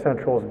Sussex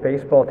Central's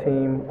baseball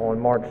team on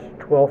March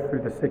 12th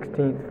through the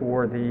 16th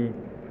for the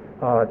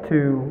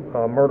to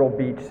Myrtle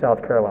Beach,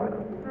 South Carolina.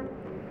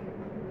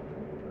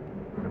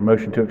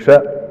 Motion to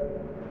accept?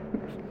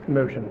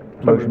 Motion.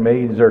 Motion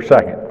made, is there a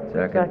second?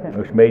 Second.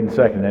 Motion made and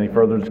seconded. Any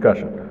further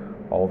discussion?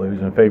 All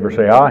those in favor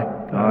say aye.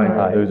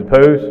 Aye. Those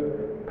opposed?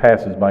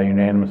 Passes by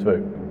unanimous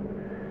vote.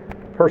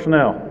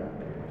 Personnel.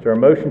 Is there a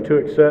motion to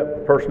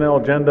accept personnel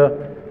agenda,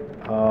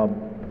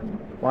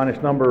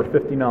 minus number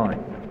 59?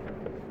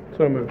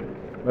 So moved.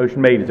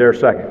 Motion made, is there a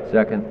second?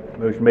 Second.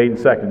 Motion made and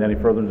seconded. Any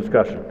further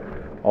discussion?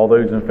 All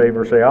those in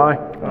favor say aye.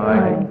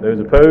 Aye. Those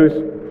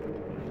opposed?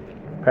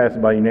 Passes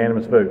by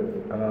unanimous vote.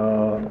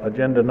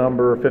 Agenda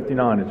number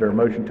 59, is there a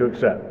motion to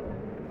accept?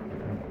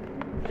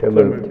 So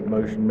moved.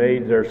 Motion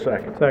made, is there a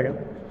second? Second.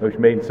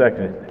 Motion made and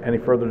seconded. Any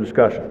further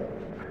discussion?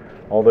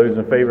 All those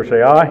in favor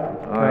say aye.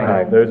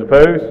 Aye. Those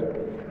opposed?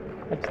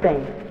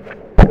 Abstain.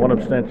 One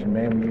abstention,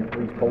 ma'am. Will you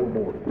please poll the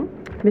board?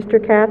 Mr.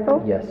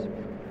 Cathell? Yes.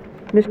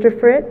 Mr.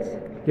 Fritz?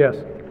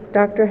 Yes.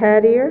 Dr.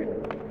 Hattier?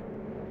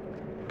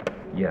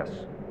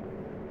 Yes.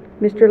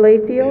 Mr.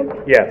 Layfield?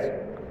 Yes.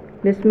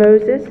 Ms.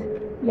 Moses?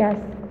 Yes.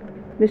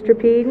 Mr.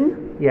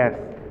 Peden? Yes.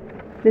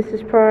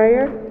 Mrs.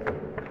 Pryor?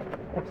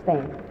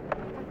 Abstain.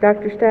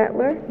 Dr.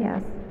 Statler?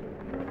 Yes.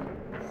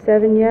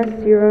 7 yes,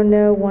 0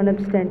 no, 1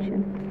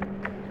 abstention.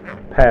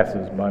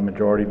 Passes by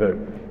majority vote.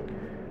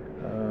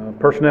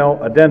 Personnel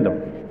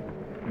addendum,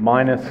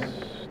 minus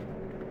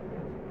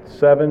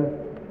 7,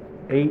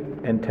 8,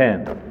 and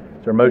 10. Is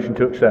there a motion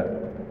to accept?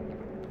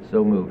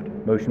 So moved.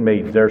 Motion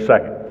made. Is there a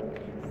second?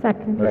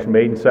 Second. Motion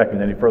made and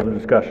seconded. Any further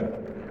discussion?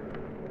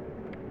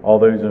 All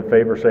those in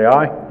favor say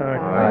aye.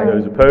 Aye.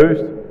 Those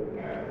opposed?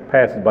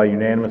 Passes by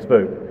unanimous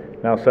vote.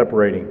 Now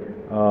separating.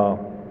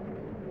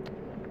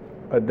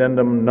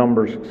 Addendum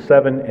numbers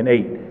 7 and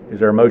 8. Is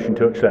there a motion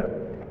to accept?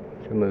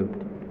 So moved.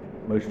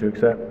 Motion to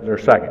accept. Is there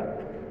a second?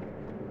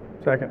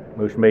 Second.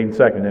 Motion made and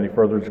seconded. Any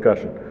further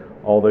discussion?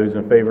 All those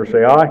in favor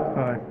say aye.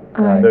 Aye.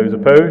 Aye. Those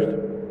opposed?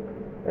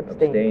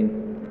 Abstain.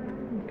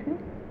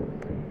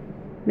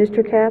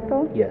 Mr.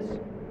 Cathell? Yes.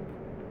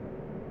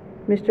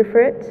 Mr.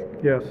 Fritz?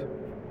 Yes.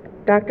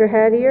 Dr.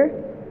 Hattier?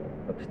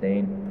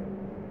 Abstain.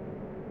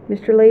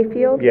 Mr.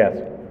 Layfield? Yes.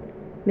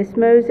 Ms.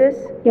 Moses?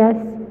 Yes.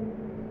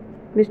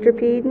 Mr.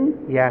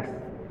 Peden? Yes.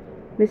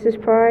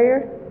 Mrs.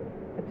 Pryor?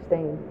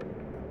 Abstain.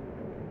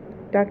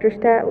 Dr.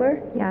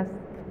 Statler? Yes.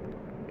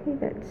 Okay,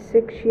 that's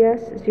 6 yes,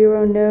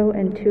 0 no,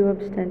 and 2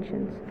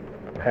 abstentions.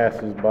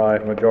 Passes by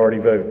majority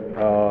vote.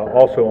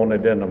 Also on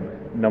addendum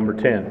number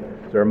 10,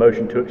 is there a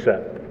motion to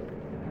accept?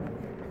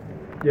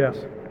 Yes.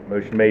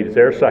 Motion made, is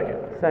there a second?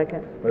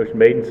 Second. Motion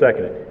made and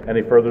seconded.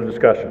 Any further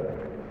discussion?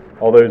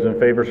 All those in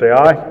favor say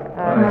aye.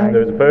 Aye.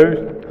 Those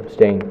opposed?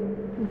 Abstain.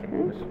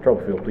 Okay. Mr.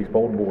 Troublefield, please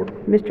poll the board.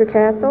 Mr.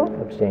 Cathell?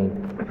 Abstain.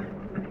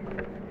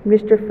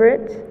 Mr.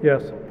 Fritz?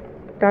 Yes.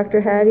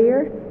 Dr.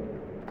 Hattier?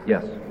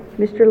 Yes.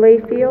 Mr.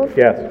 Layfield?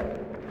 Yes.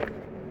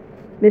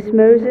 Ms.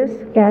 Moses?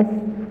 Yes.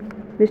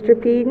 Mr.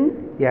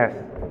 Peden? Yes.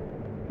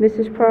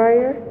 Mrs.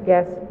 Pryor?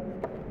 Yes.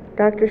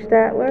 Dr.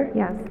 Statler?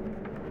 Yes.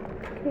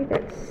 Okay,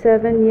 that's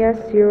 7 yes,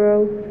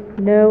 0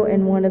 no,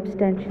 and 1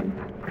 abstention.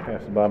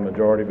 Passes by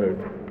majority vote.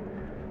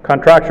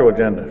 Contractual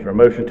agenda, is there a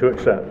motion to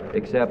accept?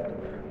 Accept.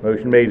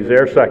 Motion made, is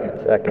there a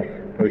second?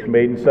 Second. Motion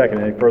made and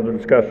seconded. Any further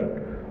discussion?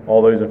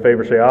 All those in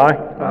favor say aye.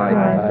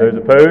 Aye. Those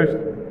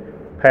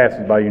opposed?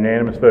 Passes by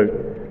unanimous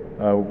vote.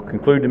 We'll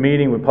conclude the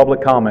meeting with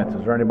public comments.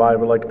 Is there anybody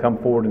who would like to come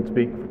forward and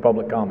speak for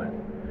public comment?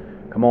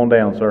 Come on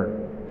down, sir.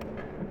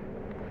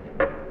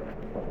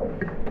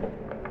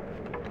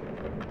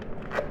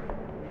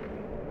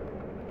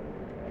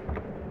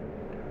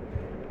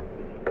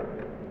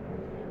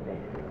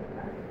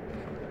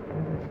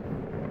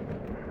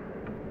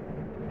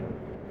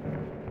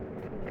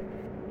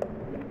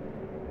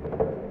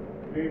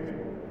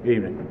 Good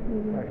evening.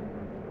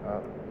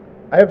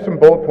 I have some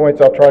bullet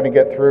points I'll try to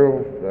get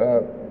through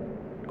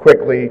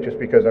quickly, just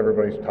because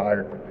everybody's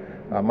tired.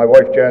 My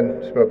wife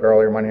Jen spoke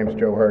earlier. My name is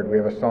Joe Hurd. We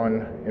have a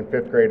son in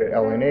 5th grade at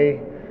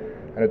LNE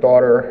and a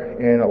daughter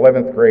in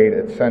 11th grade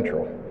at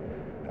Central.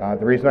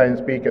 The reason I didn't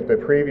speak at the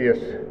previous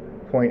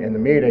point in the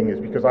meeting is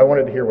because I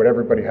wanted to hear what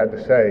everybody had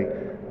to say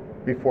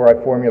before I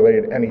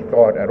formulated any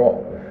thought at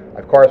all.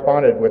 I've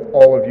corresponded with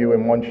all of you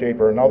in one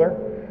shape or another,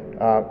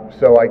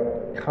 so I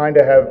kind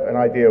of have an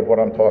idea of what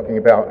I'm talking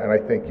about, and I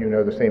think you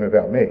know the same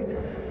about me.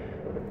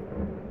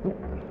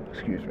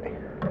 Excuse me.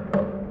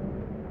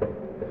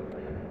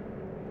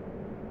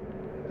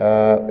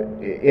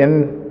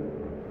 In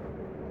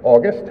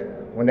August,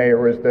 when there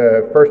was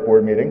the first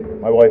board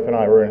meeting, my wife and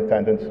I were in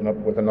attendance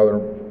with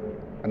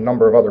a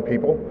number of other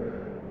people.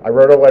 I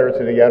wrote a letter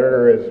to the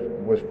editor, as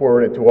was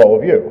forwarded to all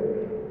of you.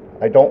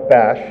 I don't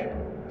bash,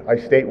 I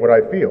state what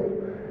I feel.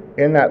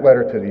 In that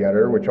letter to the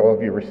editor, which all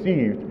of you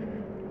received,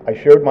 I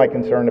showed my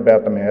concern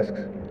about the masks,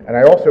 and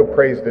I also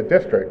praised the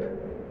district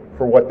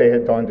for what they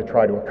had done to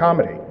try to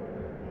accommodate.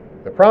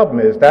 The problem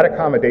is that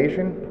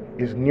accommodation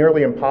is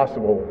nearly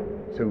impossible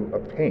to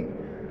obtain.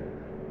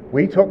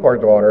 We took our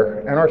daughter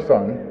and our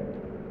son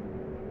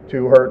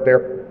to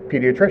their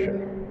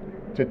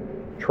pediatrician to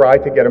try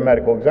to get a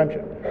medical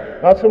exemption.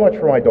 Not so much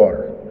for my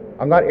daughter.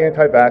 I'm not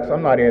anti-vax,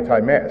 I'm not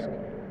anti-mask.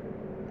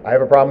 I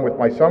have a problem with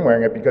my son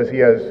wearing it because he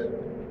has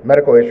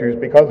medical issues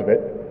because of it,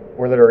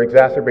 or that are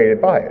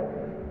exacerbated by it.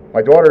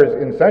 My daughter is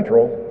in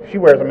Central, she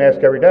wears a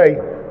mask every day,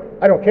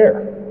 I don't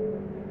care.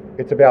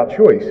 It's about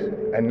choice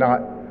and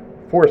not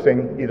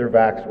forcing either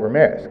vax or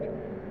mask.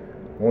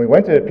 When we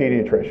went to the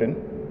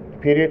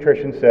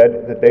pediatrician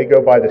said that they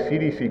go by the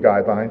CDC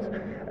guidelines,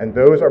 and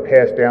those are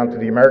passed down to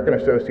the American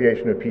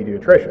Association of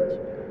Pediatricians,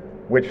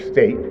 which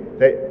state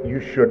that you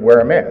should wear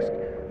a mask.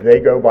 They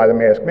go by the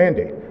mask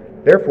mandate.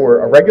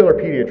 Therefore, a regular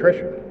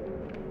pediatrician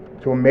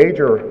to a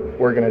major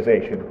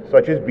organization,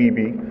 such as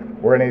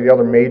BB or any of the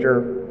other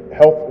major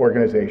health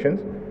organizations,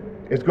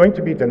 is going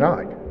to be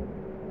denied.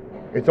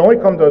 It's only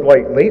come to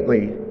light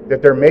lately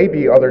that there may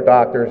be other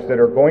doctors that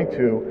are going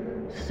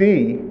to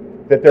see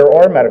that there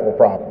are medical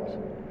problems.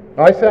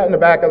 Now, I sat in the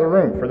back of the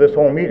room for this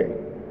whole meeting.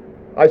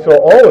 I saw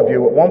all of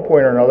you at one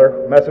point or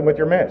another messing with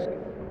your mask.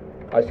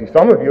 I see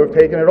some of you have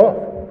taken it off.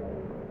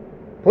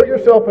 Put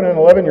yourself in an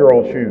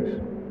 11-year-old's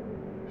shoes,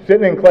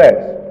 sitting in class,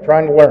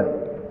 trying to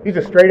learn. He's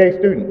a straight A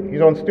student.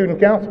 He's on student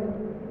council.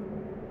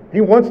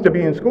 He wants to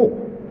be in school.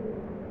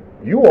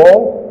 You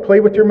all play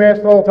with your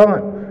mask all the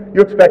time.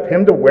 You expect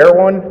him to wear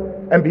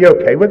one and be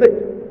okay with it?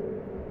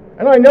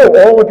 And I know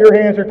all of your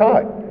hands are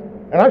tied.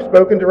 And I've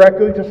spoken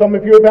directly to some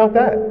of you about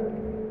that.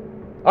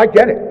 I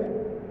get it.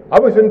 I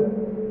was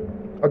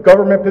in a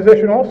government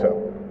position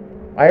also.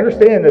 I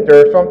understand that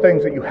there are some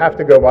things that you have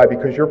to go by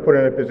because you're put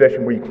in a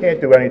position where you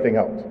can't do anything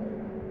else.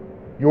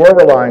 You are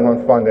relying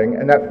on funding,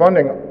 and that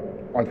funding,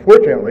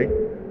 unfortunately,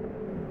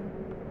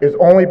 is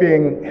only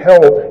being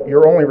held,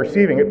 you're only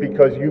receiving it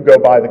because you go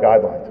by the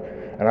guidelines.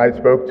 And I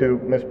spoke to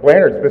Ms.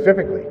 Blanchard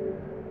specifically.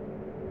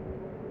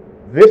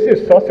 This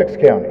is Sussex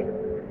County.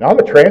 Now, I'm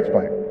a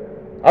transplant.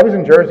 I was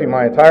in Jersey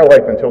my entire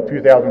life until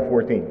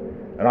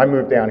 2014, and I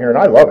moved down here, and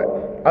I love it.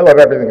 I love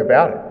everything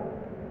about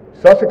it.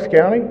 Sussex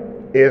County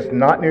is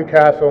not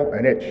Newcastle,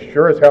 and it's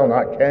sure as hell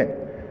not Kent.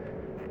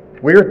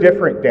 We're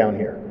different down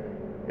here.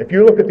 If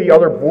you look at the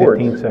other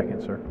boards... 15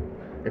 seconds, sir.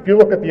 If you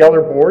look at the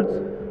other boards,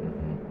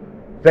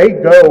 they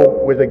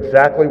go with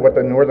exactly what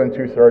the northern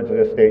two-thirds of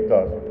the state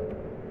does.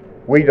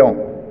 We don't.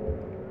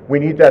 We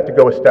need that to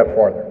go a step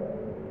farther.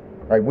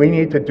 Right? We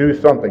need to do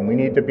something. We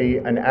need to be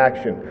an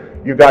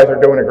action. You guys are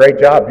doing a great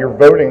job. You're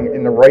voting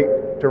in the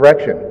right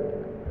direction.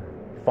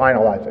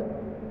 Finalize it.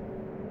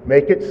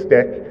 Make it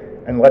stick,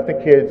 and let the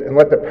kids, and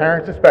let the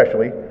parents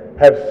especially,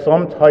 have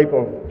some type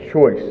of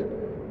choice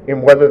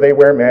in whether they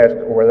wear masks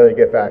or whether they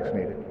get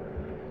vaccinated.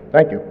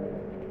 Thank you.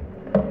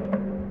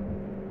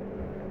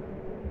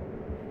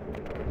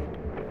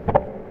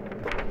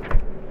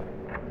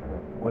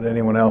 Would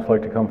anyone else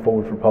like to come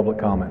forward for public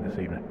comment this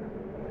evening?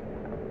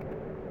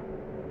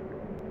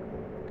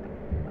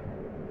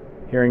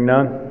 Hearing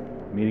none,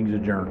 meeting's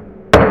adjourned.